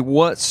 Randy,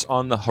 what's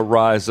on the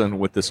horizon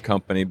with this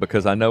company?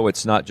 Because I know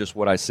it's not just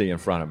what I see in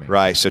front of me.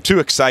 Right. So 2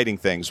 exciting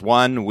things.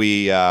 One,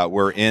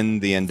 we're in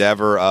the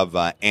endeavor of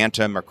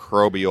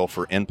antimicrobial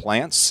for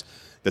implants.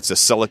 That's a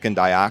silicon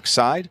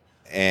dioxide.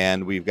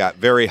 And we've got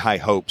very high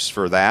hopes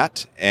for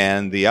that.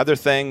 And the other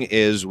thing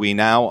is we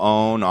now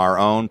own our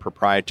own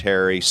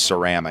proprietary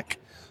ceramic.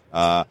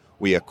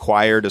 We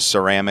acquired a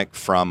ceramic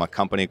from a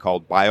company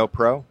called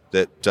BioPro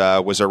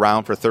that was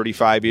around for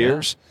 35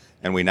 years. Yeah.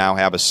 And we now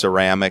have a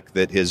ceramic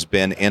that has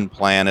been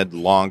implanted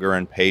longer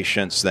in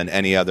patients than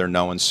any other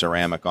known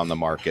ceramic on the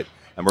market.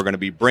 And we're going to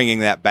be bringing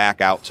that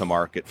back out to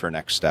market for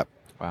next step.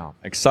 Wow.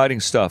 Exciting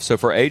stuff. So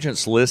for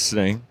agents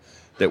listening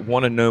that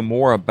want to know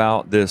more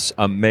about this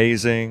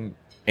amazing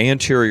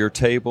anterior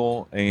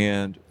table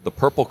and the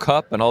Purple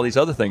Cup and all these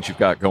other things you've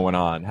got going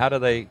on, how do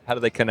they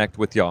connect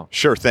with y'all?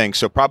 Sure thing.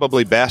 So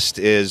probably best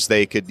is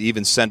they could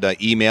even send an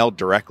email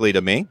directly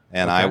to me,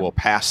 and okay. I will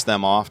pass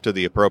them off to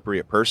the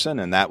appropriate person,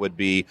 and that would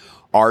be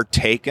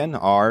rtaken,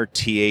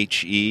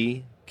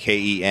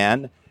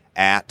 RTHEKEN,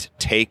 at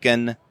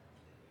taken.us.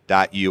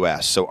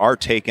 So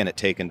rtaken at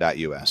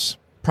taken.us.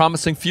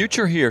 Promising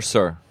future here,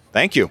 sir.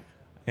 Thank you.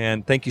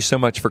 And thank you so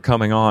much for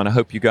coming on. I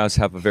hope you guys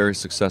have a very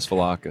successful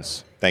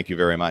AUKUS. Thank you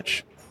very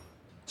much.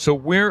 So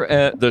we're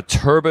at the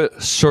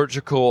Turbot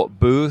Surgical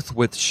booth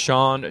with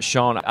Sean.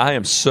 Sean, I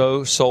am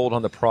so sold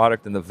on the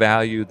product and the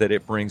value that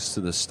it brings to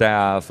the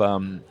staff.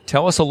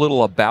 Tell us a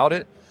little about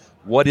it.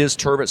 What is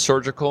Turbot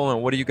Surgical,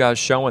 and what are you guys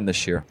showing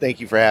this year? Thank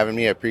you for having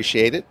me. I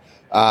appreciate it.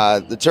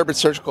 The Turbot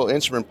Surgical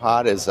Instrument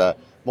Pod is a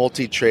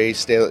multi-tray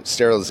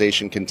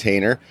sterilization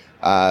container.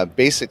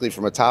 Basically,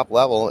 from a top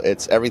level,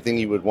 it's everything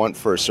you would want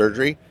for a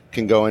surgery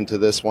can go into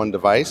this one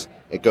device.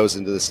 It goes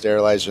into the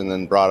sterilizer and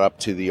then brought up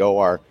to the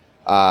OR.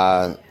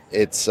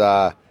 It's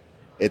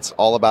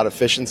all about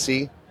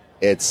efficiency.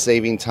 It's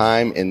saving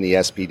time in the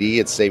SPD.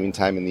 It's saving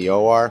time in the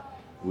OR.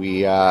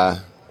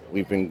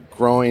 We've been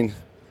growing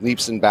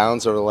leaps and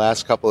bounds over the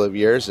last couple of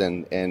years,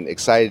 and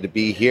excited to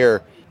be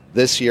here.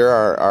 This year,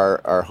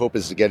 our hope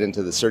is to get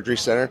into the surgery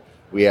center.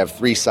 We have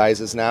 3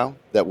 sizes now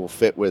that will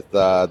fit with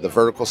the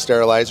vertical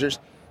sterilizers,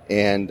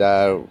 and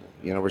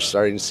we're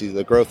starting to see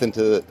the growth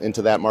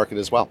into that market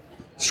as well.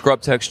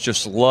 Scrub techs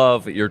just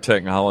love your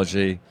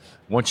technology.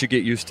 Once you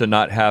get used to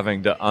not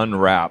having to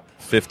unwrap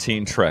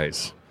 15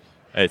 trays,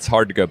 it's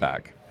hard to go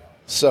back.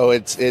 So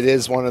it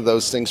is one of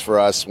those things for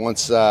us.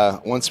 Once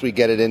we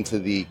get it into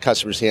the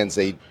customer's hands,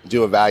 they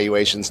do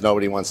evaluations.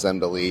 Nobody wants them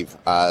to leave.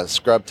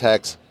 Scrub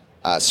techs,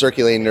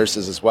 circulating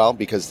nurses as well,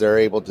 because they're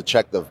able to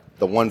check the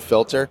one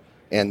filter,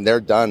 and they're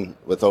done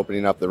with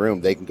opening up the room.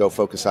 They can go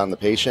focus on the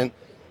patient.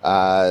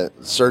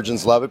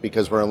 Surgeons love it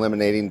because we're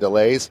eliminating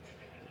delays.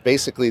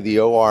 Basically, the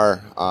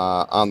OR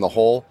on the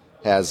whole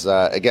has,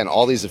 again,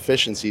 all these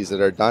efficiencies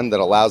that are done that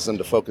allows them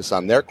to focus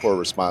on their core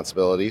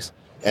responsibilities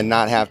and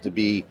not have to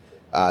be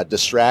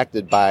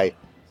distracted by,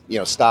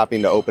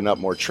 stopping to open up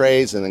more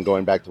trays and then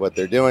going back to what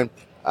they're doing.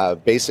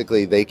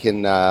 Basically, they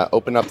can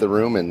open up the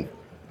room in,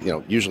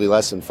 usually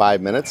less than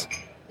 5 minutes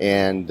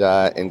and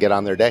get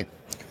on their day.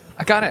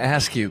 I got to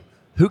ask you,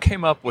 who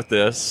came up with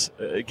this?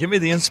 Give me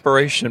the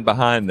inspiration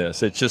behind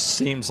this. It just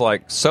seems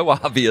like so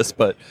obvious,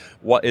 but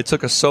it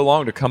took us so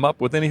long to come up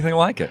with anything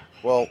like it.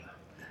 Well,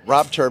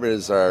 Rob Turbot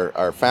is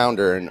our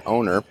founder and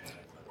owner.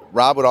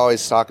 Rob would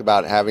always talk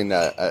about having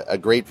a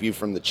great view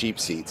from the cheap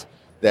seats,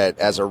 that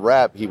as a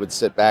rep, he would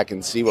sit back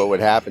and see what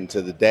would happen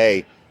to the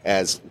day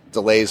as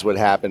delays would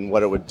happen,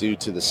 what it would do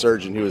to the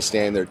surgeon who was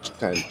standing there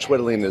kind of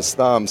twiddling his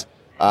thumbs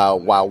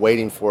while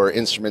waiting for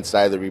instruments to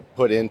either be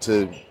put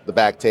into the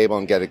back table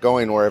and get it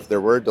going, or if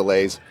there were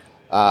delays,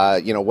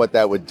 what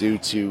that would do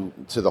to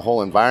the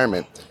whole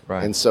environment.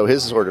 Right. And so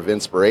his sort of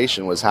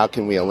inspiration was, how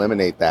can we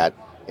eliminate that?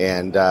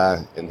 And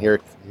here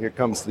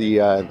comes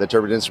the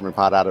Turbot Instrument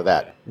Pod out of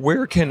that.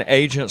 Where can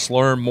agents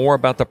learn more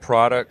about the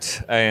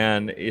product,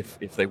 and if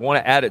they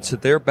want to add it to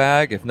their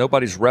bag, if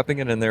nobody's repping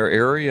it in their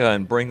area,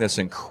 and bring this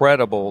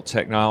incredible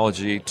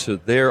technology to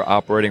their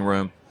operating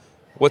room,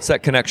 What's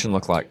that connection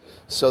look like?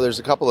 So there's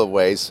a couple of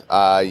ways.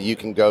 You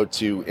can go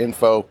to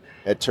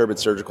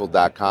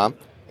info@turbidsurgical.com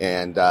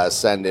and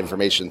send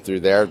information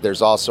through there.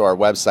 There's also our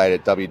website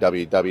at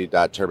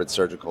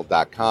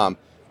www.turbidsurgical.com.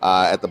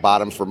 At the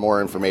bottom for more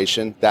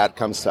information. That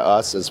comes to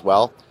us as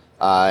well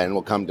and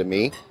will come to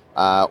me.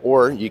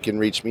 Or you can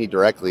reach me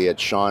directly at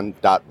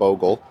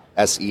Sean.Bogle,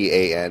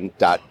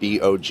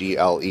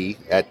 SEAN.BOGLE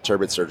at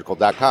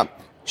turbidsurgical.com.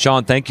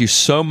 Sean, thank you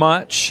so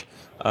much.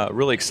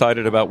 Really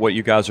excited about what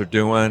you guys are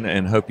doing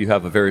and hope you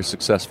have a very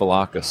successful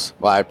AAHKS.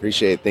 Well, I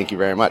appreciate it. Thank you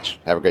very much.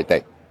 Have a great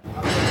day.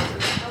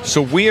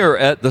 So we are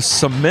at the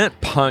Cement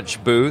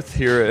Punch booth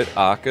here at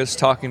AAHKS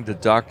talking to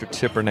Dr.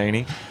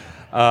 Tipirneni.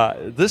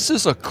 This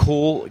is a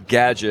cool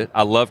gadget.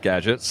 I love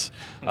gadgets.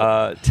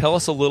 Tell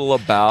us a little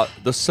about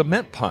the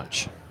Cement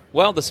Punch.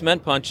 Well, the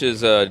Cement Punch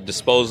is a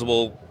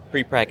disposable,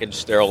 prepackaged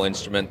sterile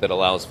instrument that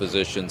allows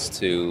physicians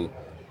to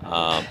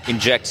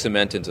inject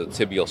cement into the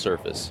tibial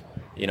surface.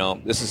 You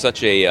know, this is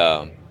such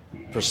a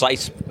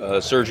precise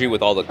surgery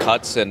with all the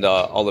cuts and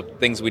all the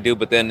things we do,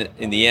 but then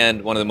in the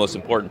end, one of the most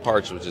important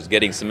parts, which is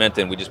getting cement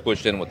in, we just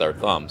pushed in with our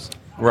thumbs.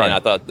 Right. And I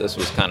thought this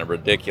was kind of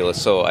ridiculous,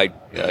 so I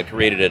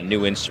created a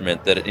new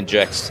instrument that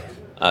injects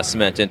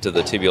cement into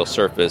the tibial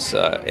surface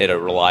at a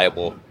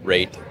reliable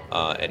rate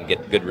and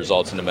get good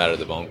results no matter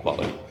the bone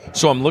quality.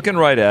 So I'm looking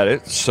right at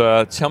it.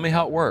 So tell me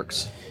how it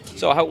works.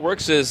 So how it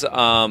works is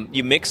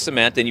you mix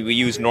cement, and you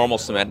use normal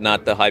cement,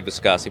 not the high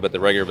viscosity, but the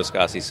regular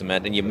viscosity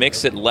cement, and you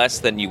mix it less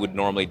than you would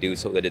normally do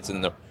so that it's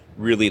in the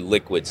really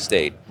liquid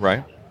state.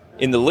 Right.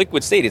 In the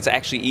liquid state, it's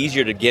actually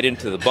easier to get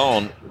into the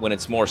bone when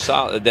it's more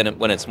solid than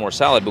when it's more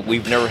solid, but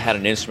we've never had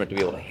an instrument to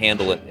be able to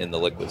handle it in the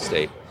liquid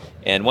state.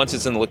 And once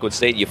it's in the liquid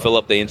state, you fill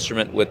up the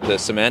instrument with the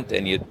cement,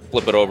 and you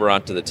flip it over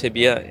onto the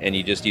tibia, and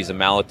you just use a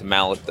mallet to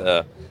mallet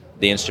the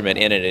instrument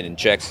in it and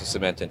injects the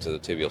cement into the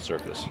tibial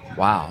surface.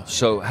 Wow.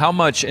 So how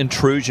much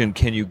intrusion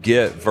can you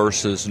get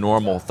versus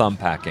normal thumb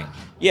packing?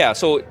 Yeah,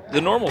 so the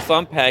normal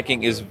thumb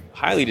packing is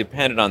highly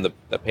dependent on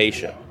the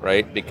patient,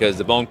 right? Because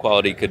the bone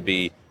quality could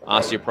be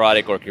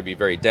osteoporotic or it could be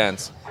very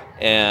dense,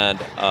 and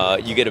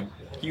you get a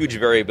huge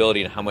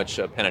variability in how much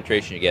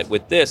penetration you get.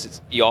 With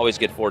this, you always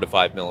get 4 to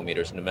 5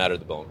 millimeters, no matter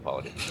the bone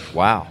quality.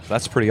 Wow,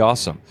 that's pretty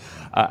awesome.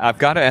 I've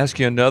got to ask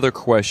you another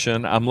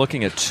question. I'm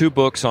looking at 2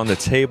 books on the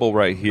table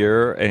right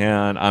here,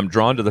 and I'm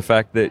drawn to the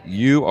fact that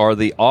you are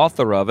the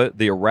author of it,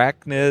 The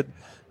Arachnid,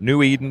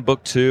 New Eden,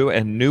 Book 2,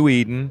 and New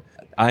Eden.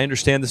 I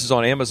understand this is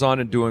on Amazon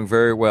and doing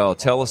very well.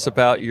 Tell us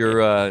about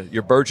your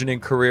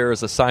burgeoning career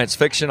as a science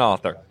fiction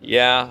author.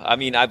 Yeah, I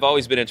mean, I've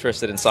always been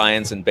interested in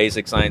science and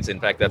basic science. In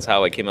fact, that's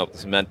how I came up with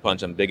the Cement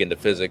Punch. I'm big into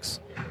physics.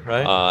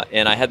 Right.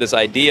 And I had this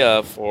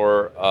idea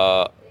for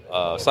a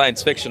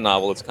science fiction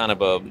novel. It's kind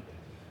of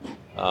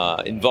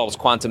involves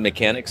quantum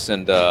mechanics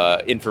and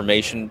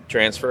information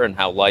transfer and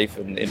how life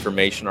and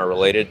information are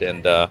related.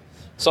 And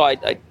so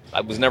I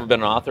was never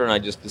been an author, and I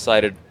just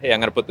decided, hey, I'm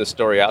going to put this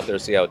story out there,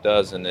 see how it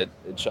does, and it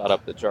shot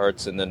up the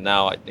charts. And then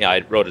now I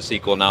wrote a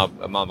sequel. Now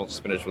I'm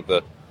almost finished with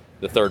the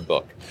 3rd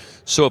book.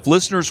 So if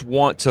listeners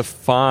want to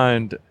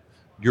find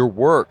your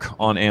work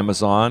on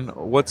Amazon,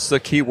 what's the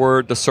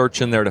keyword to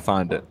search in there to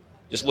find it?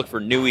 Just look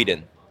for New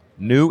Eden.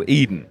 New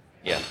Eden.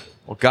 Yeah.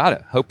 Well, got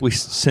it. Hope we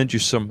send you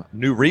some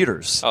new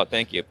readers. Oh,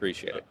 thank you.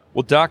 Appreciate it.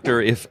 Well,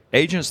 Doctor, if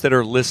agents that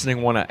are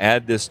listening want to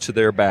add this to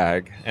their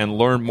bag and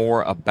learn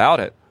more about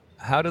it,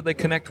 how do they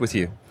connect with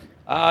you?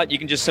 You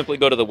can just simply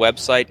go to the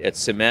website at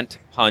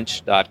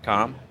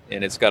cementpunch.com,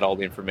 and it's got all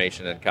the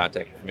information and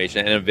contact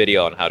information and a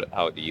video on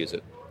how to use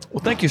it.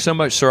 Well, thank you so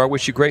much, sir. I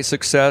wish you great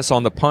success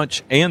on the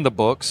punch and the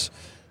books.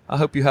 I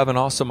hope you have an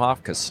awesome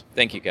AAHKS.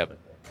 Thank you, Kevin.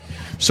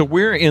 So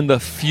we're in the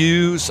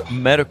Fuse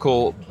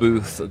Medical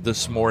booth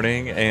this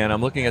morning, and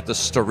I'm looking at the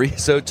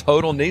Storizo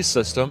Total Knee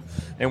System,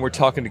 and we're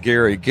talking to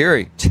Gary.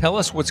 Gary, tell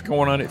us what's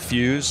going on at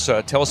Fuse.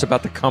 Tell us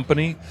about the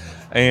company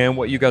and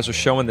what you guys are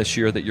showing this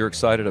year that you're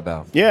excited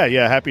about. Yeah,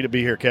 happy to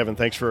be here, Kevin.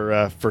 Thanks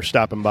for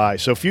stopping by.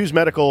 So Fuse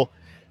Medical,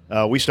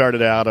 we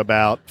started out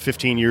about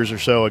 15 years or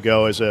so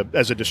ago as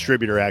a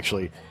distributor,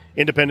 actually.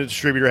 Independent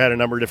distributor, had a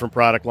number of different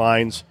product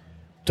lines,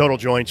 Total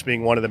Joints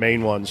being one of the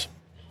main ones,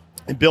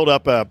 and built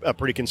up a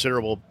pretty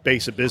considerable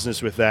base of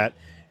business with that.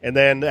 And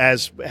then,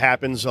 as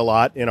happens a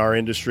lot in our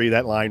industry,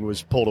 that line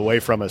was pulled away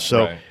from us.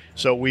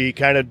 So we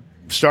kind of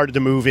started to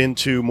move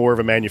into more of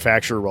a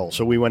manufacturer role.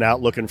 So we went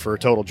out looking for a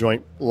total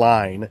joint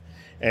line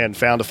and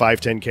found a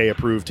 510K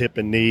approved hip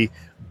and knee,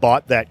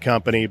 bought that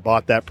company,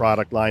 bought that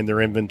product line,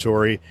 their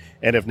inventory,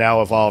 and have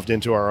now evolved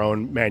into our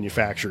own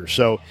manufacturer.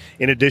 So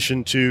in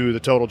addition to the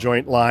total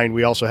joint line,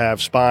 we also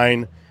have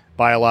spine,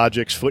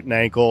 biologics, foot and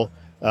ankle,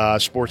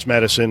 sports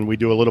medicine. We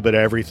do a little bit of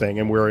everything,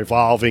 and we're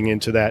evolving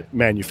into that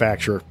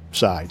manufacturer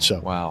side. So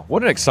wow,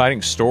 what an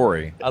exciting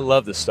story. I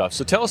love this stuff.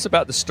 So tell us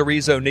about the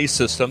Storizo knee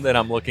system that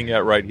I'm looking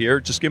at right here.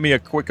 Just give me a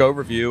quick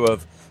overview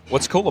of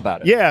what's cool about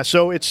it. Yeah,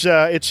 so it's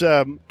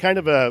kind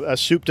of a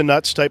soup to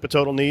nuts type of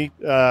total knee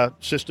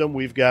system.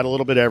 We've got a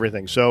little bit of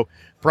everything. So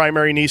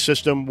primary knee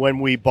system, when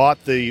we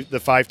bought the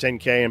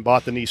 510K and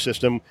bought the knee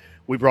system,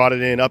 we brought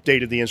it in,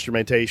 updated the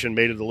instrumentation,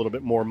 made it a little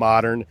bit more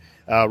modern,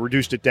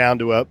 reduced it down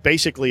to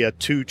basically a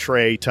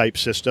 2-tray type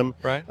system.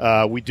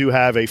 Right. We do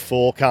have a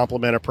full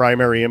complement of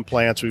primary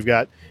implants. We've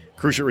got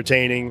cruciate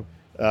retaining.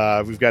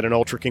 We've got an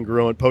ultra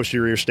congruent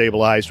posterior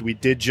stabilized. We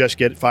did just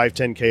get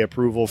 510K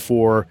approval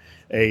for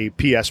a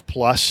PS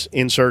Plus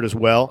insert as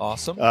well.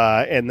 Awesome.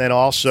 And then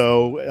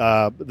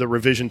also the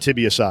revision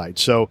tibia side.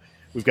 So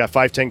we've got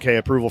 510K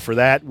approval for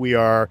that. We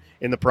are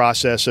in the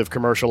process of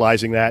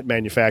commercializing that,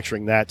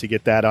 manufacturing that to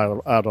get that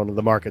out onto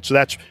the market. So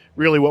that's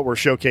really what we're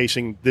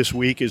showcasing this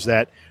week is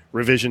that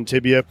revision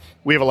tibia.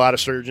 We have a lot of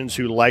surgeons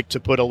who like to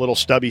put a little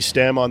stubby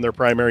stem on their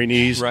primary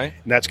knees. Right.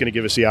 And that's going to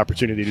give us the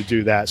opportunity to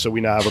do that. So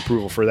we now have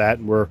approval for that,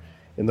 and we're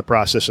in the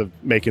process of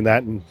making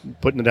that and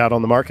putting it out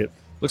on the market.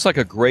 Looks like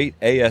a great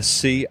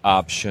ASC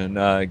option.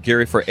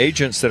 Gary, for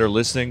agents that are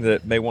listening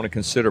that may want to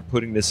consider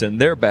putting this in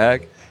their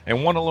bag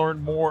and want to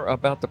learn more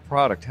about the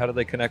product, how do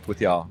they connect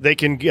with y'all? They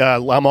can.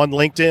 I'm on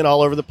LinkedIn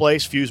all over the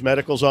place. Fuse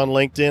Medical's on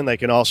LinkedIn. They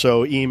can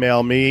also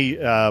email me,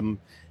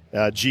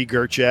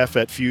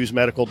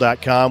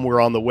 ggerchef@fusemedical.com.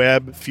 We're on the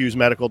web,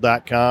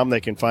 fusemedical.com.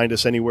 They can find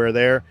us anywhere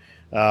there.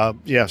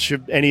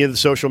 Any of the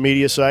social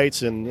media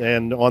sites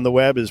and on the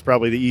web is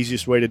probably the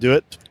easiest way to do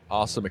it.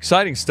 Awesome.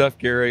 Exciting stuff,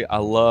 Gary. I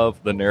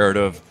love the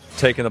narrative,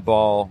 taking the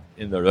ball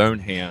in their own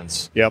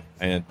hands. Yep.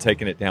 And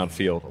taking it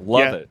downfield.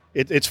 Love it.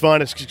 It's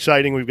fun. It's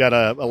exciting. We've got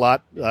a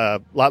lot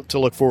to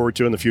look forward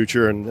to in the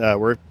future, and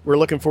we're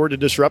looking forward to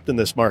disrupting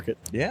this market.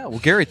 Yeah. Well,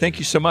 Gary, thank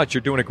you so much.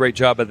 You're doing a great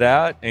job of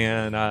that,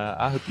 and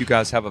I hope you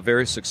guys have a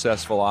very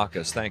successful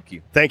AAHKS. Thank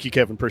you. Thank you,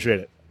 Kevin.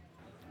 Appreciate it.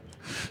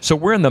 So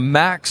we're in the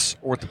Max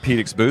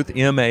Orthopedics booth,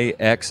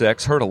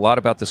 MAXX. Heard a lot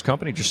about this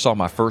company. Just saw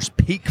my first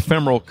peak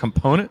femoral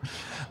component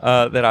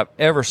that I've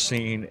ever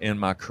seen in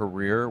my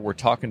career. We're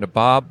talking to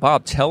Bob.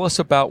 Bob, tell us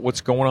about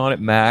what's going on at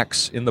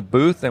Max in the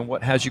booth and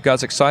what has you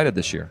guys excited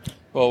this year.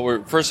 Well,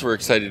 we're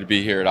excited to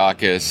be here at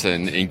AAHKS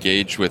and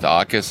engage with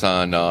AAHKS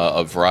on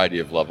a variety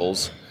of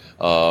levels.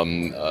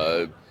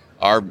 Our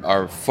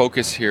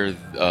focus here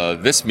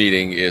this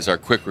meeting is our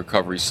quick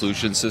recovery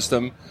solution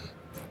system,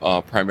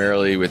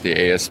 primarily with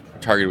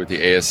targeted with the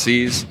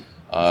ASCs.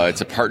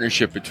 It's a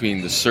partnership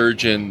between the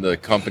surgeon, the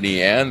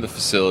company, and the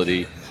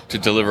facility to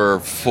deliver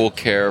full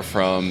care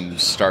from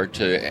start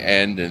to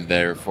end and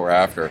therefore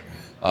after.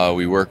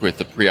 We work with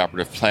the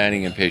preoperative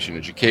planning and patient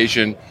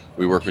education.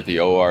 We work with the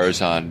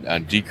ORs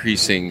on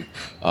decreasing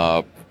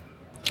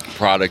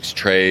products,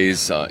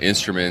 trays,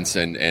 instruments,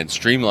 and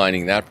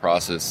streamlining that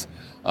process,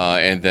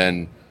 and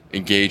then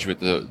engage with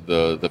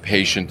the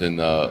patient and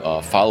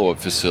the follow-up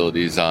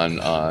facilities on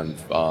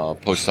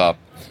post-op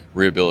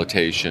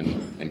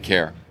rehabilitation and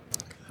care.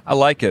 I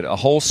like it. A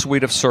whole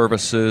suite of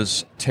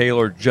services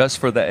tailored just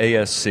for the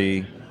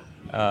ASC.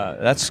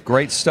 That's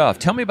great stuff.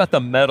 Tell me about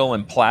the metal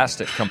and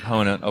plastic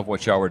component of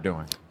what y'all are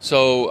doing.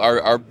 So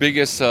our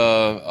biggest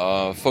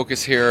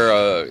focus here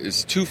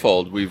is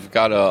twofold. We've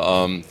got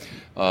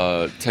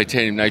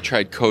titanium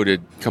nitride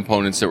coated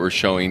components that we're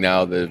showing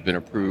now that have been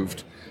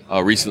approved,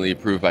 recently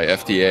approved by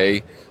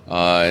FDA,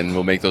 and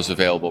we'll make those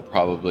available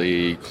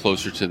probably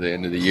closer to the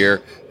end of the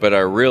year. But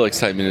our real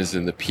excitement is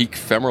in the PEEK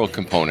femoral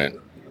component.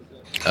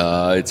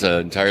 It's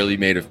entirely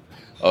made of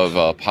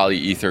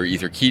polyether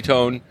ether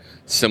ketone,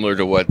 similar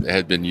to what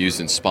had been used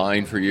in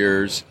spine for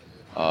years,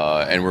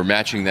 and we're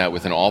matching that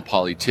with an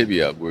all-poly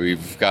tibia.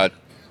 We've got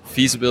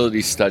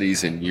feasibility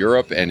studies in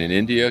Europe and in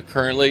India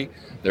currently.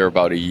 They're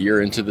about a year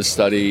into the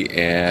study,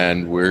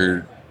 and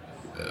we're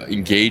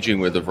engaging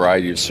with a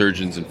variety of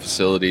surgeons and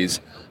facilities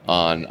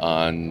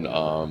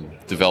on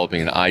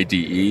developing an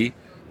IDE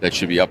that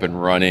should be up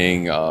and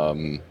running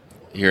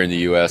here in the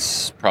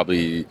U.S.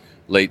 probably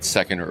late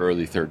second or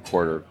early third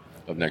quarter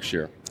of next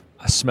year.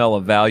 I smell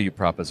a value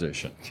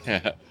proposition.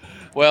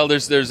 Well,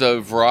 there's a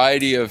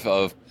variety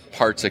of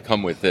parts that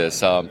come with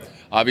this.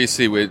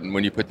 Obviously,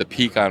 when you put the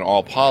PEEK on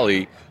all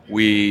poly,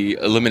 we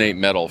eliminate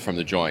metal from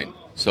the joint.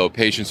 So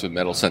patients with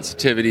metal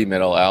sensitivity,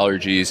 metal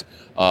allergies,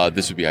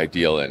 this would be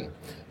ideal in.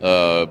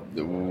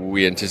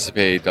 We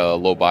anticipate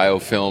low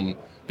biofilm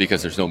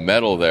because there's no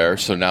metal there,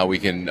 so now we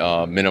can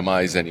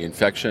minimize any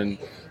infection.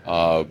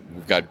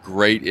 We've got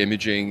great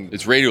imaging.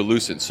 It's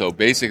radiolucent, so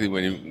basically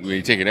when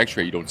you take an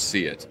x-ray, you don't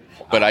see it.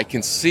 But I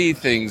can see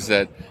things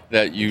that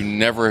you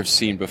never have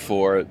seen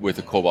before with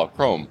a cobalt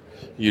chrome.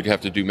 You'd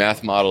have to do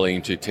math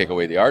modeling to take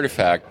away the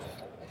artifact.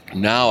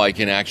 Now I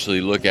can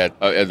actually look at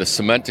the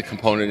cement to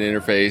component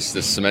interface,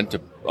 the cement to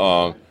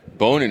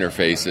bone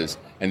interfaces,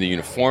 and the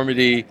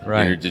uniformity,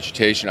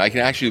 interdigitation. I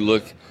can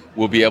actually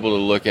we'll be able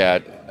to look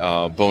at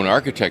bone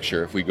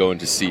architecture if we go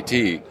into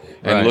CT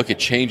and look at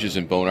changes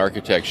in bone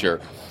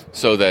architecture,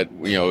 so that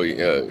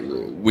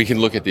we can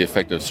look at the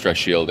effect of stress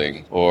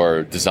shielding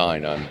or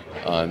design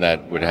on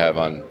that would have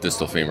on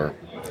distal femur.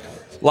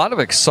 A lot of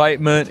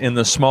excitement in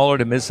the smaller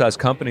to mid-sized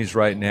companies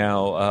right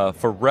now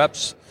for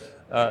reps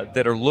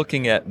that are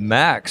looking at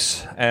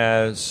Max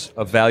as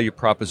a value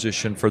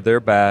proposition for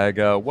their bag.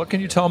 What can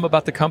you tell them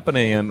about the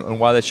company and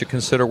why they should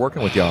consider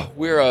working with y'all?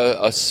 We're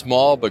a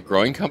small but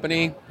growing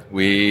company.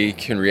 We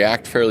can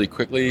react fairly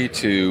quickly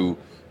to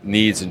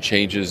needs and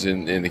changes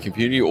in the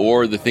community,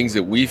 or the things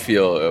that we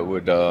feel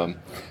would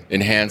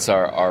enhance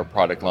our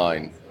product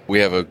line. We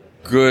have a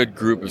good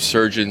group of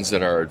surgeons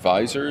that are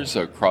advisors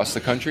across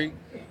the country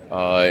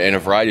in a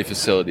variety of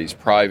facilities,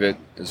 private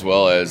as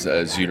well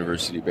as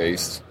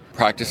university-based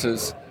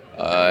practices.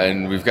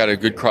 And we've got a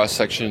good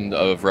cross-section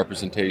of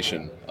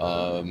representation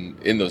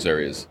in those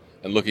areas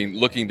and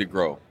looking to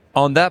grow.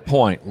 On that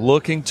point,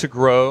 looking to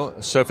grow.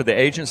 So for the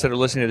agents that are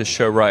listening to this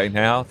show right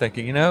now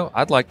thinking,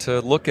 I'd like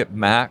to look at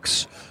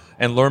Max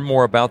and learn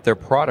more about their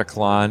product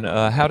line,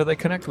 how do they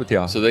connect with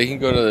y'all? So they can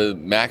go to the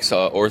Max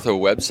Ortho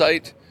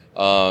website,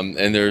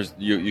 and there's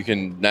you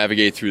can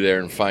navigate through there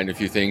and find a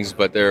few things.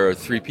 But there are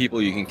 3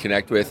 people you can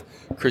connect with: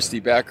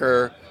 Christy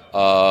Becker,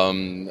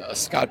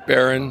 Scott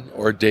Barron,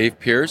 or Dave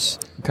Pierce.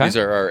 Okay. These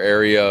are our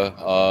area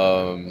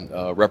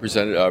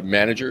representative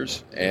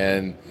managers,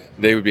 and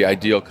they would be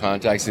ideal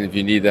contacts. And if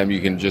you need them,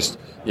 you can just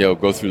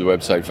go through the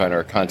website, find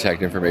our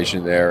contact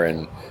information there,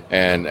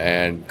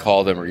 and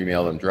call them or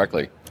email them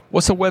directly.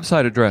 What's the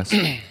website address?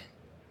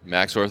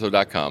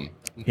 MaxOrtho.com.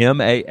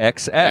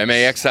 MAXX.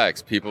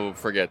 MAXX. People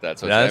forget that.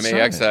 So it's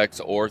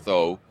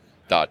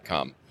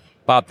MAXXOrtho.com.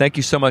 Bob, thank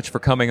you so much for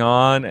coming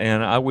on,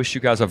 and I wish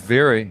you guys a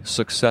very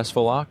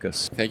successful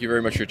AAHKS. Thank you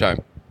very much for your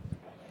time.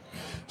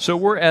 So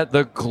we're at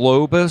the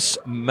Globus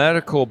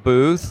Medical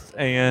booth,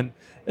 and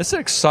it's an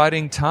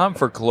exciting time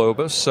for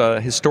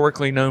Globus,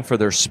 historically known for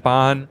their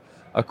spine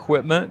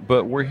equipment,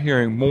 but we're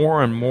hearing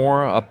more and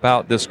more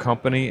about this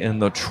company in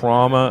the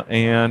trauma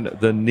and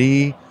the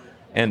knee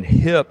and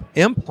hip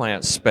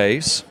implant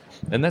space,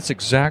 and that's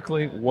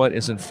exactly what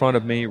is in front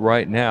of me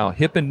right now.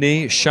 Hip and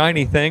knee,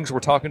 shiny things.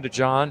 We're talking to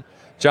John.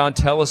 John,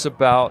 tell us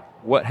about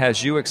what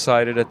has you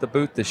excited at the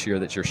booth this year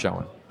that you're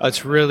showing.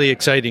 It's really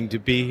exciting to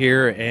be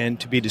here and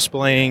to be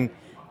displaying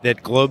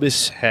that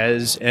Globus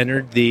has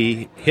entered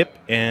the hip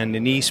and the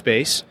knee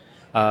space.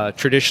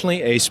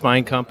 Traditionally a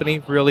spine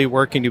company, really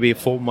working to be a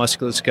full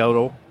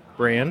musculoskeletal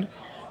brand.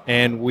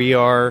 And we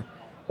are,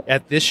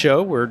 at this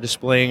show, we're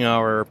displaying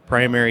our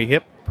primary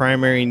hip,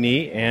 primary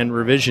knee, and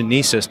revision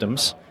knee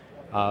systems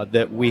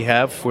that we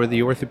have for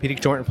the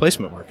orthopedic joint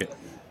replacement market.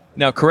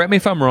 Now, correct me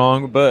if I'm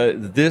wrong,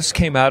 but this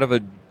came out of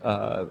an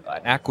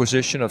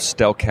acquisition of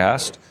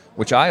Stelcast,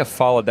 which I have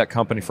followed that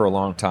company for a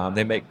long time.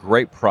 They make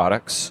great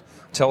products.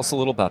 Tell us a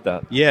little about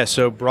that. Yeah,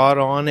 so brought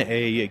on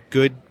a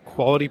good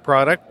quality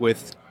product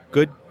with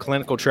good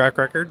clinical track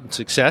record and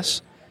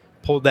success,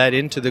 pulled that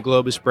into the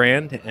Globus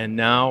brand, and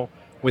now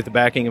with the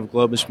backing of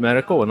Globus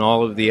Medical and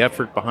all of the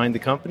effort behind the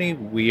company,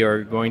 we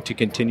are going to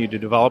continue to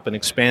develop and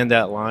expand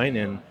that line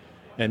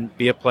and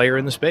be a player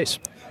in the space.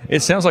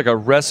 It sounds like a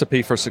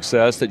recipe for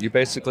success that you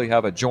basically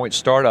have a joint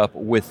startup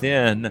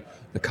within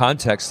the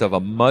context of a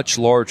much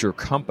larger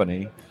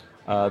company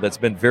that's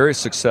been very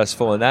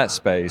successful in that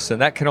space,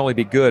 and that can only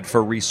be good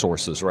for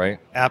resources, right?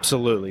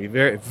 Absolutely.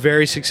 Very,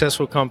 very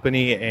successful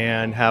company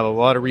and have a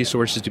lot of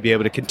resources to be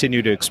able to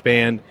continue to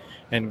expand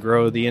and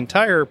grow the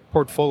entire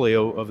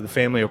portfolio of the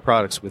family of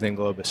products within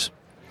Globus.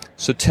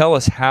 So tell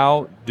us,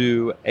 how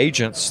do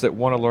agents that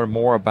want to learn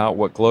more about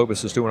what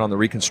Globus is doing on the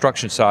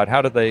reconstruction side,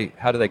 how do they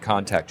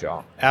contact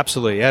y'all?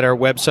 Absolutely. At our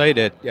website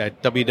at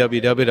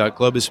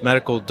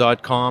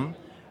www.globusmedical.com,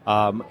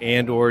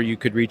 and or you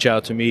could reach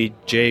out to me,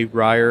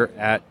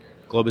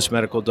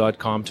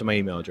 jryer@globusmedical.com, to my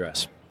email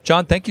address.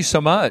 John, thank you so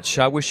much.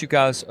 I wish you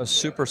guys a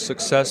super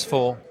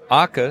successful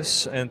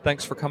AAHKS, and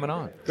thanks for coming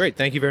on. Great.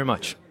 Thank you very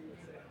much.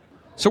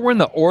 So we're in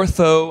the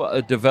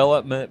Ortho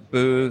Development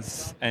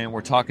booth, and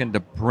we're talking to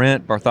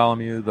Brent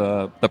Bartholomew,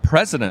 the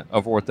president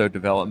of Ortho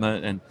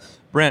Development. And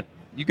Brent,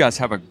 you guys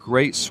have a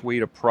great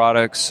suite of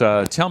products.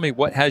 Tell me,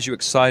 what has you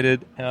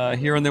excited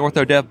here in the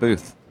Ortho Dev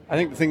booth? I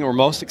think the thing that we're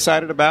most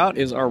excited about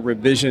is our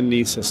revision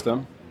knee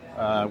system.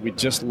 We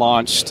just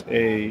launched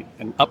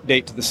an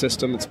update to the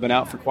system. It's been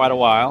out for quite a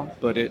while,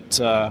 but it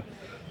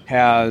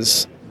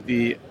has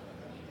the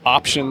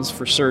options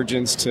for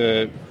surgeons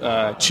to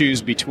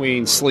choose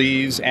between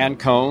sleeves and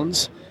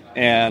cones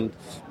and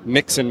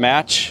mix and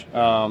match,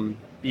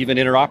 even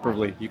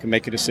interoperatively. You can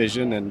make a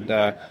decision,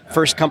 and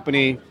first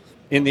company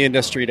in the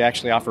industry to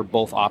actually offer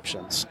both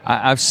options.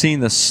 I've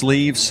seen the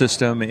sleeve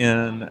system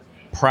in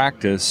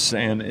practice,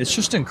 and it's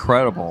just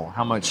incredible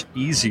how much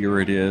easier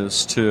it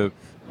is to,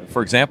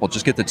 for example,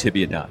 just get the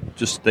tibia done.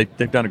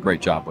 They've done a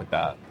great job with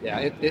that.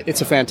 Yeah, it's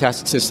a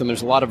fantastic system.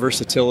 There's a lot of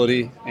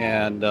versatility,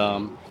 and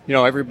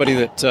everybody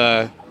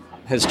that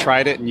has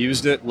tried it and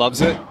used it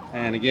loves it.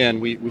 And again,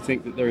 we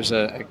think that there's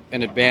an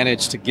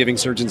advantage to giving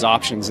surgeons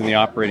options in the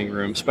operating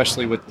room,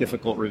 especially with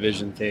difficult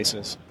revision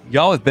cases.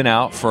 Y'all have been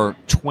out for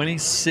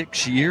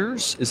 26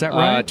 years, is that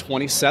right?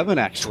 27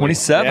 actually.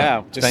 27.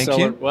 Yeah. Thank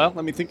you. Well,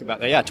 let me think about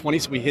that. Yeah,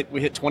 we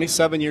hit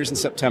 27 years in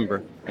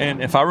September.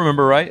 And if I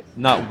remember right,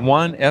 not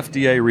one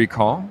FDA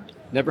recall.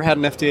 Never had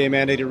an FDA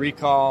mandated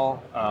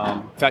recall.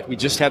 In fact, we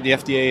just had the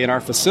FDA in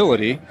our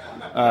facility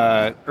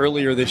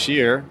earlier this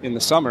year in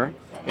the summer,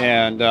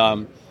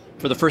 and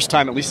for the first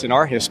time, at least in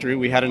our history,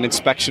 we had an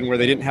inspection where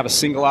they didn't have a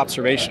single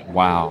observation.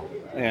 Wow.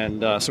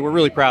 And so we're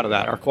really proud of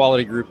that. Our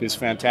quality group is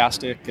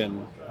fantastic,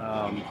 and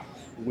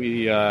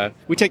we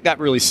take that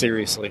really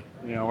seriously.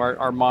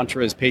 Our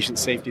mantra is patient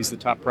safety is the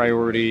top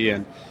priority,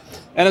 and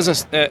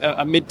as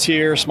a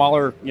mid-tier,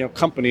 smaller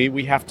company,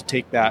 we have to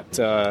take that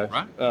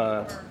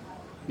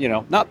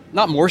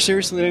not more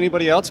seriously than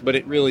anybody else, but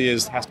it really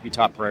has to be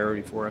top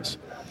priority for us.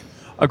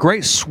 A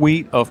great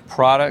suite of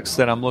products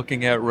that I'm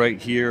looking at right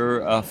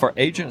here for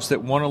agents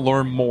that want to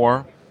learn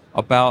more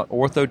about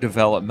ortho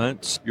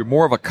development. You're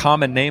more of a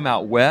common name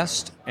out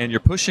west, and you're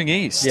pushing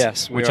east.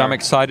 Yes, which I'm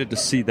excited to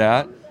see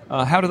that.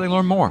 How do they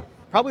learn more?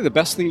 Probably the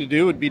best thing to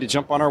do would be to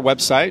jump on our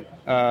website,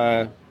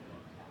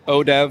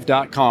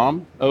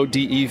 odev.com,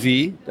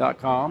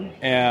 odev.com,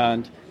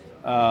 and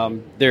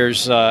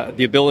there's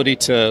the ability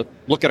to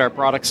look at our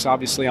products,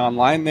 obviously,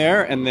 online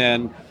there, and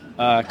then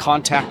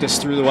contact us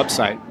through the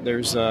website.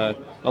 There's a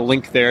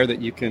link there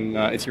that you can,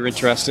 if you're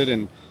interested,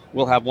 and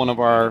we'll have one of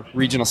our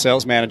regional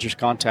sales managers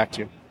contact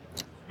you.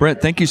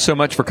 Brent, thank you so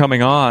much for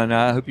coming on.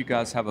 I hope you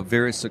guys have a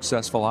very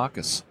successful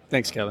AUKUS.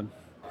 Thanks, Kevin.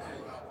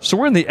 So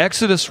we're in the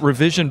Exodus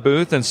Revision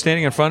booth, and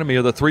standing in front of me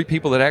are the three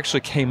people that actually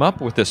came up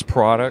with this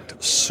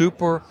product.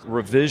 Super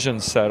revision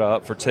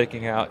setup for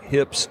taking out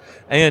hips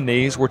and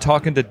knees. We're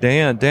talking to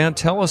Dan. Dan,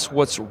 tell us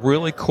what's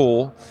really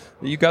cool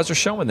that you guys are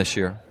showing this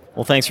year.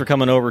 Well, thanks for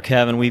coming over,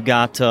 Kevin. We've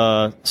got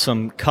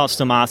some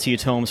custom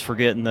osteotomes for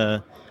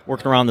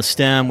working around the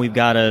stem. We've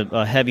got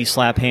a heavy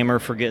slap hammer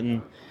for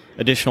getting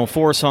additional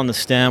force on the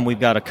stem. We've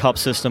got a cup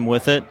system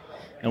with it,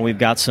 and we've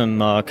got some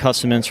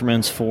custom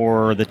instruments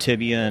for the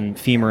tibia and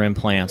femur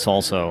implants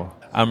also.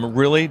 I'm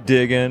really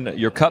digging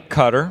your cup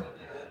cutter.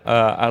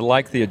 I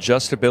like the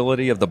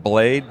adjustability of the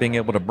blade, being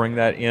able to bring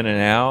that in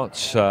and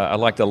out. I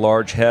like the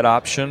large head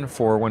option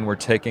for when we're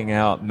taking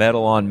out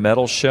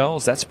metal-on-metal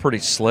shells. That's pretty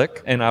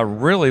slick. And I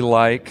really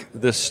like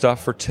this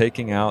stuff for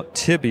taking out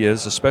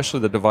tibias, especially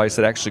the device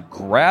that actually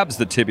grabs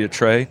the tibia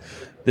tray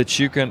that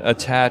you can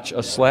attach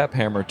a slap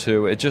hammer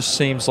to. It just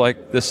seems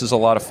like this is a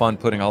lot of fun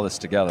putting all this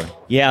together.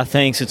 Yeah,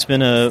 thanks. It's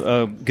been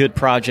a good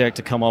project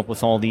to come up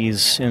with all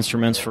these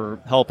instruments for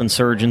helping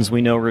surgeons.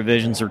 We know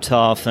revisions are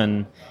tough,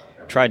 and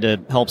tried to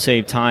help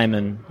save time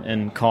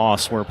and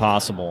costs where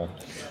possible.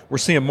 We're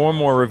seeing more and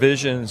more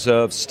revisions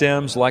of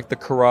stems like the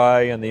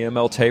Karai and the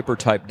ML Taper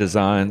type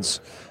designs,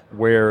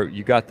 where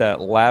you got that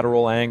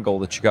lateral angle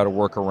that you got to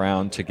work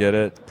around to get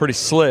it. Pretty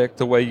slick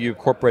the way you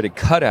incorporated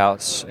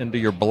cutouts into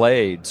your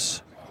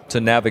blades to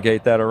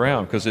navigate that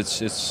around, because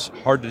it's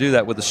hard to do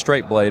that with a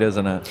straight blade,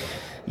 isn't it?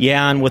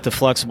 Yeah, and with the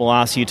flexible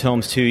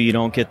osteotomes too, you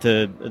don't get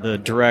the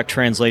direct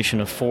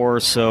translation of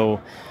force. So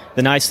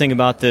the nice thing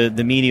about the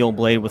medial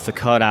blade with the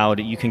cutout,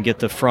 you can get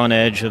the front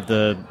edge of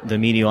the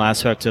medial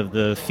aspect of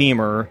the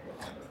femur,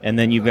 and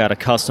then you've got a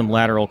custom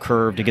lateral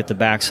curve to get the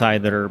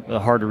backside that are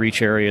hard to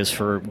reach areas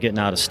for getting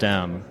out of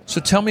stem. So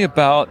tell me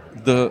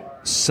about the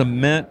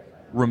cement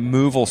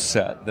removal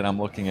set that I'm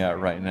looking at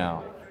right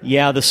now.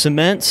 Yeah, the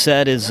cement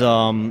set is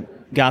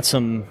got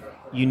some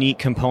unique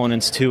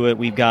components to it.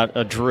 We've got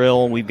a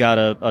drill, we've got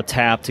a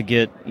tap to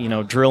get,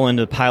 drill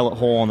into the pilot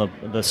hole on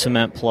the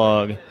cement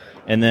plug,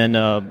 and then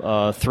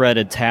a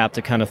threaded tap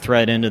to kind of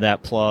thread into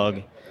that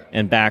plug,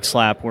 and back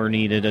slap where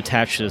needed,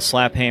 attached to the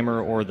slap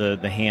hammer or the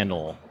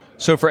handle.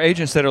 So for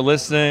agents that are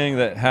listening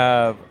that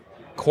have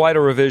quite a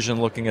revision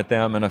looking at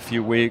them in a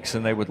few weeks,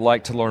 and they would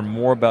like to learn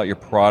more about your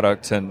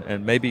product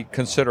and maybe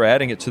consider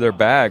adding it to their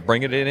bag,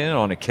 bringing it in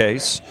on a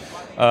case,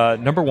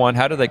 number one,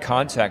 how do they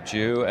contact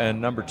you? And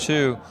number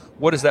two,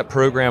 what does that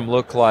program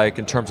look like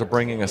in terms of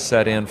bringing a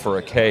set in for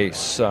a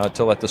case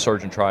to let the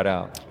surgeon try it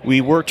out?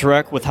 We work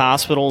direct with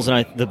hospitals,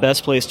 and the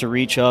best place to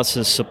reach us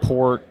is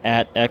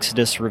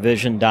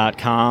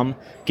support@exodusrevision.com.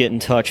 Get in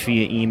touch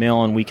via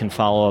email, and we can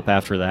follow up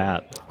after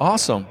that.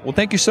 Awesome. Well,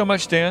 thank you so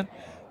much, Dan.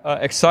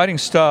 Exciting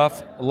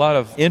stuff, a lot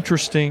of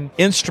interesting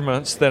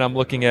instruments that I'm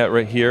looking at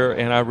right here,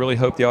 and I really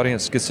hope the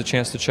audience gets a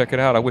chance to check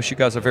it out. I wish you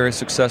guys a very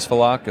successful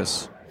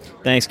AUKUS.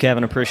 Thanks,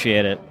 Kevin.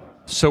 Appreciate it.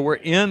 So we're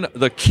in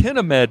the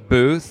Kinemed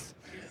booth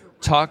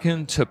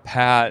talking to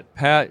Pat.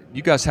 Pat,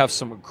 you guys have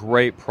some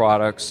great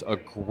products, a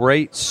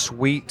great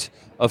suite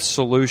of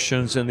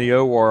solutions in the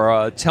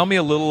OR. Tell me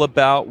a little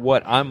about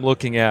what I'm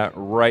looking at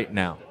right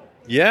now.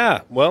 Yeah,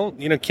 well,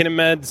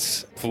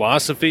 Kinemed's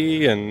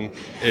philosophy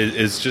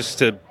is just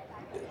to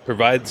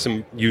provide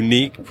some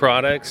unique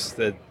products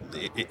that,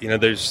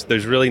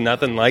 there's really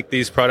nothing like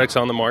these products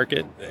on the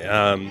market.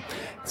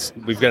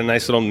 We've got a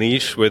nice little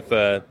niche with,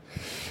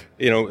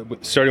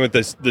 starting with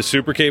the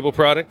Super Cable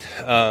product.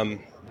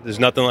 There's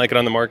nothing like it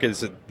on the market.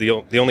 It's the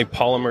only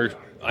polymer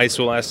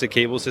isoelastic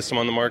cable system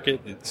on the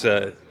market. It's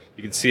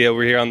you can see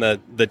over here on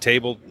the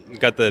table, we've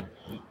got the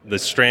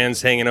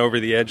strands hanging over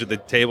the edge of the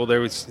table. There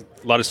was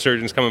a lot of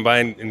surgeons coming by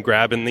and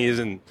grabbing these,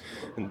 and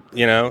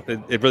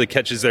it really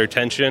catches their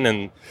attention.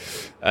 And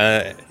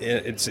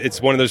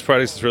it's one of those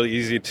products that's really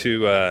easy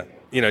to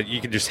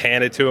you can just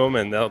hand it to them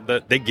and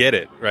they get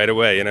it right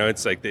away.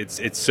 It's like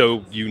it's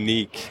so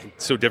unique,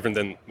 it's so different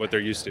than what they're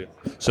used to.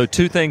 So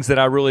two things that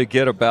I really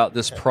get about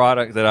this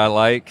product that I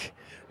like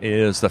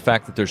is the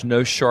fact that there's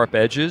no sharp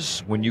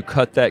edges when you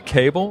cut that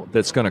cable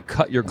that's going to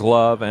cut your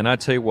glove. And I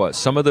tell you what,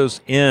 some of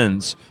those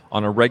ends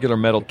on a regular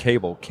metal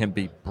cable can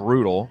be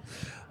brutal.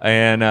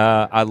 And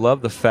I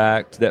love the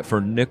fact that for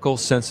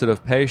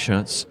nickel-sensitive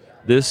patients,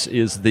 this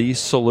is the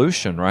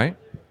solution, right?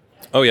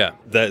 Oh yeah,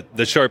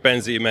 the sharp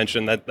ends that you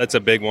mentioned, that's a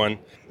big one.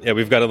 Yeah,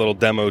 we've got a little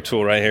demo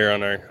tool right here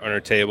on our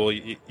table.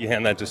 You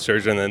hand that to a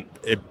surgeon, and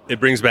it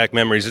brings back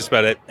memories. Just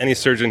about any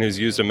surgeon who's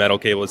used a metal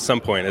cable at some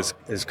point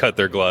has cut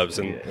their gloves,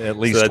 and at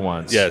least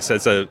once. Yes,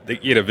 you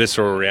get a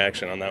visceral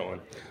reaction on that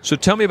one. So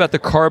tell me about the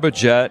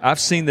Carbojet. I've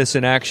seen this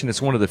in action.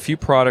 It's one of the few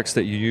products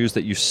that you use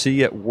that you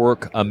see at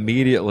work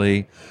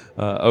immediately,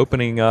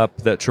 opening up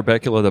that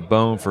trabecula, the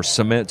bone, for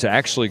cement to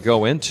actually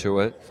go into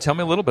it. Tell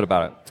me a little bit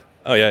about it.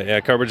 Oh yeah.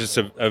 Carbojet's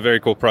a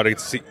very cool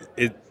product.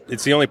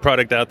 It's the only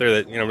product out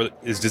there that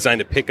is designed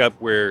to pick up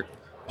where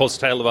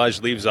pulsatile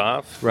lavage leaves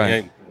off.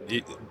 Right.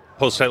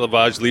 Pulsatile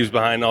lavage leaves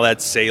behind all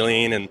that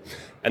saline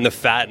and the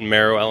fat and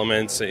marrow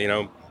elements.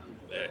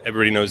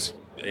 Everybody knows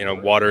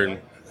water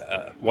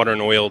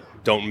and oil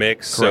don't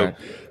mix. Correct.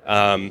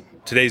 So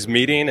today's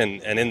meeting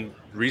and in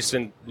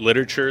recent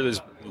literature, there's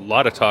a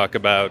lot of talk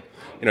about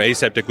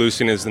aseptic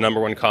leucine is the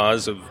number one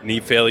cause of knee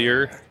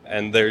failure.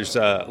 And there's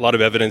a lot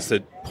of evidence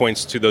that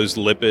points to those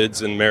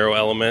lipids and marrow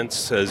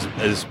elements as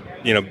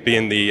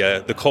being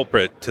the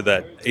culprit to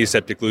that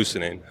aseptic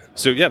leucine.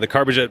 So yeah, the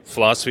Carbojet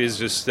philosophy is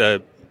just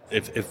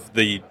if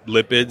the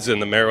lipids and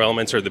the marrow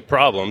elements are the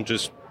problem,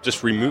 just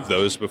remove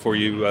those before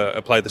you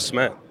apply the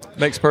cement.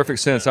 Makes perfect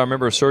sense. I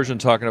remember a surgeon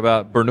talking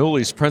about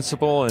Bernoulli's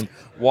principle and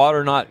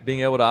water not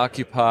being able to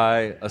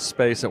occupy a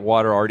space that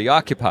water already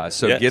occupies.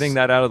 So getting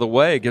that out of the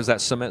way gives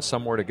that cement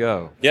somewhere to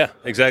go. Yeah,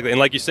 exactly. And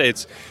like you say,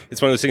 it's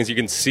one of those things you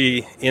can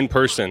see in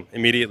person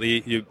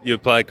immediately. You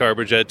apply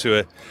Carbojet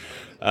to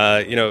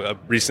a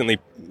recently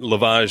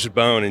lavaged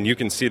bone, and you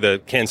can see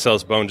the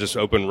cancellous bone just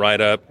open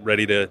right up,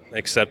 ready to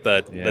accept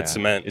that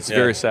cement. It's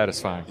very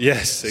satisfying.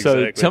 Yes,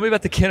 exactly. So tell me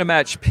about the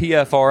Kinematch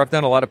PFR. I've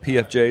done a lot of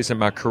PFJs in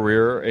my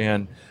career,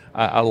 and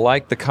I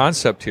like the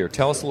concept here.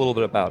 Tell us a little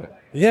bit about it.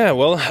 Yeah,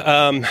 well,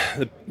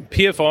 the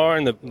PFR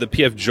and the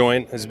PF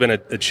joint has been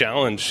a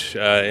challenge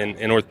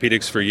in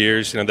orthopedics for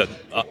years.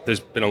 There's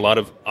been a lot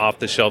of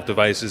off-the-shelf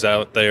devices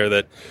out there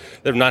that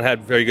have not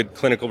had very good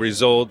clinical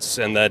results,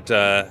 and that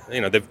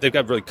they've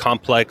got really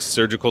complex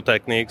surgical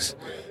techniques.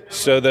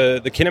 So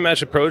the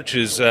Kinematch approach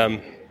is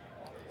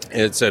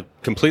it's a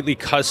completely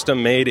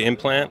custom-made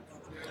implant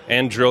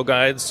and drill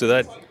guides. So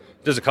that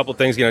does a couple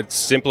things. It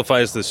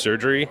simplifies the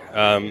surgery.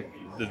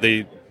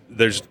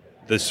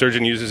 The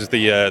surgeon uses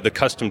the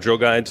custom drill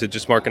guide to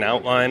just mark an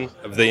outline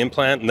of the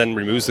implant and then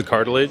removes the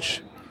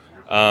cartilage.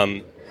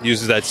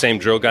 Uses that same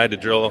drill guide to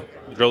drill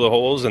the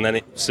holes and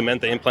then cement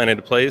the implant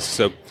into place.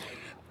 So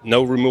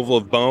no removal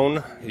of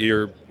bone.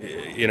 You're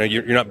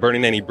not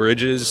burning any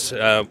bridges.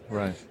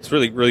 Right. It's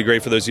really, really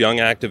great for those young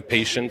active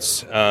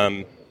patients.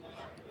 And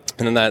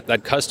then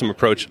that custom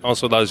approach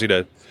also allows you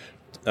to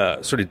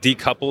sort of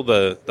decouple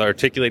the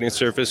articulating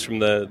surface from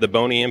the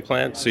bony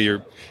implant. So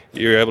you're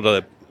able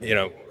to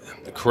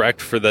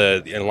correct for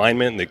the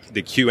alignment,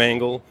 the Q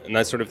angle, and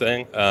that sort of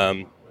thing,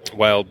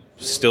 while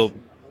still,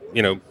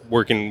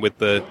 working with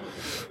the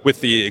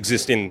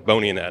existing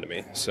bony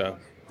anatomy. So,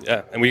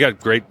 yeah, and we got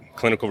great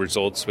clinical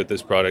results with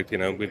this product.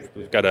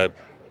 We've got a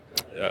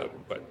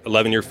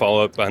 11-year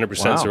follow-up,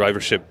 100%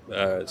 survivorship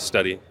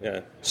study.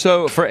 Yeah.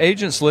 So for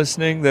agents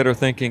listening that are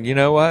thinking, you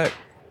know what,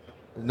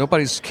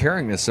 nobody's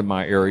carrying this in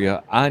my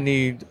area, I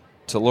need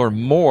to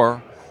learn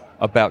more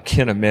about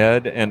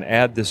Kinemed and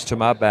add this to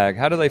my bag.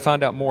 How do they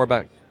find out more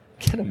about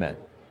Kinemed?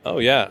 Oh,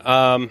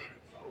 yeah.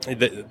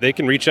 They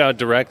can reach out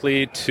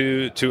directly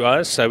to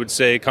us. I would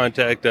say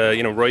contact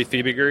Roy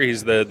Fiebiger.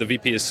 He's the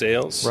VP of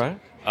Sales. Right.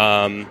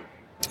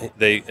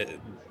 They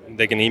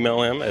can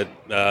email him at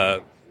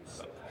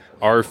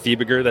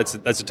rfiebiger.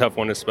 That's a tough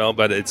one to spell,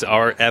 but it's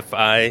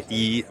rfiebiger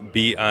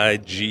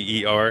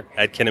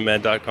at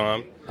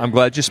kinemed.com. I'm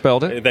glad you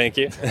spelled it. Thank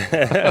you.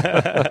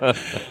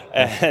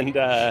 And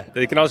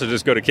they can also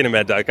just go to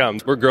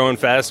kinemed.com. We're growing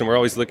fast, and we're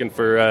always looking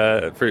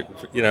for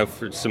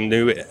some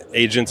new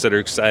agents that are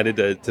excited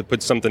to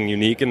put something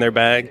unique in their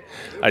bag.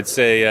 I'd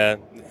say,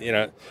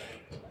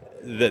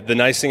 the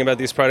nice thing about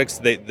these products,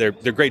 they're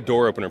great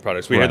door opener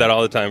products. We hear that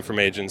all the time from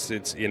agents.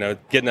 It's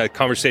getting a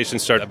conversation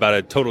started about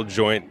a total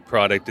joint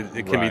product.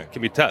 It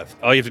can be tough.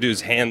 All you have to do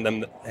is hand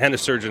a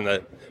surgeon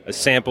a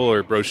sample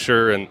or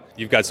brochure, and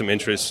you've got some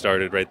interest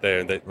started right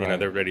there that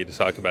they're ready to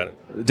talk about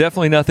it.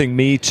 Definitely nothing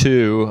me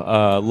too,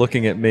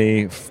 looking at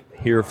me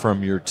here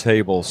from your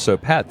table. So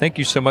Pat, thank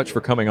you so much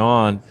for coming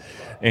on,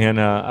 and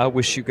I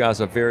wish you guys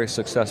a very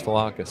successful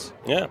AAHKS.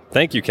 Yeah,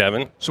 thank you,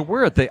 Kevin. So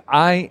we're at the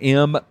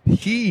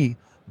IMP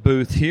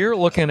booth here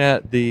looking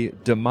at the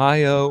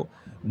DeMaio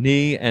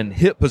knee and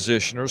hip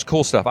positioners.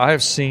 Cool stuff. I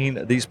have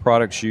seen these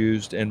products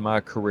used in my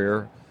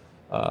career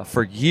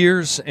for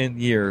years and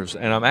years,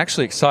 and I'm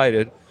actually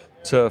excited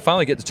to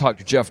finally get to talk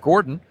to Jeff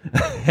Gordon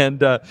and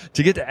to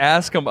get to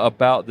ask him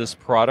about this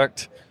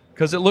product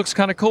because it looks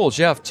kind of cool.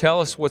 Jeff,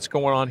 tell us what's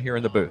going on here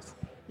in the booth.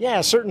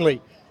 Yeah,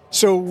 certainly.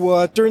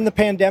 So during the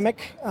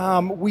pandemic,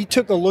 we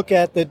took a look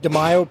at the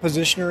DeMaio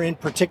positioner in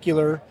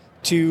particular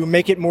to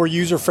make it more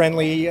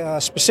user-friendly,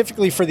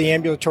 specifically for the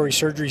ambulatory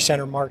surgery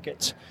center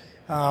markets.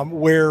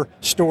 where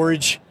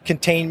storage,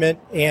 containment,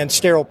 and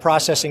sterile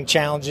processing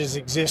challenges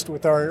exist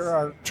with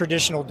our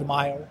traditional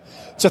DeMaio.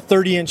 It's a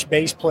 30-inch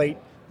base plate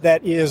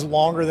that is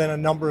longer than a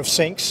number of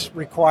sinks,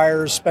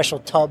 requires special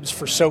tubs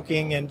for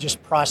soaking and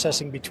just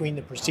processing between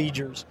the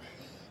procedures.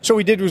 So what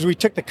we did was we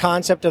took the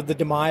concept of the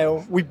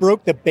DeMaio, we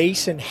broke the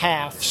base in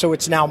half, so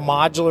it's now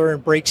modular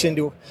and breaks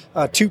into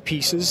two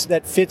pieces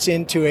that fits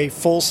into a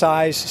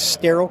full-size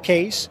sterile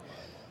case.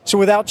 So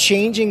without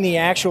changing the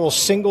actual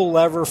single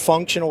lever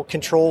functional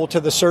control to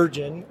the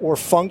surgeon or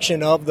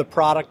function of the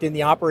product in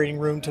the operating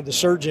room to the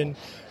surgeon,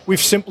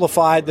 we've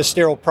simplified the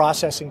sterile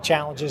processing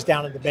challenges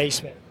down in the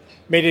basement.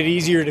 Made it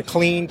easier to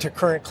clean to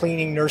current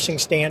cleaning nursing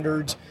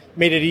standards,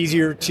 made it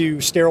easier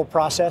to sterile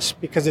process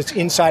because it's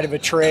inside of a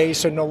tray,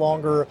 so no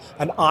longer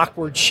an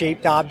awkward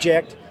shaped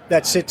object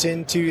that sits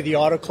into the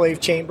autoclave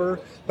chamber,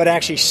 but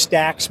actually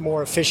stacks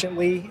more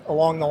efficiently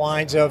along the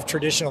lines of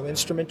traditional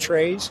instrument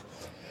trays.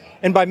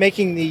 And by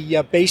making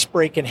the base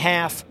break in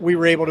half, we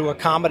were able to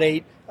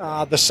accommodate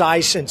the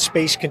size and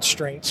space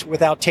constraints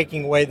without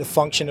taking away the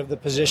function of the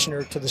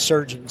positioner to the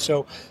surgeon.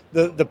 So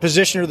the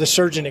positioner the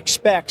surgeon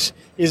expects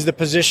is the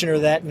positioner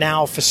that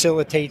now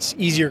facilitates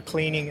easier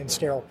cleaning and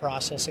sterile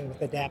processing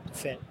with adaptive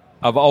fit.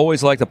 I've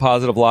always liked the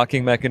positive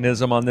locking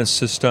mechanism on this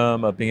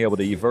system of being able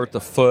to evert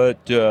the foot,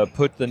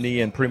 put the knee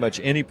in pretty much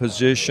any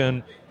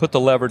position, put the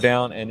lever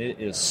down, and it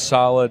is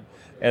solid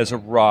as a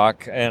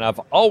rock. And I've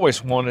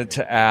always wanted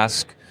to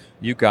ask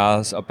you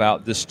guys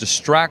about this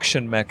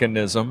distraction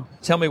mechanism.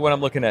 Tell me what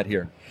I'm looking at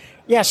here.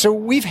 Yeah, so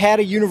we've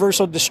had a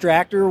universal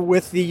distractor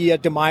with the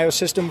DeMaio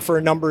system for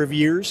a number of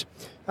years.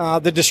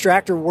 The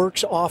distractor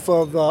works off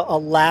of a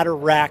ladder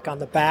rack on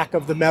the back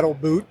of the metal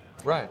boot.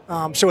 Right.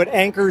 So it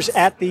anchors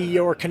at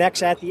or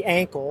connects at the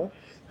ankle.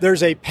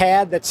 There's a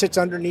pad that sits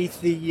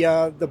underneath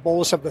the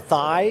bolus of the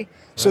thigh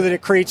so that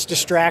it creates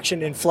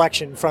distraction and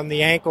flexion from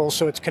the ankle,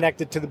 so it's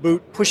connected to the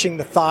boot, pushing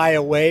the thigh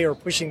away or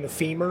pushing the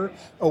femur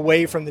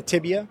away from the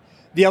tibia.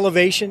 The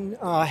elevation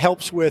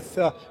helps with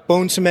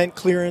bone cement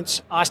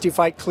clearance,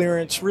 osteophyte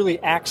clearance,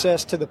 really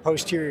access to the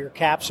posterior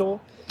capsule.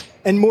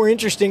 And more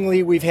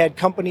interestingly, we've had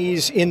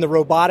companies in the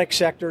robotic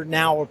sector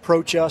now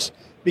approach us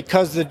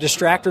because the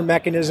distractor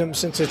mechanism,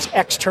 since it's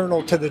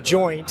external to the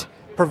joint,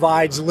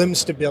 provides limb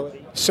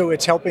stability. So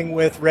it's helping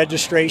with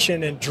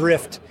registration and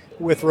drift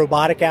with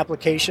robotic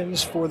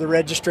applications for the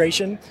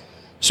registration.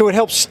 So it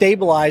helps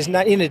stabilize,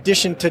 not in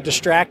addition to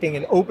distracting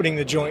and opening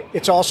the joint,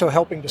 it's also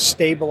helping to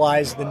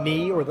stabilize the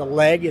knee or the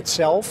leg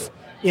itself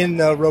in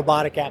the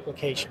robotic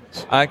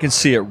applications. I can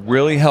see it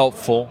really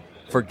helpful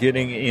for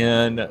getting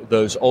in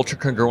those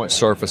ultra-congruent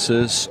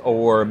surfaces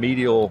or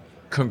medial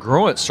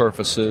congruent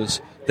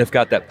surfaces that've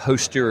got that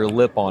posterior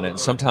lip on it. And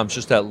sometimes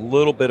just that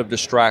little bit of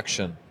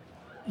distraction.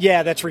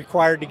 Yeah, that's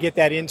required to get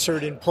that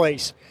insert in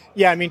place.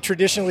 Yeah, I mean,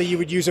 traditionally you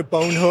would use a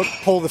bone hook,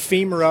 pull the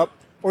femur up,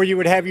 or you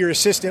would have your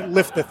assistant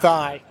lift the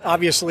thigh.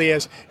 Obviously,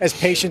 as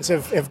patients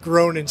have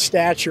grown in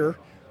stature,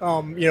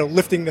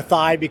 lifting the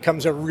thigh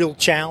becomes a real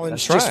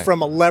challenge just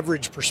from a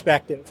leverage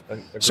perspective.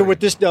 So what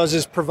this does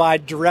is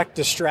provide direct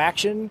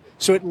distraction.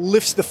 So it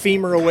lifts the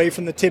femur away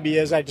from the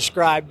tibia, as I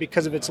described,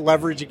 because of its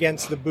leverage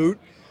against the boot.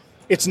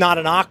 It's not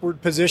an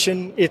awkward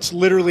position. It's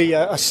literally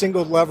a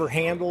single lever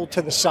handle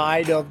to the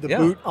side of the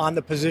boot on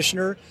the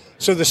positioner.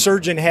 So the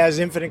surgeon has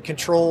infinite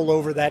control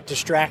over that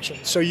distraction.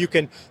 So you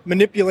can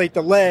manipulate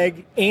the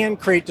leg and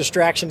create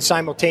distraction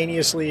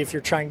simultaneously if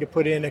you're trying to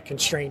put in a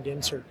constrained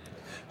insert.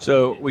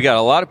 So we got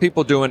a lot of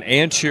people doing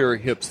anterior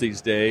hips these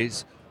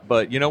days,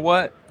 but you know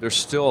what? There's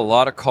still a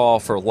lot of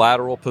call for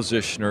lateral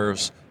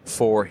positioners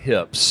for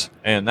hips,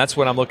 and that's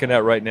what I'm looking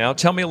at right now.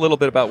 Tell me a little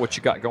bit about what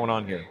you got going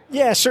on here.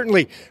 Yeah,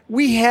 certainly.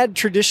 We had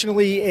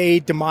traditionally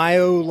a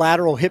DeMaio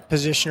lateral hip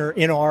positioner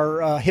in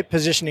our hip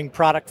positioning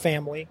product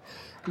family.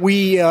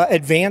 We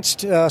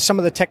advanced some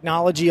of the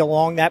technology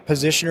along that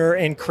positioner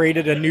and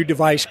created a new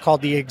device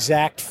called the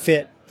Exact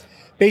Fit.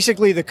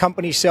 Basically, the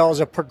company sells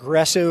a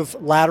progressive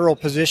lateral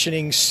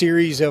positioning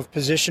series of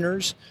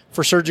positioners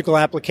for surgical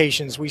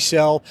applications. We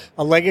sell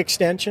a leg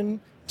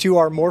extension to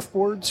our morph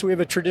board. So we have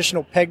a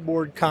traditional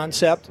pegboard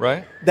concept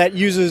that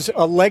uses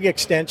a leg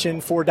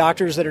extension for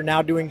doctors that are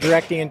now doing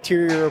direct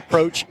anterior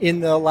approach in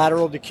the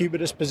lateral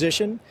decubitus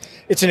position.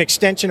 It's an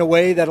extension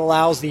away that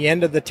allows the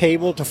end of the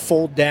table to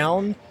fold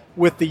down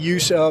with the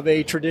use of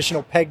a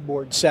traditional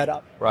pegboard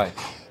setup. Right.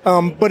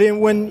 But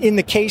in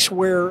the case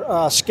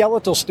where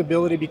skeletal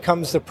stability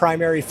becomes the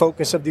primary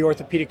focus of the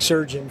orthopedic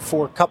surgeon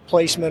for cup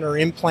placement or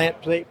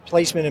implant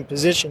placement and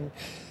position,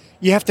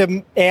 you have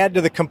to add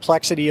to the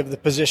complexity of the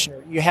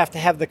positioner. You have to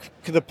have the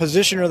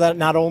positioner that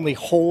not only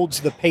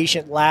holds the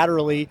patient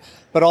laterally,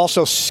 but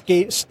also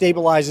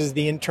stabilizes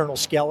the internal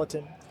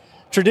skeleton.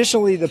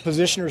 Traditionally, the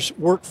positioners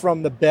work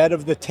from the bed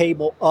of the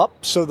table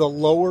up, so the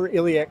lower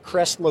iliac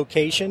crest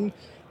location,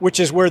 which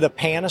is where the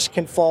pannus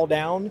can fall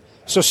down.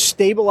 So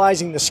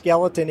stabilizing the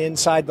skeleton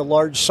inside the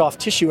large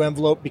soft tissue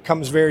envelope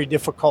becomes very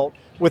difficult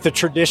with a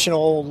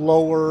traditional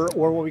lower,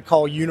 or what we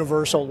call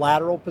universal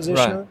lateral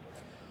positioner. Right.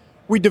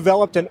 we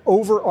developed an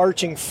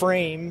overarching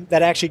frame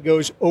that actually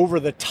goes over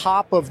the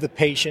top of the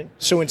patient.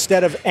 So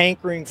instead of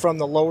anchoring from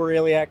the lower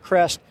iliac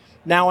crest,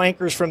 now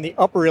anchors from the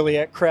upper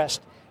iliac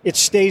crest. It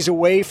stays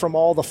away from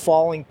all the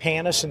falling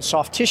pannus and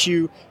soft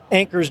tissue,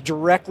 anchors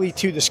directly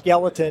to the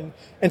skeleton.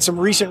 And some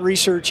recent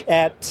research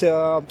at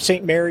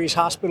St. Mary's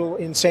Hospital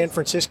in San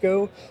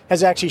Francisco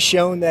has actually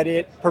shown that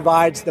it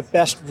provides the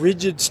best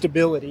rigid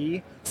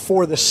stability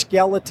for the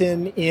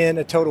skeleton in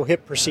a total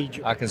hip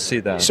procedure. I can see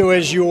that. So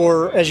as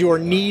your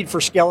need for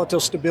skeletal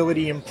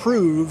stability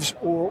improves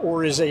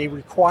or is a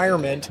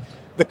requirement,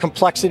 the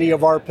complexity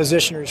of our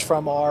positioners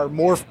from our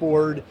morph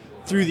board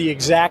through the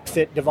Exact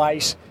Fit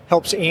device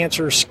helps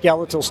answer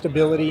skeletal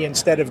stability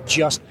instead of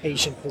just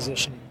patient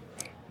positioning.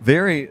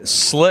 Very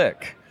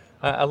slick.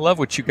 I love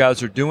what you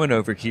guys are doing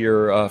over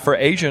here. For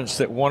agents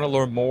that want to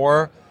learn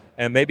more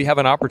and maybe have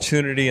an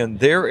opportunity in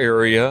their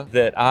area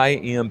that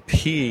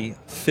IMP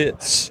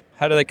fits,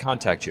 how do they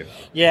contact you?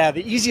 Yeah,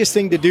 the easiest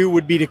thing to do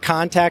would be to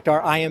contact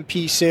our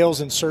IMP sales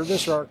and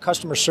service or our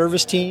customer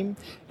service team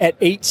at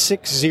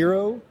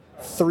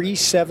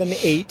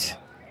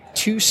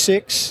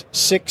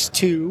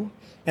 860-378-2662.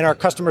 And our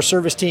customer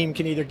service team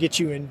can either get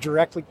you in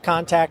direct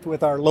contact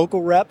with our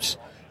local reps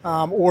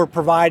or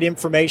provide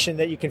information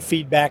that you can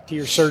feed back to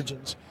your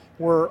surgeons.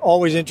 We're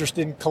always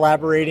interested in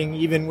collaborating,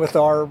 even with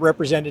our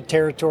represented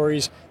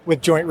territories,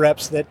 with joint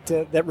reps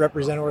that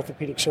represent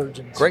orthopedic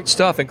surgeons. Great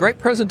stuff and great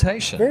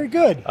presentation. Very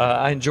good.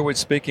 I enjoyed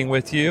speaking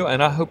with you,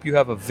 and I hope you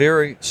have a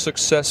very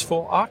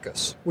successful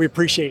AAHKS. We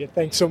appreciate it.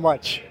 Thanks so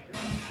much.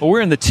 Well,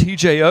 we're in the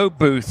TJO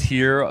booth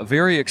here,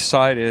 very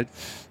excited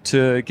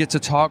to get to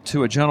talk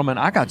to a gentleman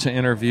I got to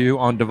interview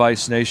on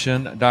Device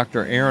Nation,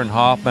 Dr. Aaron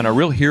Hoffman, a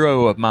real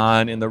hero of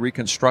mine in the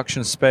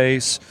reconstruction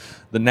space,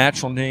 the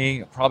natural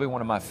knee, probably one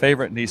of my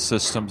favorite knee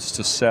systems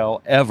to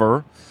sell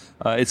ever.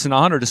 It's an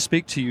honor to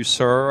speak to you,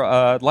 sir.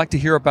 I'd like to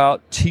hear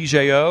about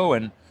TJO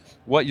and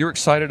what you're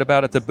excited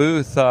about at the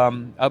booth.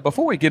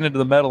 Before we get into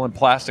the metal and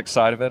plastic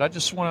side of it, I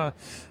just want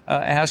to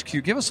ask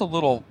you, give us a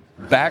little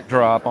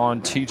backdrop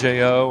on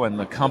TJO and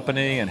the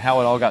company and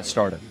how it all got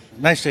started.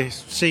 Nice to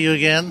see you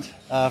again.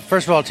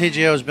 First of all,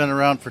 TJO has been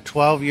around for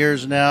 12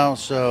 years now.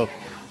 So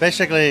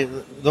basically,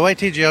 the way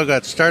TJO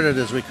got started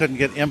is we couldn't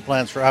get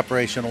implants for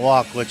Operation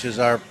Walk, which is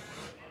our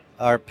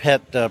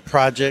pet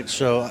project.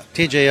 So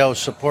TJO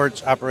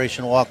supports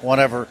Operation Walk.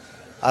 Whenever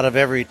out of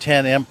every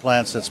 10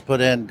 implants that's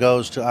put in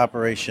goes to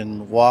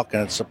Operation Walk,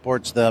 and it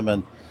supports them,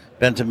 and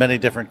been to many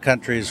different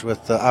countries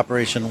with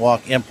Operation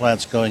Walk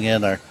implants going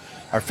in.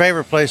 Our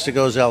favorite place to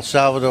go is El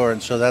Salvador,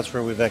 and so that's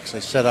where we've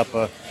actually set up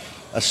a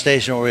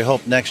station where we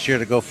hope next year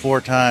to go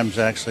 4 times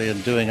actually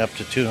and doing up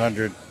to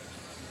 200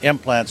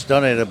 implants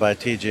donated by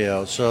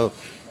TJO. So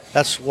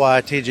that's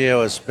why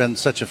TJO has been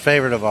such a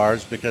favorite of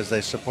ours, because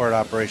they support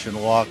Operation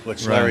Walk,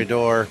 which Larry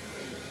Dorr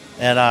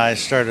and I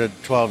started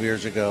 12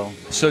 years ago.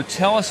 So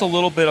tell us a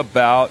little bit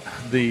about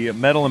the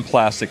metal and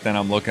plastic that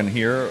I'm looking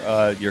here,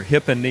 your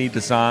hip and knee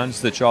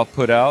designs that y'all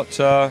put out,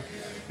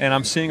 and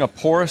I'm seeing a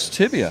porous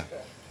tibia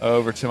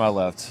over to my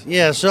left.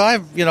 Yeah, so I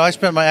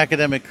spent my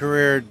academic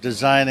career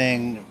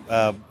designing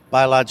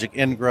biologic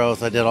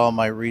ingrowth. I did all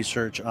my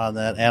research on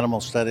that, animal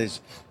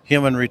studies,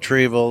 human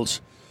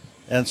retrievals.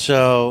 And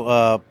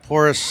so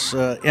porous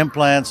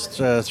implants,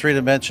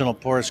 3-dimensional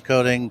porous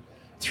coating,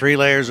 3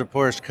 layers of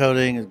porous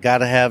coating, got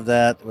to have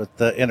that with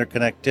the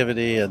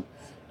interconnectivity, and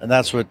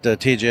that's what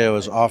TJO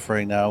is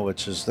offering now,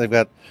 which is they've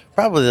got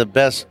probably the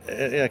best,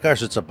 of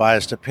course it's a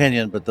biased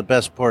opinion, but the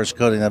best porous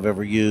coating I've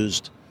ever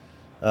used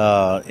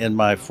in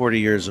my 40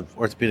 years of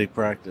orthopedic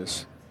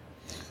practice.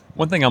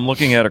 One thing I'm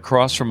looking at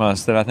across from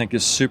us that I think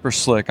is super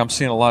slick, I'm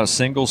seeing a lot of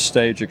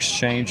single-stage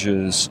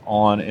exchanges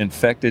on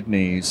infected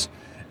knees,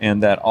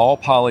 and that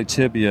all-poly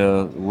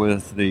tibia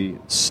with the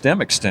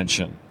stem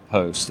extension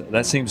post.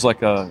 That seems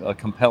like a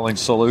compelling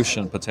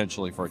solution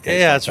potentially for a case.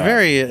 Yeah, like it's that.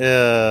 very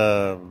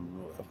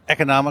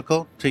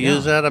economical to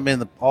use that. I mean,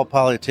 the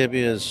all-poly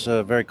tibia is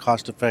very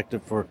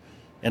cost-effective for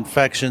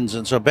infections,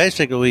 and so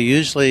basically we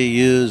usually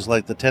use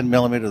like the 10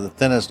 millimeter, the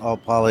thinnest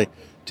all-poly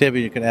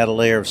tibia. You can add a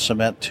layer of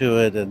cement to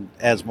it and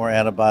adds more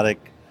antibiotic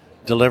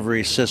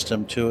delivery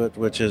system to it,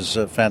 which is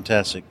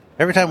fantastic.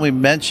 Every time we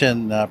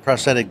mention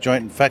prosthetic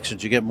joint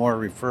infections, you get more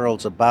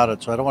referrals about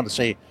it, so I don't want to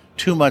say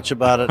too much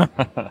about it.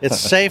 It's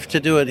safe to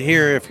do it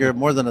here. If you're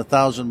more than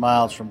 1,000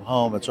 miles from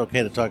home, it's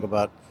okay to talk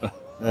about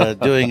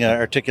doing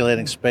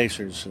articulating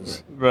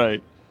spacers.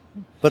 Right.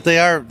 But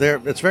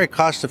it's very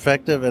cost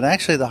effective, and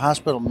actually the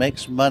hospital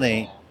makes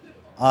money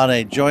on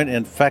a joint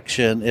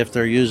infection if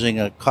they're using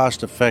a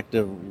cost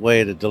effective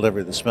way to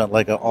deliver the cement,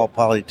 like an all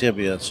poly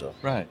tibia. So.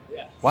 Right.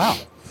 Wow.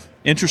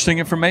 Interesting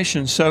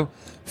information. So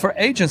for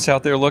agents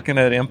out there looking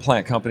at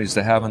implant companies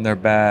to have in their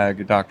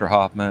bag, Dr.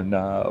 Hoffman,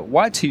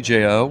 why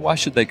TJO? Why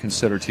should they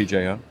consider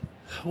TJO?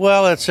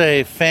 Well, it's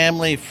a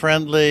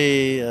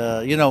family-friendly,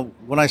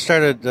 when I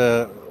started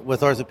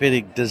with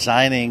orthopedic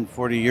designing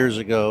 40 years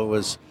ago, it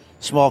was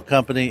small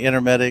company,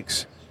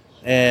 Intermedics,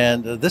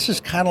 and this is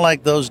kind of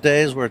like those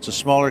days where it's a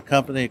smaller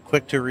company,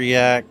 quick to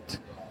react.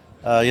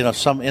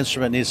 Some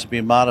instrument needs to be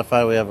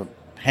modified. We have a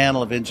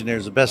panel of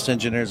engineers, the best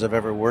engineers I've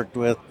ever worked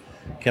with,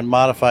 can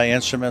modify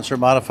instruments or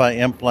modify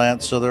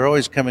implants. So they're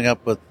always coming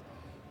up with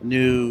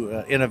new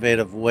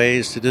innovative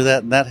ways to do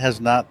that, and that has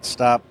not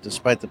stopped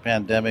despite the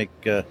pandemic.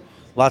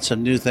 Lots of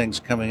new things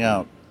coming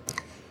out.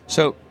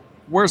 So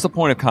where's the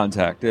point of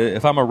contact?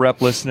 If I'm a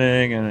rep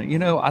listening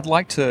and, I'd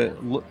like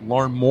to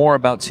learn more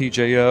about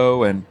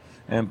TJO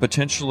and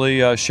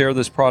potentially share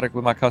this product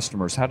with my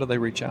customers, how do they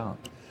reach out?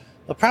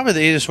 Well, probably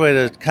the easiest way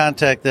to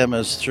contact them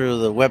is through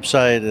the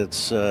website.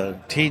 It's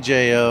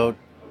TJOinc.com,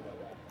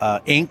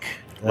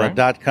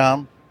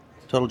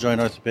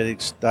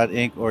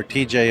 TotalJointOrthopedics.inc, or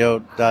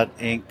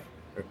TJO.inc,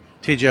 or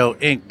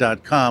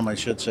TJOinc.com, I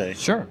should say.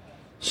 Sure.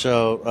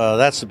 So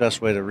that's the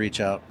best way to reach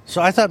out.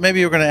 So I thought maybe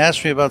you were going to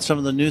ask me about some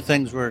of the new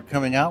things we're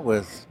coming out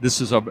with. This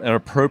is an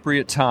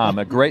appropriate time,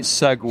 a great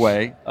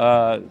segue.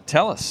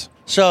 Tell us.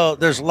 So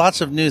there's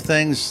lots of new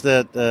things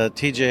that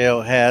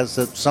TJO has,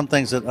 that some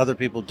things that other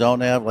people don't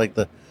have, like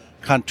the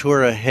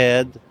Contura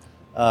head,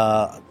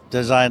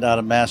 designed out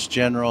of Mass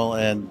General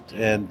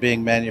and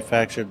being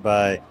manufactured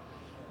by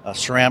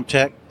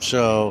Ceramtech.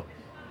 So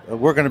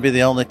we're going to be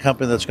the only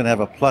company that's going to have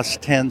a plus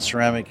 10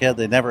 ceramic head.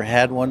 They never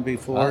had one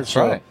before. That's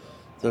right.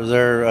 So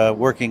they're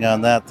working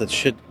on that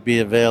should be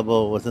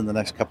available within the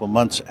next couple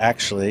months,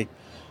 actually.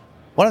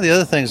 One of the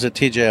other things that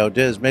TJO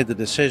did is made the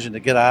decision to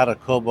get out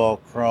of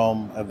cobalt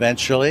chrome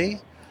eventually.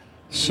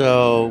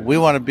 So we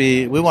want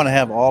to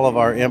have all of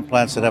our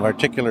implants that have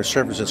articular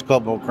surfaces,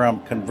 cobalt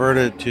chrome,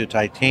 converted to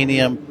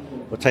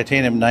titanium with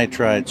titanium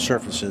nitride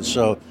surfaces.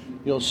 So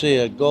you'll see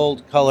a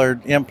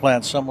gold-colored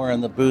implant somewhere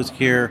in the booth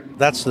here.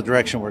 That's the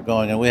direction we're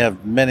going, and we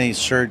have many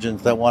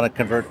surgeons that want to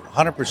convert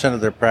 100%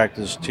 of their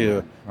practice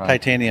to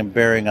titanium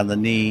bearing on the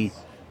knee.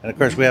 And, of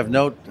course, we have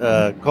no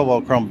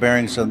cobalt chrome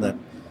bearings on the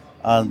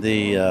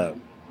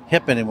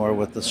hip anymore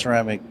with the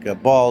ceramic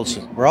balls.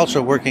 We're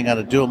also working on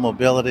a dual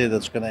mobility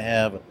that's going to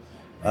have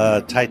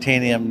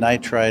titanium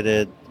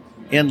nitrided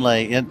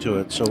inlay into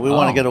it. So we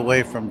want to get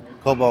away from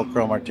cobalt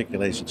chrome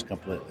articulations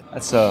completely.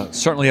 That's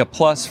certainly a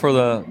plus for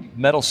the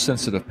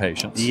metal-sensitive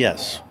patients.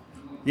 Yes.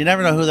 You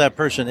never know who that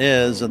person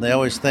is, and they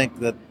always think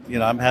that,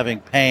 I'm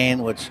having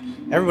pain, which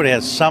everybody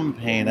has some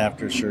pain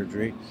after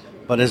surgery,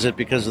 but is it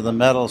because of the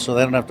metal? So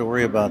they don't have to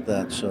worry about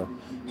that. So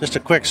just a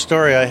quick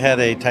story, I had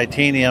a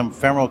titanium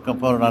femoral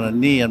component on a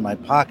knee in my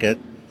pocket.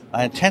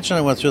 I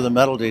intentionally went through the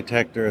metal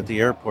detector at the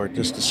airport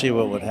just to see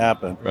what would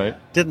happen. Right.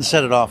 Didn't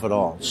set it off at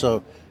all.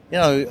 So,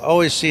 you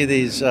always see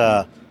these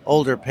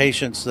older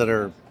patients that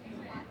are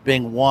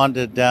being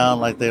wanded down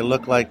like they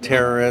look like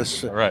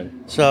terrorists. Right.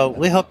 So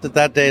we hope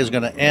that day is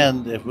going to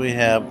end if we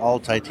have all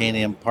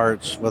titanium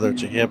parts, whether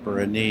it's a hip or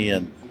a knee,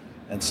 and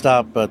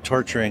stop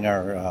torturing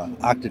our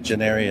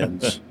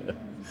octogenarians.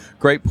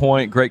 Great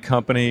point, great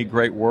company,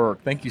 great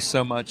work. Thank you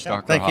so much,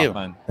 Dr.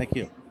 Hoffman. Thank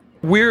you.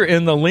 We're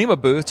in the Lima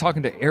booth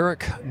talking to Eric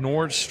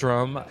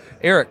Nordstrom.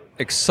 Eric,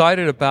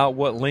 excited about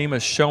what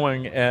Lima's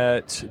showing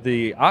at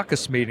the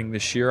AAHKS meeting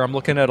this year. I'm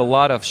looking at a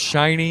lot of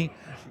shiny,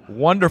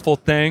 wonderful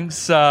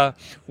things. What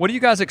are you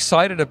guys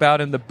excited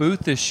about in the booth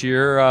this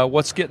year?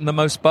 What's getting the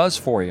most buzz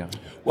for you?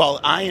 Well,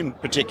 I in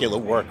particular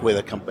work with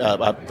the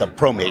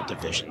ProMate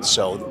division.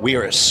 So we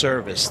are a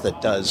service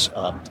that does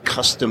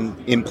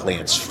custom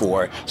implants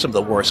for some of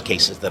the worst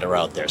cases that are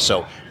out there.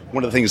 So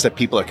one of the things that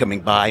people are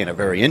coming by and are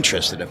very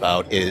interested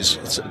about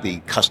is the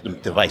custom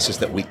devices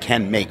that we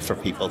can make for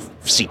people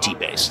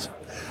CT-based.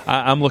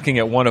 I'm looking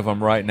at one of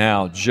them right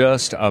now.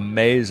 Just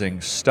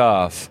amazing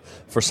stuff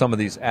for some of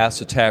these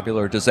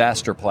acetabular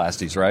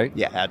disastroplasties, right?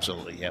 Yeah,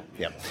 absolutely.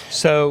 Yep.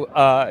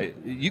 So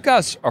you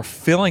guys are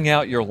filling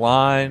out your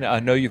line. I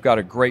know you've got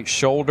a great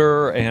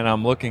shoulder, and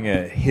I'm looking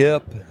at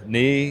hip,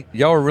 knee.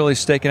 Y'all are really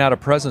staking out a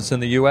presence in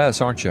the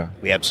U.S., aren't you?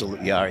 We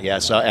absolutely are,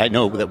 yes. I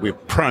know that we're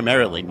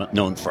primarily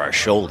known for our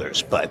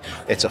shoulders, but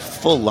it's a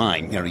full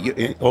line.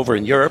 Over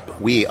in Europe,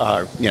 we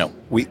are,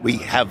 we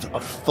have a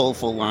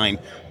full line.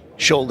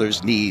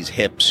 Shoulders, knees,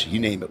 hips, you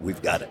name it,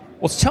 we've got it.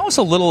 Well, tell us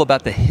a little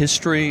about the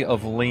history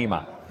of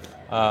Lima.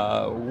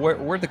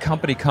 Where'd the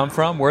company come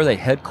from? Where are they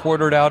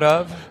headquartered out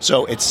of?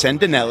 So it's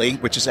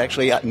Sendinelli, which is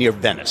actually near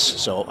Venice.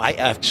 So I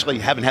actually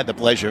haven't had the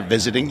pleasure of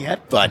visiting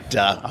yet, but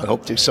I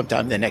hope to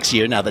sometime the next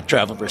year now that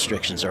travel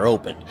restrictions are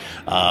open.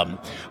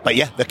 But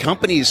yeah, the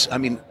company's,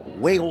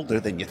 way older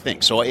than you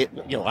think. So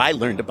I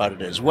learned about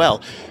it as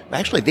well.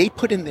 Actually, they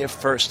put in their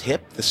first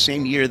hip the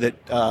same year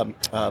that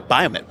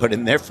Biomet put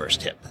in their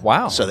first hip.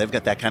 Wow. So they've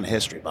got that kind of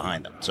history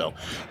behind them. So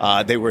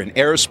they were in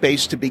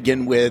aerospace to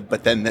begin with,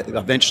 but then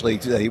eventually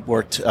they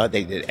worked,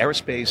 they did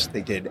aerospace,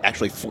 they did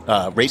actually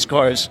race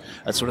cars,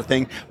 that sort of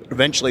thing.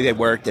 Eventually they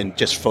worked and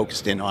just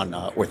focused in on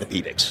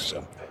orthopedics.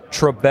 So.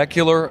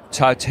 Trabecular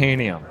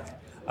titanium.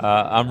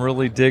 I'm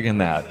really digging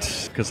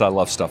that because I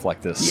love stuff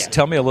like this. Yeah.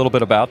 Tell me a little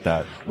bit about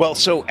that. Well,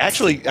 so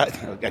actually,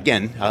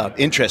 again,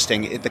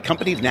 interesting. The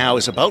company now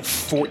is about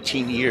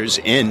 14 years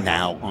in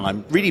now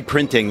on 3D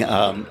printing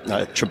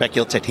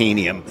trabecular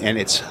titanium, and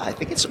I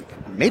think it's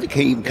maybe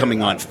even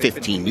coming on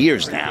 15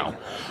 years now.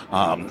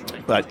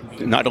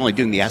 But not only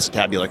doing the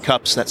acetabular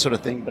cups, that sort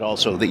of thing, but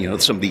also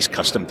some of these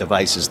custom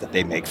devices that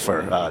they make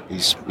for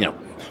these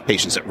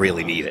patients that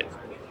really need it.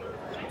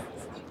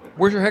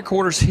 Where's your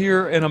headquarters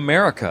here in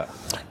America?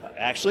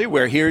 Actually,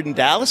 we're here in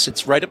Dallas.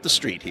 It's right up the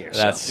street here.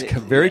 That's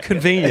very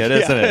convenient,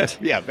 isn't it?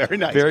 Yeah, very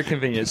nice. Very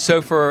convenient.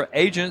 So for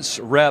agents,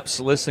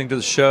 reps listening to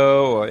the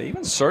show, or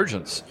even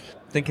surgeons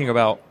thinking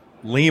about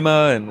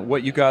Lima and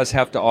what you guys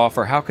have to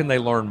offer, how can they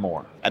learn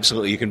more?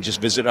 Absolutely. You can just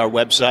visit our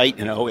website.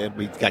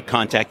 We've got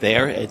contact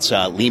there. It's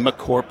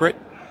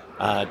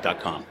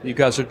limacorporate.com. You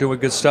guys are doing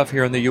good stuff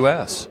here in the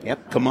U.S.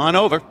 Yep. Come on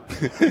over.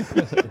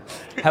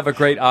 Have a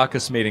great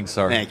AAHKS meeting,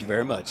 sir. Thank you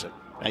very much.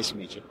 Nice to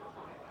meet you.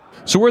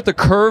 So we're at the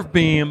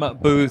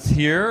CurveBeam booth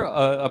here,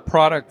 a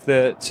product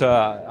that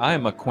I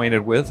am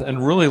acquainted with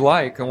and really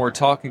like, and we're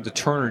talking to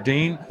Turner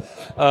Dean.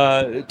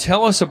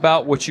 Tell us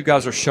about what you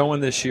guys are showing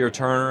this year,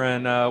 Turner,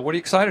 and what are you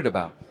excited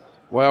about?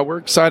 Well, we're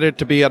excited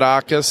to be at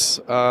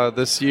AAHKS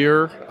this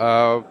year.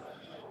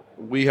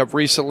 We have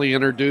recently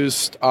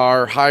introduced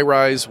our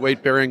high-rise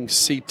weight-bearing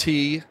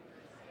CT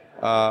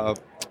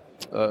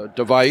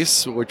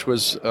device, which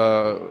was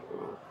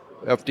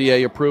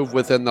FDA approved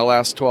within the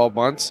last 12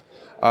 months.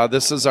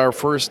 This is our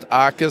first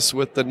AAHKS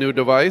with the new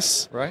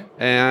device. Right.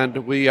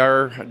 And we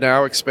are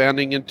now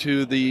expanding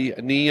into the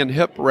knee and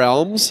hip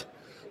realms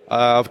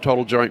of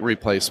total joint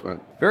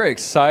replacement. Very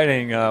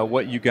exciting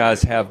what you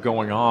guys have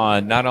going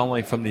on, not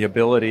only from the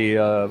ability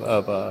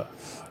of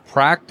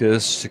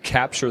practice to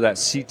capture that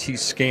CT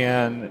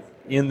scan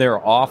in their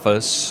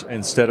office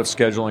instead of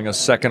scheduling a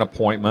second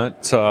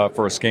appointment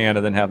for a scan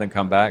and then have them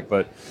come back,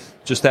 but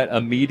just that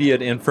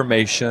immediate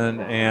information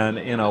and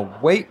in a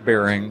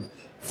weight-bearing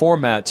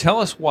format. Tell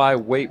us why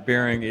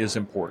weight-bearing is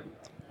important.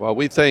 Well,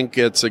 we think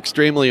it's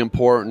extremely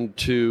important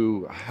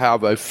to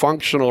have a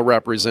functional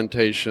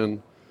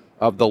representation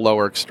of the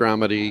lower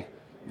extremity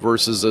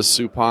versus a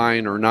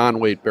supine or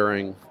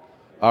non-weight-bearing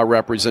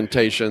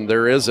representation.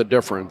 There is a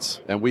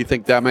difference, and we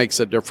think that makes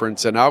a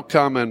difference in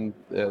outcome, and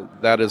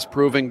that is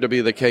proving to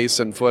be the case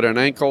in foot and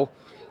ankle.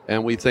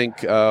 And we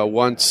think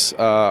once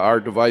our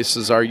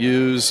devices are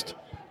used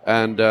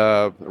and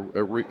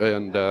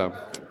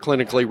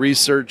clinically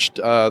researched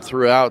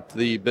throughout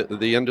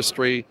the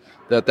industry,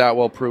 that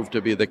will prove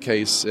to be the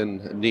case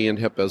in knee and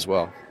hip as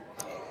well.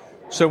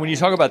 So when you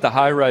talk about the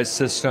high-rise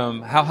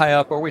system, how high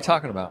up are we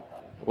talking about?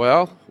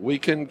 Well, we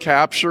can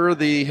capture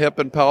the hip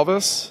and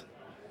pelvis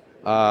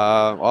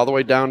all the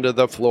way down to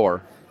the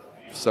floor.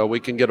 So we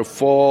can get a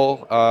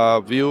full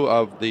view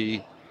of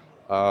the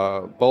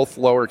both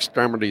lower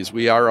extremities.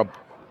 We are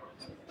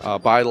a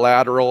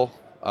bilateral.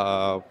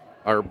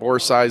 Our bore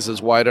size is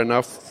wide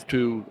enough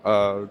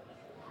to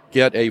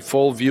get a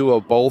full view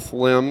of both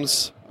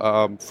limbs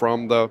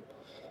from the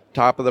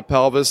top of the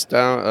pelvis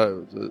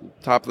down,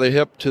 top of the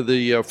hip to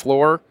the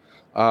floor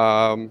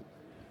for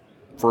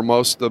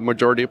the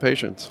majority of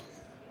patients.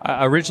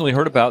 I originally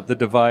heard about the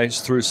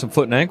device through some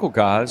foot and ankle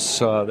guys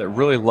that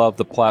really love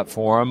the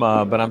platform,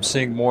 but I'm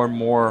seeing more and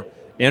more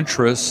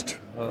interest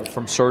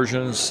from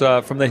surgeons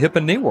from the hip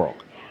and knee world.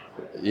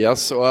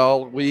 Yes,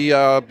 well, we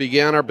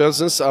began our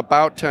business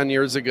about 10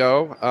 years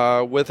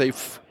ago with a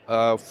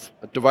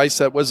device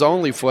that was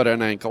only foot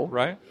and ankle.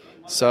 Right.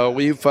 So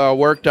we've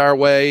worked our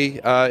way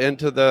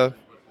into the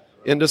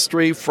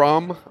industry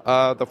from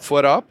the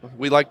foot up.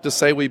 We like to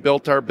say we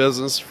built our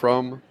business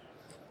from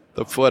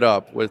the foot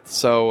up.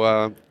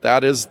 So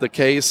that is the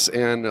case,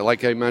 and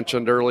like I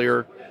mentioned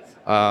earlier,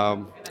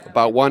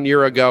 about 1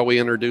 year ago we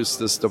introduced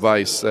this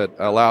device that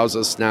allows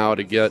us now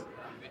to get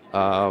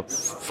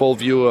full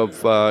view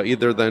of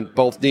either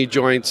both knee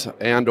joints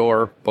and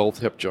or both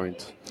hip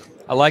joints.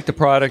 I like the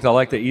product. I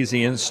like the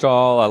easy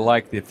install. I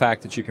like the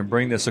fact that you can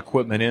bring this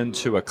equipment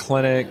into a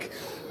clinic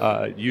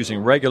using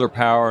regular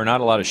power, not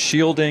a lot of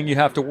shielding you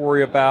have to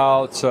worry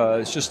about.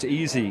 It's just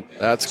easy.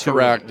 That's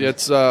correct.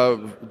 It's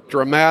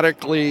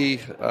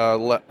dramatically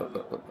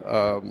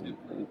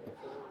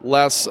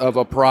less of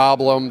a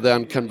problem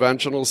than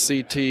conventional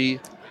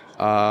CT.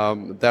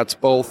 That's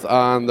both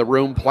on the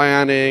room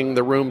planning,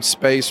 the room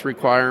space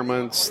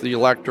requirements, the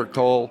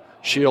electrical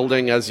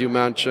shielding, as you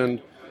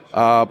mentioned,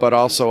 but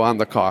also on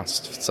the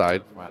cost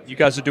side. You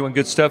guys are doing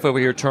good stuff over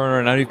here, Turner,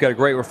 and I know you've got a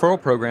great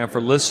referral program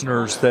for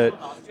listeners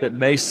that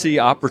may see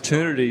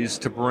opportunities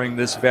to bring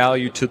this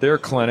value to their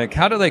clinic.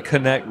 How do they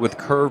connect with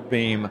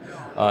CurveBeam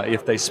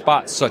if they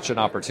spot such an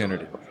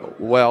opportunity?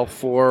 Well,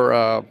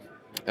 for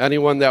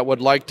anyone that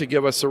would like to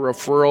give us a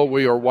referral,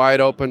 we are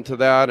wide open to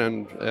that,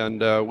 and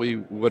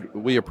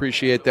we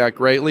appreciate that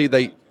greatly.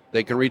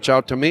 They can reach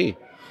out to me.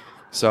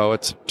 So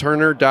it's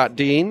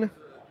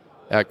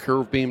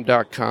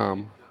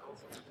turner.dean@curvebeam.com.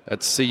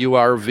 That's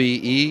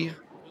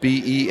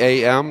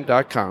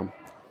CurveBeam.com.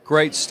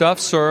 Great stuff,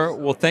 sir.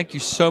 Well, thank you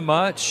so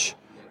much.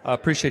 I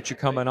appreciate you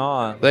coming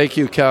on. Thank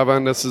you,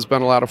 Kevin. This has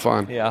been a lot of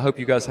fun. Yeah, I hope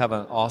you guys have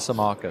an awesome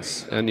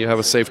AAHKS. And you have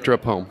a safe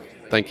trip home.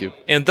 Thank you.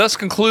 And thus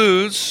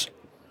concludes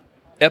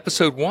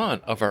Episode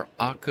 1 of our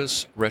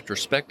AAHKS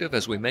retrospective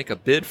as we make a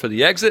bid for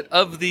the exit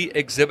of the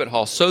exhibit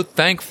hall. So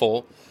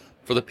thankful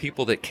for the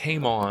people that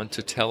came on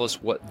to tell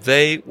us what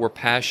they were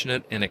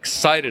passionate and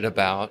excited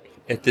about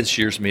at this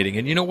year's meeting.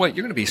 And you know what?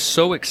 You're going to be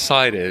so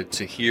excited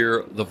to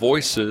hear the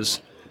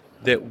voices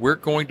that we're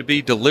going to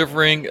be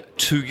delivering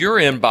to your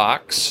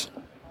inbox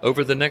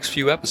over the next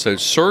few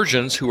episodes.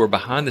 Surgeons who are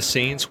behind the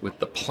scenes with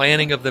the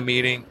planning of the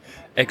meeting,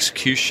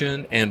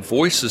 execution, and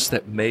voices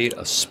that made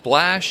a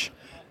splash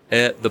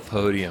at the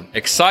podium.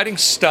 Exciting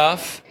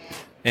stuff,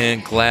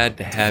 and glad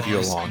to have you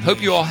along.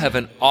 Hope you all have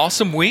an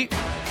awesome week,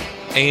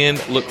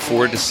 and look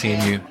forward to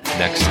seeing you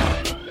next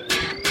time.